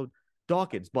Angelo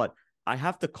Dawkins. But I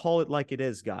have to call it like it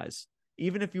is, guys.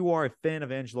 Even if you are a fan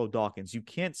of Angelo Dawkins, you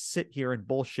can't sit here and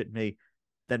bullshit me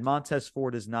that Montez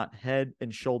Ford is not head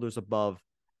and shoulders above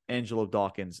Angelo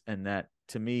Dawkins, and that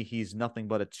to me, he's nothing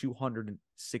but a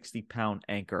 260-pound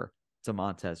anchor to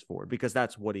Montez Ford, because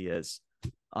that's what he is.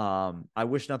 I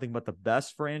wish nothing but the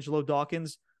best for Angelo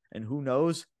Dawkins, and who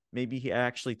knows, maybe he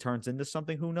actually turns into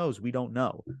something. Who knows? We don't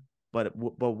know. But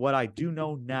what I do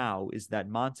know now is that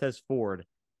Montez Ford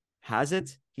has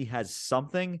it. He has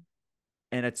something,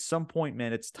 and at some point,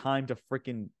 man, it's time to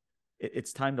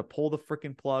pull the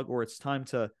freaking plug, or it's time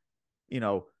to,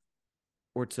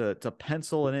 or to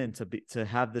pencil it in to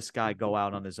have this guy go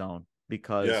out on his own,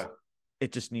 because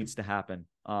it just needs to happen.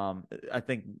 I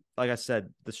think, like I said,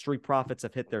 the Street Profits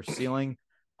have hit their ceiling.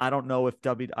 I don't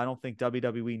think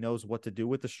WWE knows what to do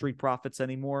with the Street Profits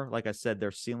anymore. Like I said,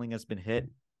 their ceiling has been hit.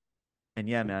 And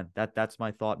yeah, man, that's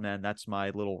my thought, man. That's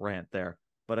my little rant there.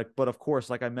 But of course,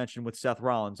 like I mentioned with Seth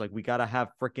Rollins, like we got to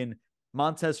have freaking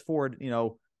Montez Ford,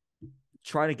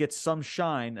 try to get some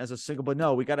shine as a single, but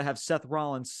no, we got to have Seth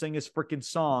Rollins sing his freaking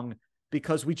song,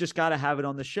 because we just got to have it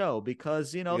on the show,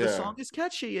 because the song is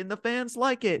catchy and the fans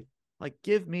like it. Like,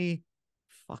 give me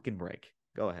fucking break.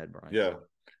 Go ahead, Brian.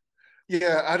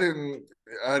 Yeah. I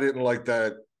didn't like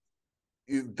that.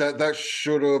 That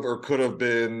should have or could have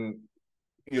been,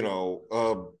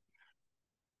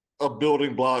 a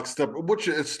building block step, which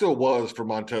it still was for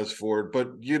Montez Ford,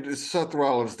 but Seth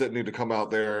Rollins didn't need to come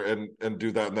out there and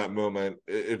do that in that moment.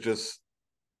 It just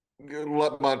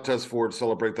let Montez Ford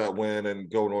celebrate that win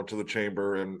and go on to the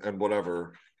chamber and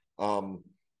whatever. Because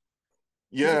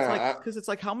it's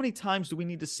like, how many times do we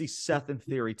need to see Seth and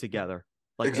Theory together?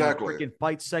 Like, exactly. In a freaking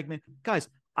fight segment, guys.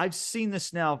 I've seen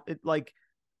this now.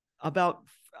 About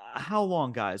how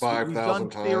long, guys? 5,000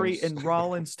 times. Theory and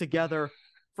Rollins together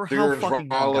for how fucking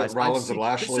long, guys? Rollins and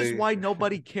Lashley. This is why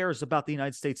nobody cares about the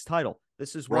United States title.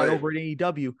 This is why over at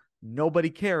AEW, nobody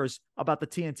cares about the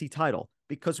TNT title,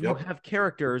 because we have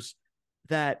characters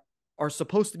that are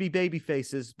supposed to be baby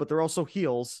faces, but they're also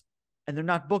heels, and they're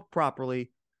not booked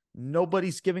properly.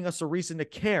 Nobody's giving us a reason to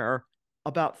care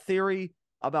about Theory,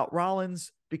 about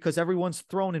Rollins, because everyone's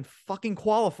thrown in fucking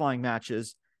qualifying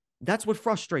matches. That's what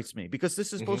frustrates me, because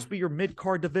this is supposed to be your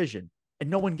mid-card division, and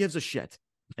no one gives a shit.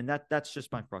 And that's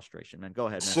just my frustration, man. Go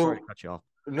ahead, man. Sorry to cut you off.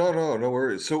 No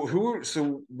worries. So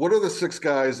what are the 6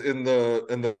 guys in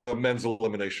the men's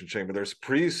elimination chamber? There's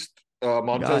Priest,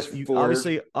 Montez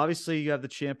Ford. Obviously you have the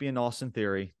champion Austin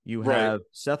Theory. You have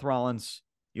Seth Rollins,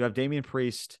 you have Damian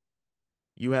Priest,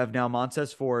 you have now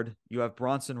Montez Ford, you have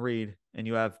Bronson Reed, and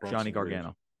you have Johnny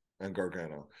Gargano. And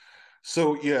Gargano.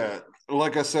 So yeah,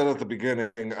 like I said at the beginning,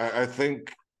 I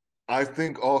think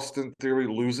Austin Theory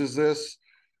loses this.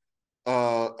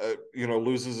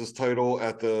 Loses his title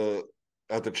at the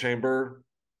chamber.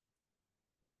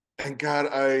 And God,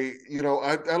 I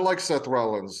like Seth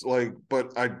Rollins,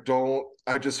 but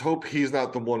I just hope he's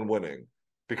not the one winning,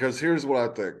 because here's what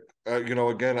I think.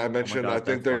 Again, I mentioned, I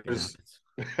think there's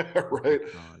right.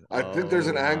 I think there's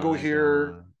an angle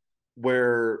here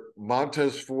where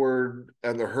Montez Ford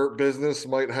and the Hurt Business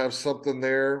might have something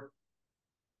there.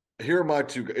 Here are my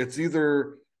two. It's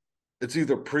either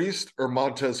Priest or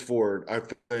Montez Ford, I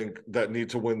think, that need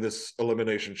to win this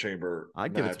Elimination Chamber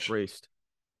I'd match. Give it to Priest.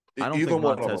 I don't think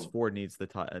Montez Ford needs the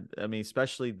title. I mean,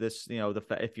 especially this,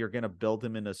 if you're going to build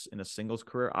him in a singles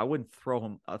career, I wouldn't throw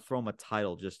him a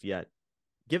title just yet.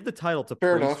 Give the title to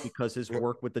Priest, because his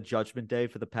work with the Judgment Day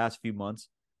for the past few months,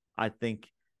 I think,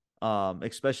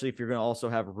 especially if you're going to also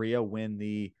have Rhea win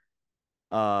the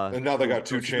and now they got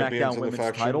 2 champions in the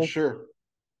faction. Title. Sure.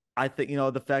 I think,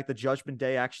 the fact that Judgment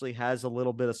Day actually has a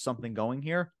little bit of something going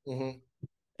here.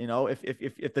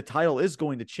 If the title is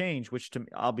going to change, which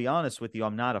I'll be honest with you,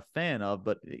 I'm not a fan of,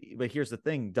 but here's the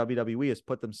thing. WWE has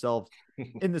put themselves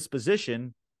in this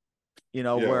position,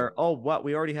 where,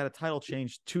 we already had a title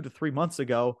change 2 to 3 months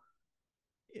ago.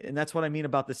 And that's what I mean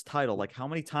about this title. Like, how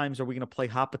many times are we going to play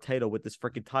hot potato with this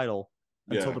freaking title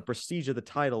until the prestige of the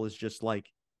title is just like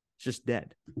It's just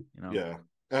dead, you know? Yeah.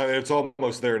 It's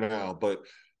almost there now, but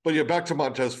yeah, back to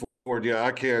Montez Ford. Yeah,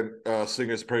 I can't sing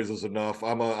his praises enough.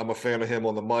 I'm a fan of him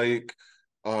on the mic,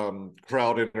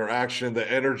 crowd interaction,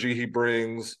 the energy he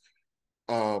brings,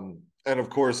 and of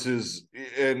course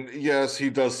and yes, he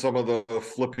does some of the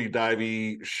flippy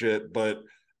divey shit, but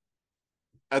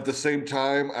at the same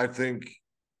time, I don't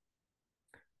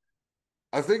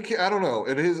know.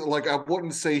 It is like I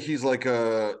wouldn't say he's like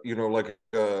a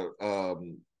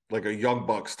like a Young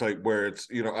Bucks type where it's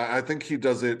I think he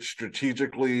does it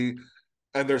strategically,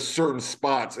 and there's certain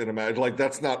spots in a match like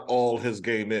that's not all his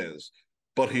game is,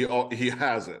 but he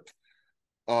has it.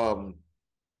 Um,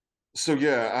 so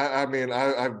yeah, I mean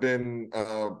I've been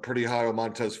pretty high on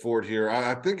Montez Ford here.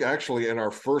 I think actually in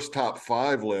our first top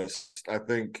five list, I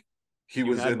think he You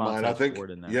was had in mine. I Montez think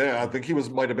Ford in there. yeah, I think he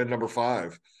might have been number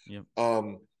five. Yep.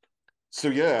 So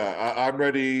yeah, I'm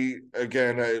ready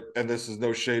again. And this is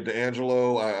no shade to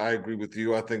Angelo. I agree with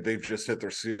you. I think they've just hit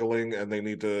their ceiling and they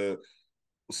need to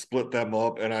split them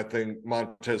up. And I think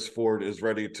Montez Ford is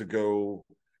ready to go.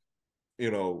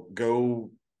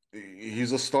 Go.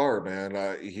 He's a star,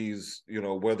 man. He's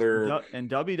whether And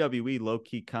WWE low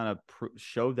key kind of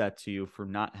showed that to you for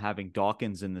not having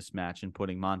Dawkins in this match and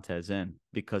putting Montez in,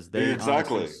 because they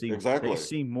honestly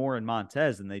see more in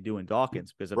Montez than they do in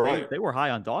Dawkins. Because if they were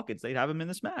high on Dawkins, they'd have him in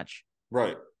this match.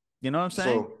 Right. You know what I'm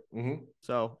saying?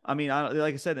 So I mean,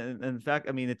 like I said, in fact,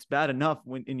 I mean, it's bad enough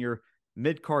when in your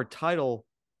mid card title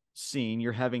scene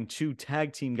you're having two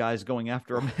tag team guys going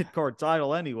after a mid card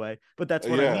title anyway. But that's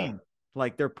what I mean.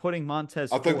 Like they're putting Montez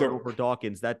Ford over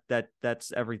Dawkins.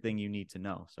 That's everything you need to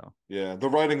know. So yeah, the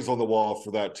writing's on the wall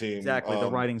for that team. Exactly,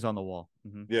 the writing's on the wall.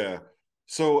 Yeah.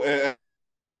 So and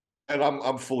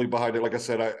I'm fully behind it. Like I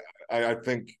said, I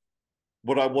think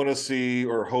what I want to see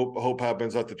or hope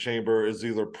happens at the Chamber is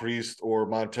either Priest or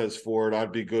Montez Ford.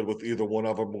 I'd be good with either one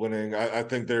of them winning. I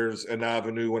think there's an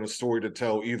avenue and a story to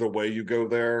tell either way you go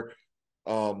there.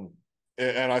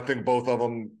 And I think both of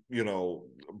them,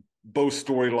 both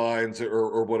storylines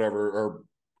or whatever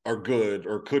are good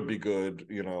or could be good,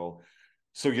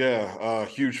 So yeah,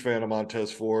 huge fan of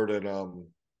Montez Ford, and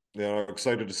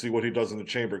excited to see what he does in the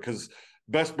Chamber, because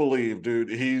best believe, dude,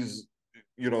 he's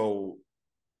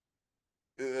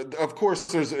of course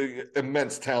there's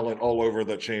immense talent all over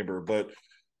the Chamber, but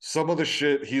some of the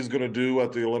shit he's gonna do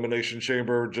at the Elimination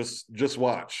Chamber, just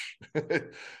watch.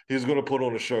 He's gonna put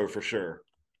on a show for sure.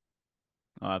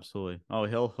 Oh, absolutely. Oh,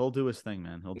 he'll do his thing,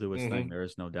 man. He'll do his thing. There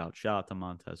is no doubt. Shout out to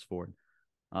Montez Ford,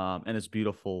 and his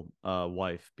beautiful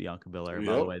wife Bianca Belair.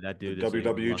 By the way, that dude is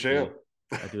WWE champ.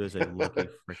 That dude is a lucky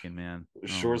freaking man.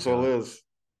 Sure as hell is.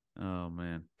 Oh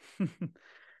man.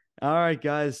 All right,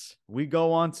 guys. We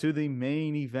go on to the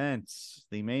main event.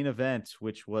 The main event,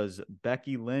 which was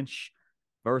Becky Lynch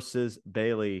versus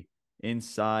Bayley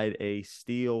inside a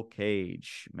steel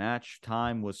cage. Match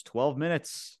time was 12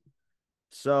 minutes.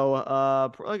 So,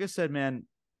 like I said, man,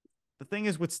 the thing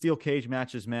is with steel cage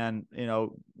matches, man,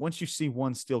 once you see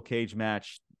one steel cage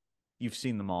match, you've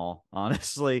seen them all,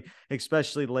 honestly,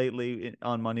 especially lately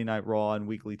on Monday Night Raw and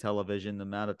weekly television. The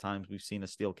amount of times we've seen a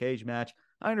steel cage match.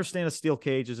 I understand a steel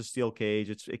cage is a steel cage.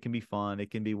 It can be fun.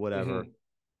 It can be whatever.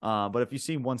 But if you've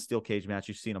seen one steel cage match,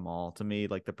 you've seen them all. To me,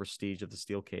 like the prestige of the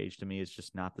steel cage to me is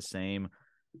just not the same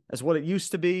as what it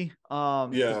used to be. Now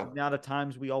the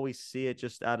times we always see it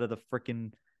just out of the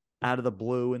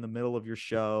blue in the middle of your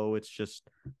show. It's just,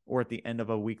 or at the end of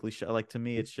a weekly show. Like to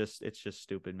me, it's just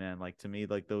stupid, man. Like to me,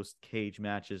 like those cage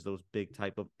matches, those big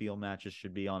type of steel matches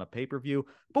should be on a pay-per-view.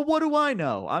 But what do I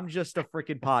know? I'm just a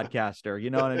freaking podcaster. You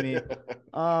know what I mean?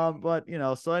 But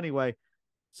so anyway,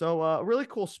 so a really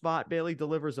cool spot. Bayley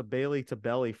delivers a Bayley to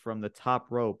belly from the top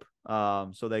rope.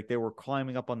 So they were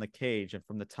climbing up on the cage, and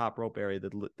from the top rope area,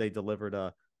 they delivered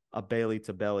a Bayley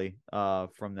to belly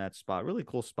from that spot. Really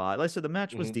cool spot. Like I said, the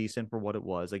match was decent for what it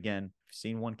was. Again, if you've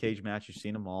seen one cage match, you've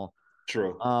seen them all.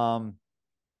 True.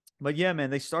 But yeah, man,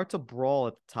 they start to brawl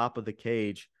at the top of the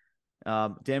cage.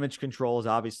 Damage control is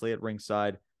obviously at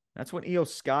ringside. That's when Io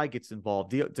Sky gets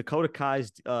involved. Dakota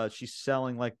Kai's she's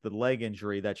selling like the leg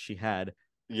injury that she had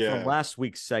from last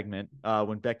week's segment,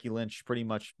 when Becky Lynch pretty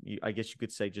much, I guess you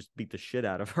could say, just beat the shit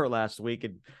out of her last week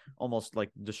and almost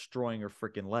like destroying her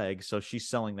freaking leg. So she's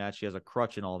selling that. She has a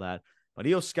crutch and all that. But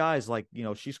Io Sky is like,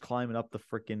 she's climbing up the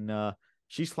freaking,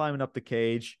 she's climbing up the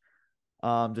cage,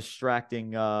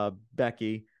 distracting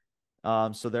Becky.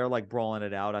 So they're like brawling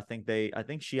it out. I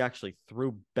think she actually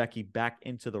threw Becky back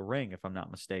into the ring, if I'm not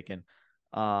mistaken.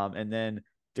 And then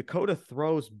Dakota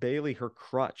throws Bayley her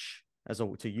crutch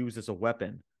to use as a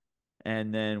weapon.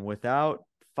 And then without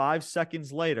 5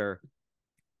 seconds later,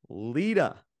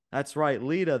 Lita That's right.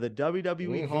 Lita, the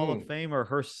WWE Hall of Mm-hmm. Famer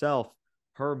herself,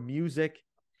 her music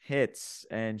hits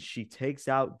and she takes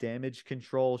out Damage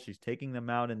Control. She's taking them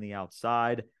out in the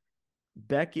outside.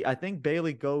 Becky, I think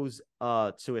Bayley goes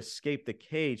to escape the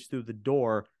cage through the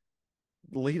door.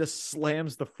 Lita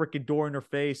slams the freaking door in her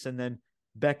face, and then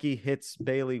Becky hits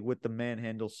Bayley with the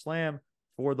manhandle slam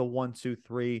for the 1, 2,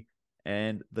 3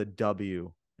 and the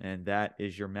W. And that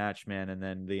is your match, man. And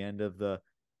then the end of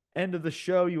the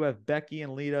show, you have Becky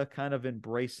and Lita kind of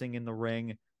embracing in the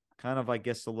ring, kind of, I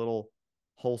guess, a little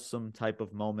wholesome type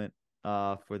of moment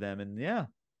for them. And yeah,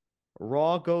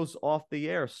 Raw goes off the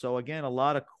air. So again, a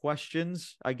lot of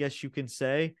questions, I guess you can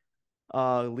say,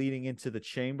 leading into the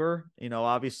chamber. You know,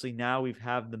 obviously now we've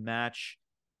had the match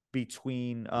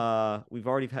between we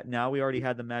already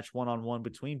had the match one-on-one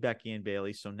between Becky and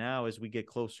Bayley. So now as we get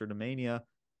closer to Mania,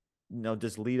 you know,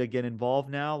 does Lita get involved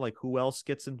now? Like, who else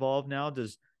gets involved now?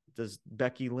 Does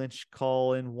Becky Lynch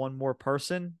call in one more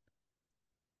person?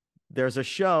 There's a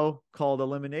show called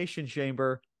Elimination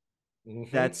Chamber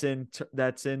Mm-hmm. that's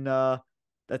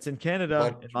in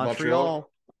Canada, in Montreal.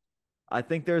 Montreal. I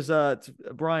think there's a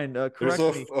Brian. There's Correct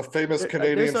me. a famous There's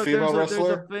Canadian female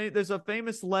wrestler. there's a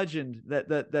famous legend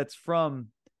that's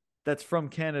from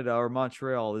Canada or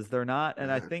Montreal. Is there not?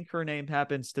 And I think her name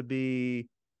happens to be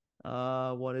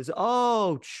what is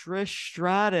Trish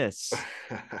Stratus.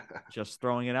 Just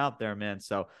throwing it out there, man.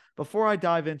 So before I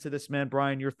dive into this, man,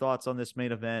 Brian, your thoughts on this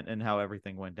main event and how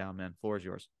everything went down, man. Floor is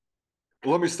yours.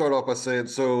 Let me start off by saying,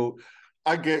 so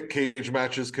I get cage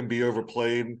matches can be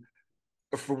overplayed.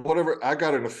 For whatever, I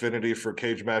got an affinity for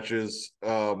cage matches.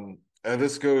 And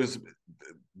this goes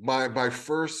my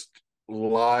first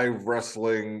live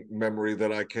wrestling memory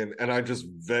that I can, and I just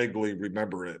vaguely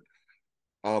remember it.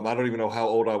 I don't even know how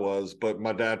old I was, but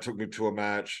my dad took me to a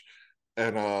match,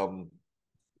 and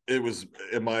it was,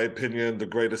 in my opinion, the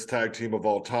greatest tag team of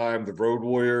all time, the Road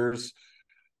Warriors.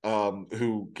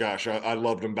 Who, gosh, I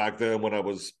loved them back then when I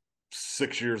was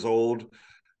 6 years old,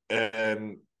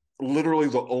 and literally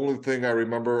the only thing I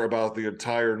remember about the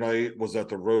entire night was that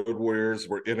the Road Warriors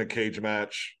were in a cage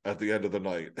match at the end of the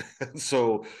night.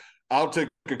 So I'll take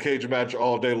a cage match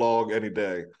all day long, any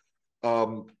day.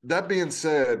 That being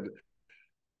said,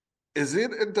 is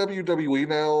it in WWE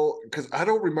now? Because I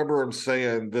don't remember him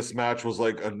saying this match was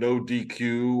like a no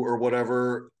DQ or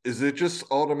whatever. Is it just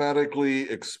automatically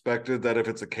expected that if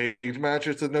it's a cage match,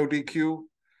 it's a no DQ?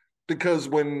 Because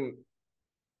when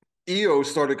Io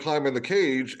started climbing the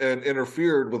cage and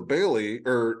interfered with Bayley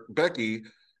or Becky,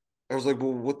 I was like,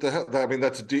 well, what the hell? I mean,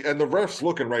 and the ref's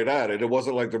looking right at it. It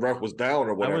wasn't like the ref was down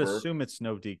or I would whatever. assume it's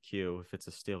no DQ if it's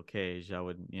a steel cage. I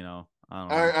would, I don't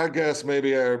know. I guess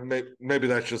maybe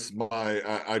that's just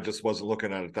I just wasn't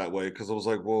looking at it that way because I was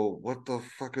like, well, what the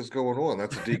fuck is going on?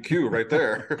 That's a DQ right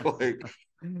there. Like,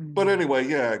 but anyway,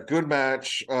 yeah, good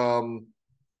match.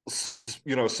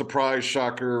 Surprise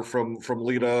shocker from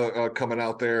Lita coming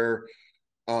out there.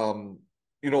 Um,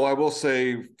 I will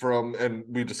say and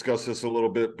we discussed this a little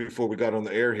bit before we got on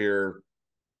the air here.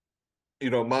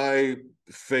 My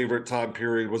favorite time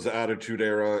period was the Attitude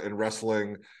Era in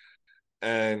wrestling.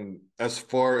 And as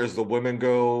far as the women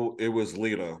go, it was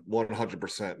Lita,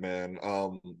 100%, man.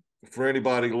 For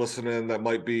anybody listening that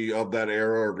might be of that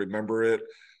era or remember it,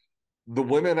 the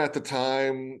women at the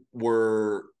time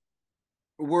were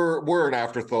an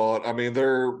afterthought. I mean,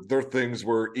 their things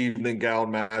were evening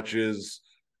gown matches,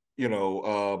 you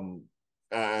know,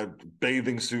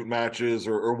 bathing suit matches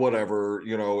or whatever.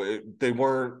 They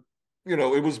weren't.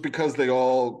 It was because they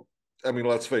all. I mean,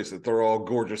 let's face it, they're all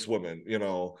gorgeous women.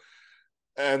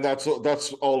 And that's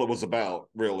all it was about,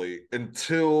 really.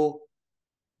 Until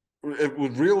it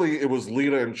was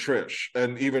Lita and Trish,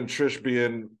 and even Trish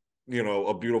being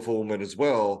a beautiful woman as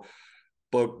well.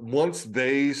 But once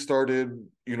they started,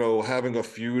 having a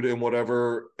feud and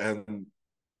whatever, and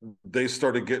they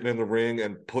started getting in the ring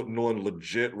and putting on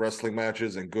legit wrestling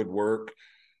matches and good work,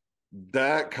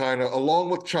 that kind of, along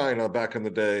with China back in the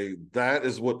day, that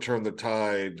is what turned the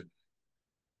tide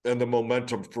and the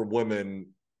momentum for women,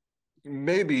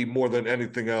 maybe more than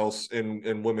anything else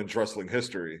in women's wrestling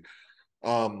history.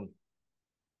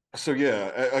 So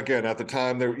yeah, again, at the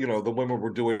time there, the women were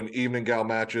doing evening gown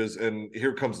matches, and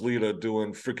here comes Lita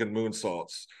doing freaking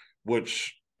moonsaults,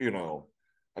 which,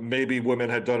 maybe women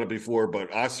had done it before,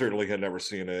 but I certainly had never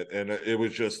seen it. And it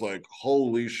was just like,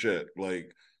 holy shit, like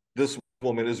this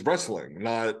woman is wrestling,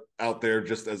 not out there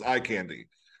just as eye candy.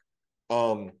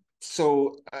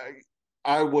 So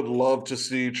I would love to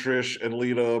see Trish and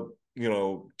Lita,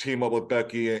 team up with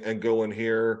Becky and go in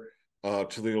here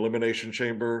to the Elimination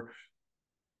Chamber.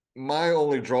 My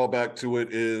only drawback to it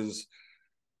is,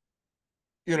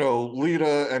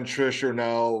 Lita and Trish are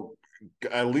now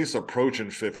at least approaching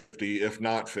 50, if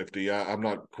not 50. I'm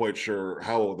not quite sure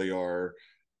how old they are.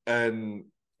 And,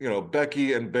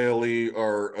 Becky and Bayley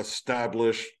are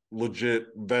established, legit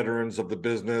veterans of the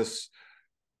business.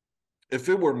 If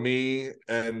it were me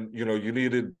and, you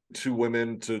needed two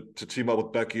women to team up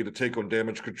with Becky to take on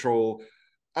Damage Control,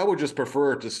 I would just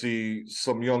prefer to see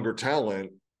some younger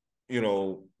talent,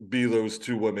 be those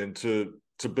two women to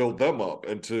build them up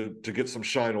and to get some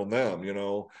shine on them.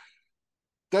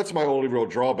 That's my only real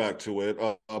drawback to it.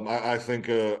 I think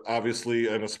obviously,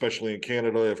 and especially in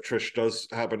Canada, if Trish does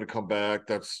happen to come back,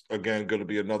 that's again going to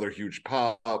be another huge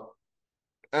pop.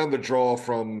 And the draw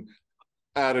from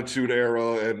Attitude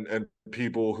Era and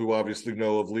people who obviously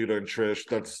know of Lita and Trish,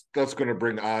 that's going to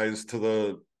bring eyes to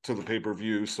the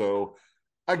pay-per-view. So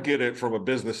I get it from a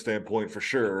business standpoint for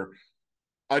sure.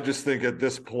 I just think at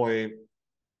this point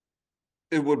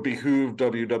it would behoove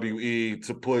WWE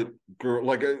to put girl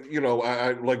like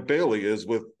I like Bayley is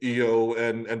with Io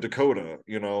and Dakota,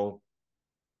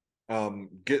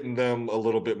 getting them a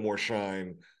little bit more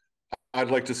shine.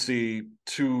 I'd like to see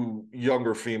two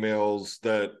younger females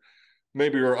that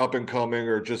maybe are up and coming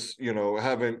or just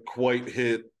haven't quite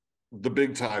hit the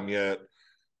big time yet.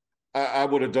 I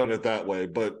would have done it that way,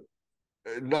 but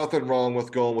nothing wrong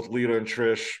with going with Lita and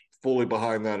Trish fully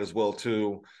behind that as well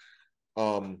too.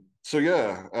 So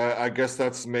yeah, I guess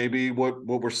that's maybe what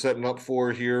we're setting up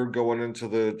for here going into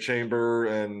the chamber,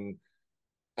 and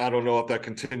I don't know if that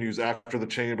continues after the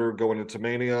chamber going into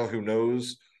Mania. Who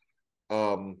knows?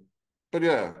 Um, but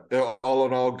yeah, all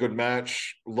in all, good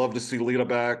match. Love to see Lita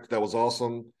back. That was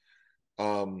awesome.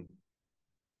 Um,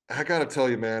 I gotta tell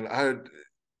you, man,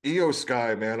 Io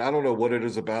Sky, man, I don't know what it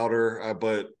is about her,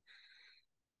 but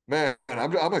man,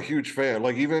 I'm a huge fan.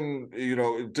 Like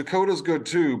even Dakota's good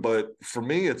too, but for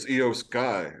me, it's Io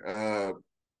Sky.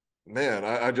 Man,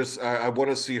 I want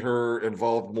to see her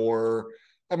involved more.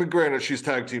 I mean, granted, she's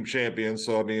tag team champion,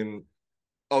 so I mean,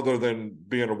 other than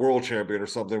being a world champion or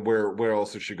something, where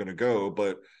else is she going to go?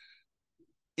 But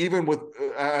even with,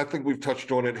 I think we've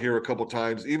touched on it here a couple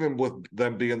times. Even with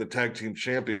them being the tag team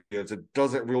champions, it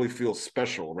doesn't really feel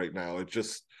special right now. It's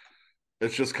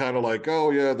just kind of like,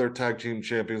 oh yeah, they're tag team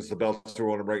champions. The belts are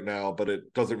on them right now, but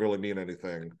it doesn't really mean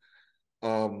anything.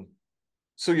 Um,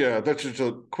 so yeah, that's just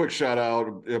a quick shout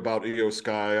out about Io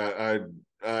Sky.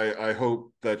 I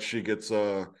hope that she gets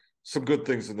some good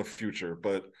things in the future.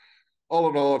 But all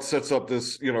in all, it sets up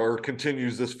this, or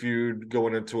continues this feud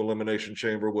going into Elimination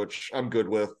Chamber, which I'm good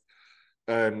with,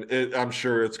 and I'm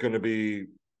sure it's going to be,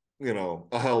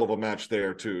 a hell of a match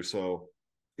there too. So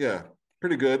yeah,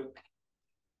 pretty good.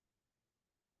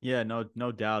 Yeah,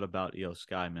 no doubt about Io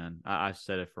Sky, man. I've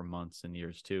said it for months and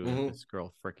years too. That Mm-hmm. this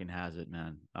girl freaking has it,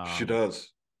 man. She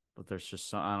does. But there's just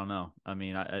some, I don't know. I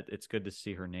mean, it's good to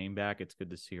see her name back. It's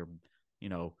good to see her, you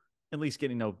know, at least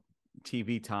getting no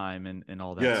TV time and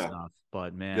all that Yeah. stuff.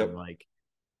 But man, Yep. like,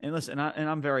 and listen,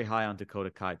 I'm very high on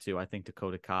Dakota Kai too. I think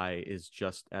Dakota Kai is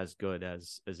just as good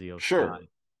as Io Sky. Sure.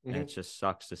 And Mm-hmm. it just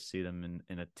sucks to see them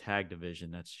in a tag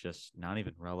division that's just not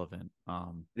even relevant.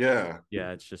 Yeah.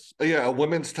 Yeah, it's just Yeah. A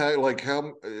women's tag, like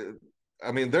how,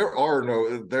 I mean, there are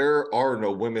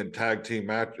no women tag team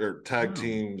match or tag no,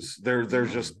 teams. There's no,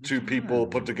 just there's two people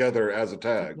not. put together as a It's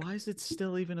like, tag. why is it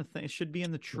still even a thing? It should be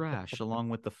in the trash along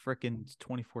with the freaking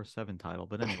 24/7 title.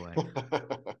 But anyway,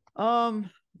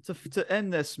 um, to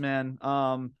end this, man.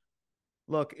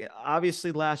 Look,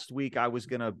 obviously last week I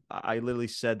literally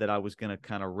said that I was gonna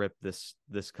kind of rip this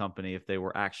company if they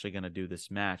were actually gonna do this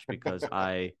match because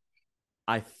I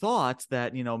thought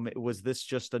that, was this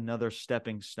just another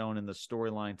stepping stone in the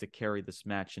storyline to carry this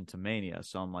match into Mania?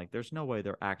 So I'm like, there's no way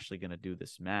they're actually going to do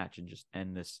this match and just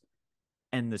end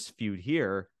this feud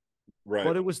here. Right.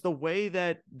 But it was the way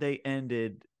that they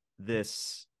ended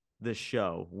this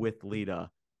show with Lita.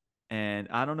 And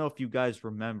I don't know if you guys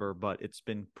remember, but it's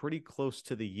been pretty close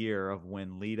to the year of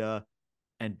when Lita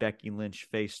and Becky Lynch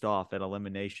faced off at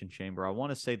Elimination Chamber. I want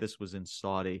to say this was in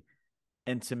Saudi.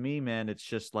 And to me, man, it's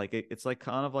just like it's like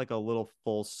kind of like a little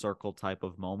full circle type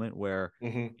of moment where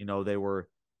Mm-hmm.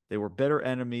 they were bitter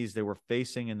enemies, they were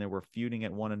facing and they were feuding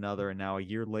at one another, and now a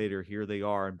year later, here they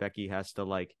are, and Becky has to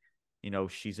like,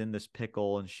 she's in this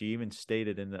pickle, and she even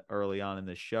stated in the early on in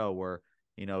the show where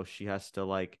she has to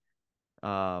like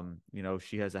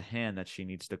she has a hand that she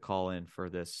needs to call in for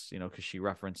this, because she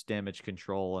referenced Damage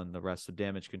Control and the rest of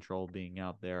Damage Control being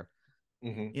out there.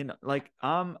 Mm-hmm. Like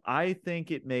I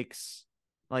think it makes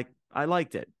like I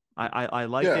liked it. I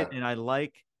liked it, Yeah. and I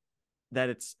like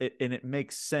that and it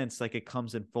makes sense. Like it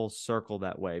comes in full circle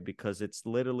that way because it's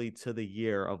literally to the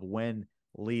year of when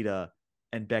Lita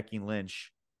and Becky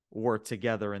Lynch were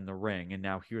together in the ring. And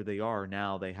now here they are.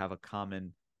 Now they have a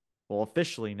common, well,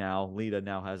 officially now,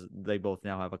 they both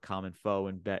now have a common foe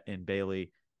in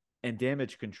Bayley and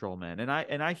Damage Control, man. And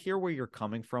I hear where you're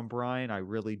coming from, Brian. I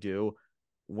really do,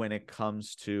 when it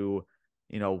comes to,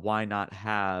 why not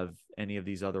have any of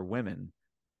these other women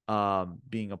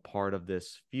being a part of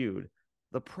this feud.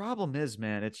 The problem is,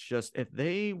 man, it's just, if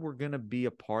they were going to be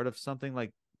a part of something,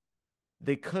 like,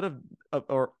 they could have,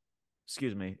 or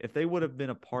excuse me, if they would have been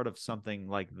a part of something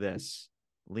like this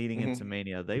leading into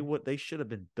Mania, they should have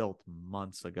been built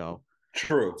months ago.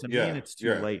 True. To me, Yeah. and it's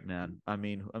too late, man. I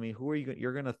mean, who are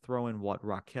you're going to throw in? What,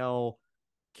 Raquel,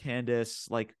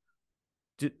 Candice? Like,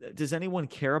 does anyone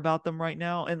care about them right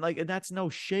now? And that's no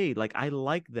shade. Like, I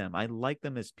like them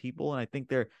as people, and I think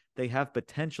they have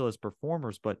potential as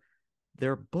performers, but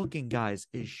their booking, guys,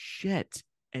 is shit,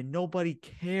 and nobody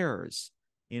cares.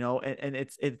 And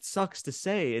it sucks to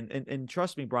say, and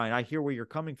trust me, Brian, I hear where you're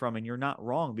coming from, and you're not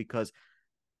wrong, because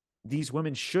these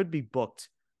women should be booked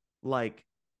like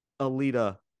a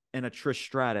Lita and a Trish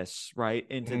Stratus, right,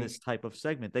 into this type of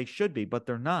segment. They should be, but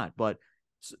they're not.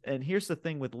 And here's the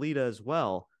thing with Lita as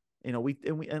well. And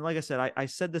like I said, I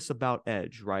said this about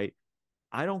Edge, right?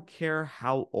 I don't care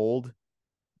how old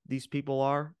these people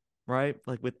are, right?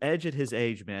 Like, with Edge at his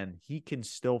age, man, he can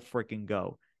still freaking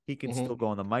go. He can still go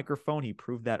on the microphone. He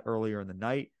proved that earlier in the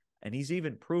night, and he's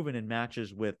even proven in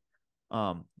matches with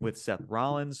Seth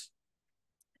Rollins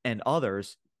and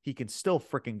others, he can still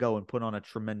freaking go and put on a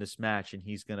tremendous match, and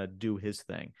he's gonna do his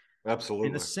thing. Absolutely.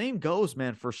 And the same goes,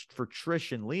 man, for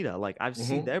Trish and Lita. Like, I've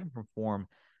seen them perform,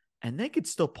 and they could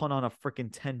still put on a freaking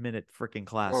 10-minute freaking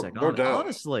classic. No doubt.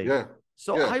 Honestly. Yeah.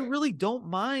 So I really don't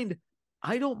mind.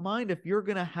 I don't mind if you're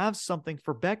gonna have something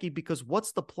for Becky, because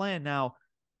what's the plan now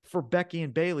for Becky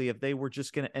and Bayley if they were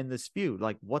just gonna end this feud?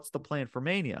 Like, what's the plan for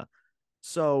Mania?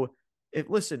 So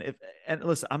listen,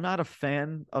 I'm not a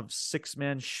fan of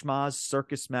 6-man schmaz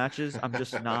circus matches. I'm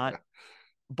just not.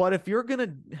 But if you're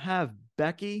gonna have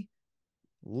Becky,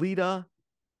 Lita,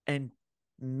 and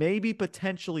maybe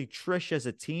potentially Trish as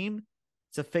a team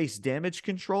to face Damage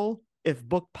Control, if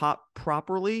booked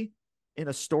properly in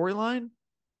a storyline,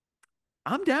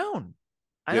 I'm down.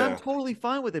 I'm totally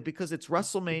fine with it, because it's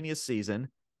WrestleMania season.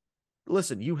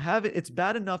 Listen, it's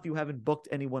bad enough you haven't booked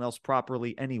anyone else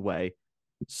properly anyway.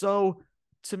 So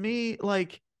to me,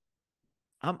 like,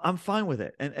 I'm fine with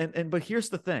it. But here's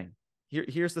the thing.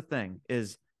 Here's the thing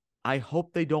is, I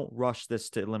hope they don't rush this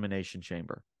to Elimination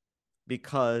Chamber,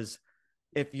 because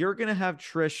if you're going to have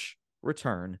Trish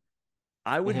return,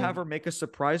 I would have her make a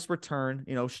surprise return.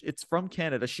 It's from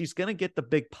Canada. She's going to get the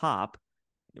big pop,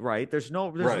 right? There's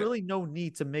really no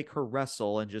need to make her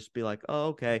wrestle and just be like, oh,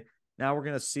 okay, now we're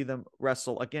going to see them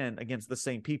wrestle again against the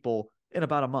same people in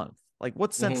about a month. Like,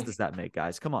 what sense does that make,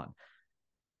 guys? Come on.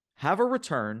 Have her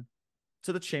return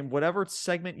to the chamber, whatever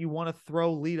segment you want to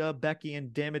throw Lita, Becky,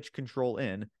 and Damage Control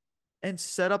in, and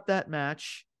set up that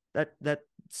match, that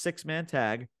 6-man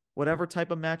tag, whatever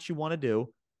type of match you want to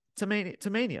do to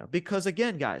Mania. Because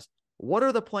again, guys, what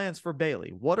are the plans for Bayley?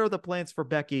 What are the plans for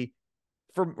Becky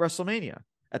for WrestleMania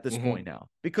at this point now?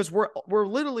 Because we're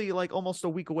literally like almost a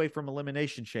week away from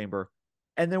Elimination Chamber,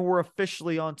 and then we're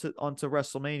officially onto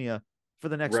WrestleMania for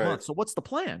the next month. So what's the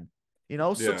plan?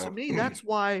 So to me, that's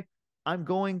why I'm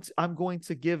going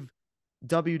to give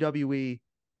WWE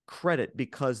credit,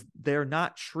 because they're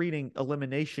not treating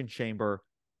Elimination Chamber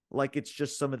like it's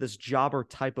just some of this jobber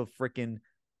type of freaking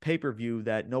pay-per-view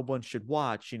that no one should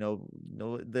watch.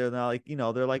 They're not like,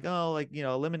 they're like, oh, like,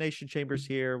 Elimination Chamber's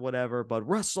here, whatever, but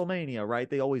WrestleMania, right?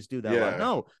 They always do that.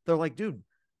 No, they're like, dude,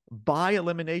 buy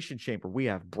Elimination Chamber. We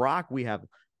have Brock, we have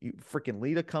freaking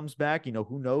Lita comes back,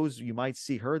 who knows, you might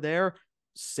see her there.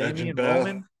 Sami and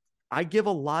Roman. I give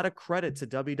a lot of credit to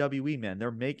WWE, man.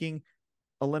 They're making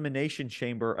Elimination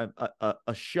Chamber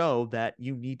a show that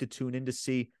you need to tune in to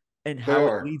see, and how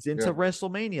it leads into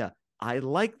WrestleMania. I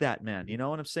like that, man. You know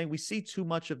what I'm saying? We see too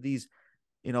much of these,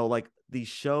 like these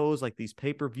shows, like these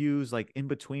pay-per-views, like in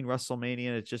between WrestleMania,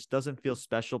 and it just doesn't feel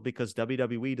special, because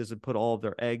WWE doesn't put all of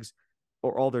their eggs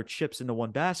or all their chips into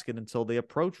one basket until they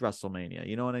approach WrestleMania.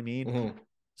 You know what I mean?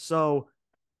 So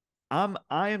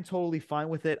I am totally fine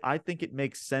with it. I think it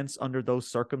makes sense under those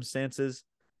circumstances.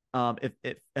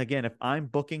 If I'm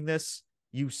booking this,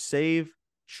 you save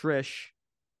Trish,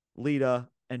 Lita,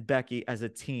 and Becky as a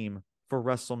team for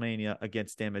WrestleMania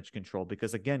against Damage Control.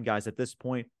 Because again, guys, at this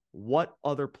point, what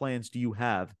other plans do you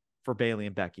have for Bayley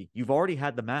and Becky? You've already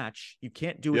had the match. You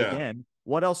can't do it again.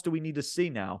 What else do we need to see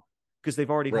now? Because they've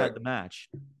already had the match.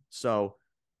 So,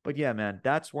 but yeah, man,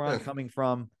 that's where I'm coming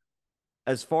from.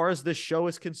 As far as this show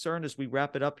is concerned, as we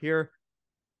wrap it up here,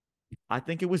 I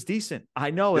think it was decent.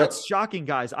 I know Yep. that's shocking,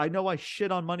 guys. I know I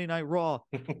shit on Monday Night Raw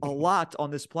a lot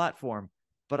on this platform,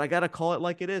 but I got to call it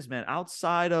like it is, man.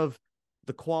 Outside of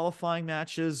the qualifying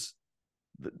matches,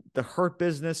 the Hurt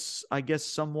Business, I guess,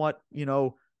 somewhat,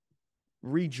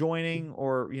 rejoining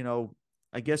or,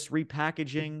 I guess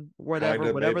repackaging, Kind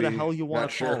of, whatever the maybe, hell you want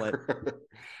not to call it,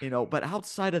 sure. but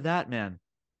outside of that, man,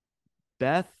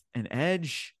 Beth and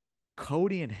Edge,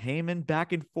 Cody and Heyman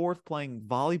back and forth playing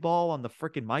volleyball on the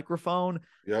freaking microphone.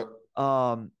 Yep.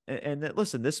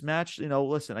 Listen, this match,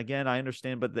 listen, again, I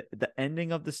understand, but the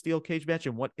ending of the steel cage match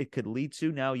and what it could lead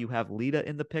to, now you have Lita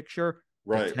in the picture,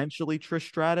 Right. potentially Trish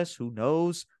Stratus, who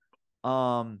knows?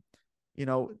 I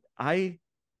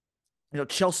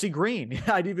Chelsea Green.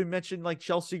 I'd even mention like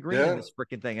Chelsea Green in this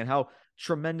freaking thing and how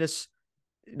tremendous,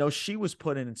 she was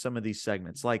put in some of these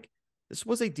segments. Like, this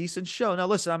was a decent show. Now,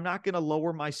 listen, I'm not going to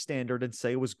lower my standard and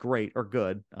say it was great or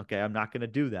good. Okay. I'm not going to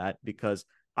do that because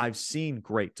I've seen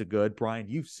great to good. Brian,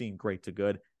 you've seen great to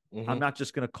good. Mm-hmm. I'm not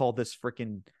just going to call this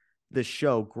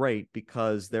show great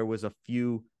because there was a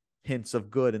few hints of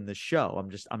good in the show.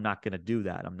 I'm not going to do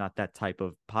that. I'm not that type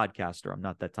of podcaster. I'm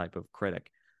not that type of critic.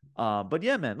 But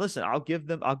yeah, man, listen, I'll give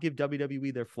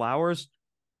WWE their flowers.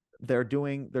 They're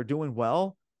doing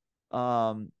well.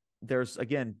 There's,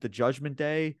 again, the Judgment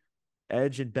Day,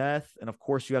 Edge and Beth, and of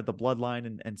course you have the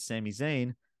Bloodline and Sami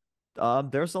Zayn.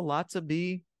 There's a lot to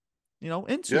be,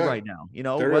 into right now.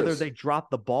 Whether they drop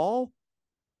the ball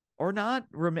or not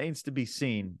remains to be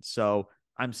seen. So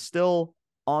I'm still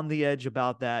on the edge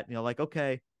about that. Like,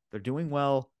 okay, they're doing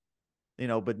well,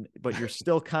 but you're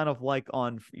still kind of like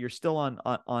on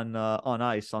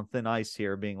ice, on thin ice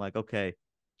here, being like, okay,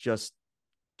 just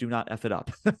do not F it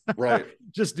up. Right.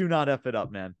 Just do not F it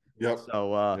up, man. Yep.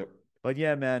 So, yep. But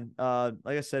yeah, man,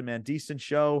 like I said, man, decent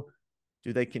show.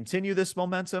 Do they continue this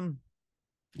momentum?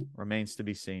 Remains to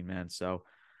be seen, man. So,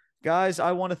 guys,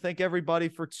 I want to thank everybody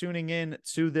for tuning in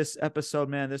to this episode,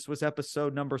 man. This was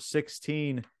episode number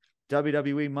 16,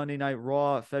 WWE Monday Night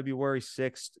Raw, February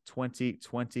 6th,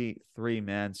 2023,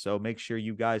 man. So make sure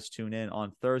you guys tune in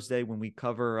on Thursday when we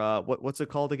cover what's it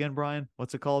called again, Brian?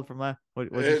 What's it called from that?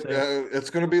 What'd you say? It's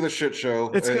going to be the shit show.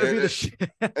 It's going to be the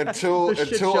shit until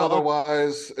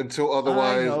otherwise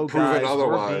know, proven guys,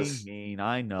 otherwise. We're being mean.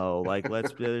 I know. Like,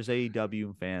 there's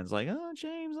AEW fans like, oh,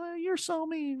 James, you're so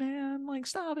mean, man. Like,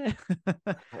 stop it.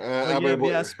 But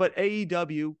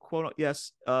AEW, quote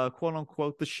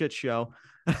unquote, the shit show.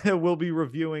 We'll be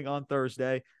reviewing on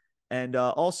Thursday. And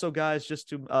also, guys, just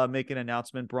to make an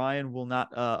announcement, Brian will not,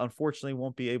 unfortunately,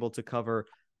 won't be able to cover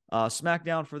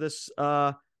SmackDown for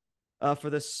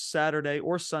this Saturday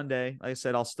or Sunday. Like I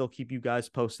said, I'll still keep you guys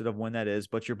posted of when that is.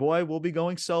 But your boy will be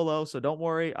going solo, so don't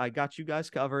worry. I got you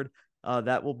guys covered.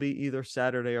 That will be either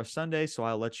Saturday or Sunday, so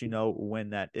I'll let you know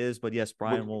when that is. But yes,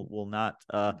 Brian will not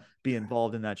be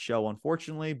involved in that show,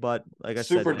 unfortunately. But like I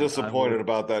said, super disappointed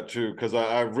about that too, because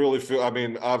I really feel. I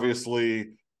mean,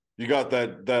 obviously, you got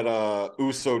that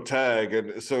Uso tag,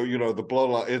 and so the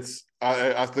bloodline.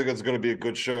 I think it's going to be a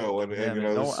good show, and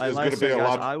there's going to be a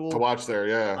lot to watch there.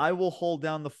 Yeah, I will hold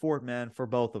down the fort, man, for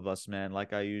both of us, man.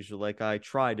 Like I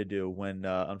try to do when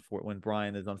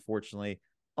Brian is unfortunately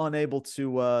unable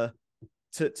to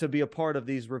be a part of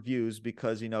these reviews,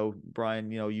 because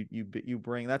Brian, you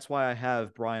bring, that's why I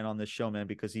have Brian on this show, man,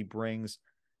 because he brings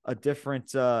a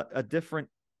different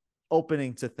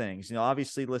opening to things.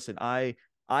 Obviously, listen, I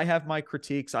have my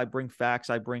critiques, I bring facts,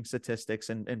 I bring statistics,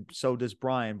 and so does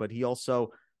Brian, but we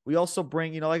also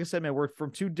bring, like I said, man, we're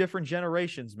from two different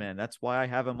generations, man. That's why I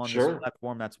have him on this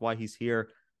platform. That's why he's here.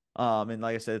 And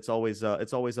like I said, it's always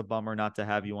a bummer not to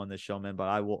have you on this show, man, but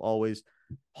I will always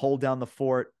hold down the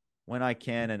fort when I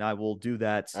can, and I will do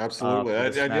that. Absolutely.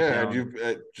 And you've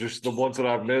just the ones that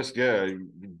I've missed. Yeah,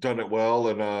 you've done it well.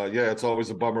 And it's always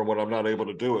a bummer when I'm not able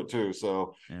to do it too.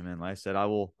 So, and man, like I said, I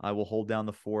will hold down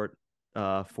the fort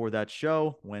for that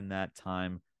show when that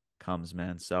time comes,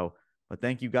 man. So, but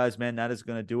thank you guys, man. That is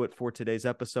going to do it for today's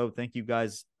episode. Thank you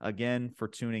guys again for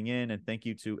tuning in, and thank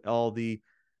you to all the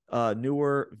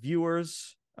newer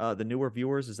viewers. The newer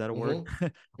viewers, is that a word?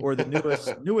 Or the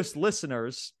newest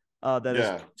listeners that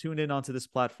is tuned in onto this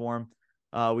platform.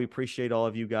 We appreciate all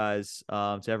of you guys.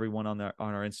 To everyone on our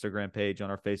Instagram page, on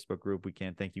our Facebook group, we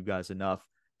can't thank you guys enough.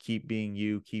 Keep being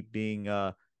you. Keep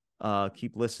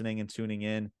listening and tuning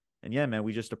in. And yeah, man,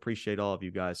 we just appreciate all of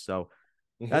you guys. So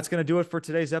that's going to do it for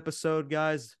today's episode,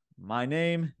 guys. My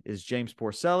name is James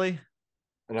Porcelli.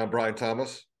 And I'm Brian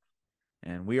Thomas.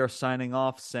 And we are signing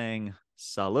off saying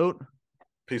salute.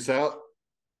 Peace out.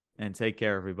 And take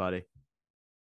care, everybody.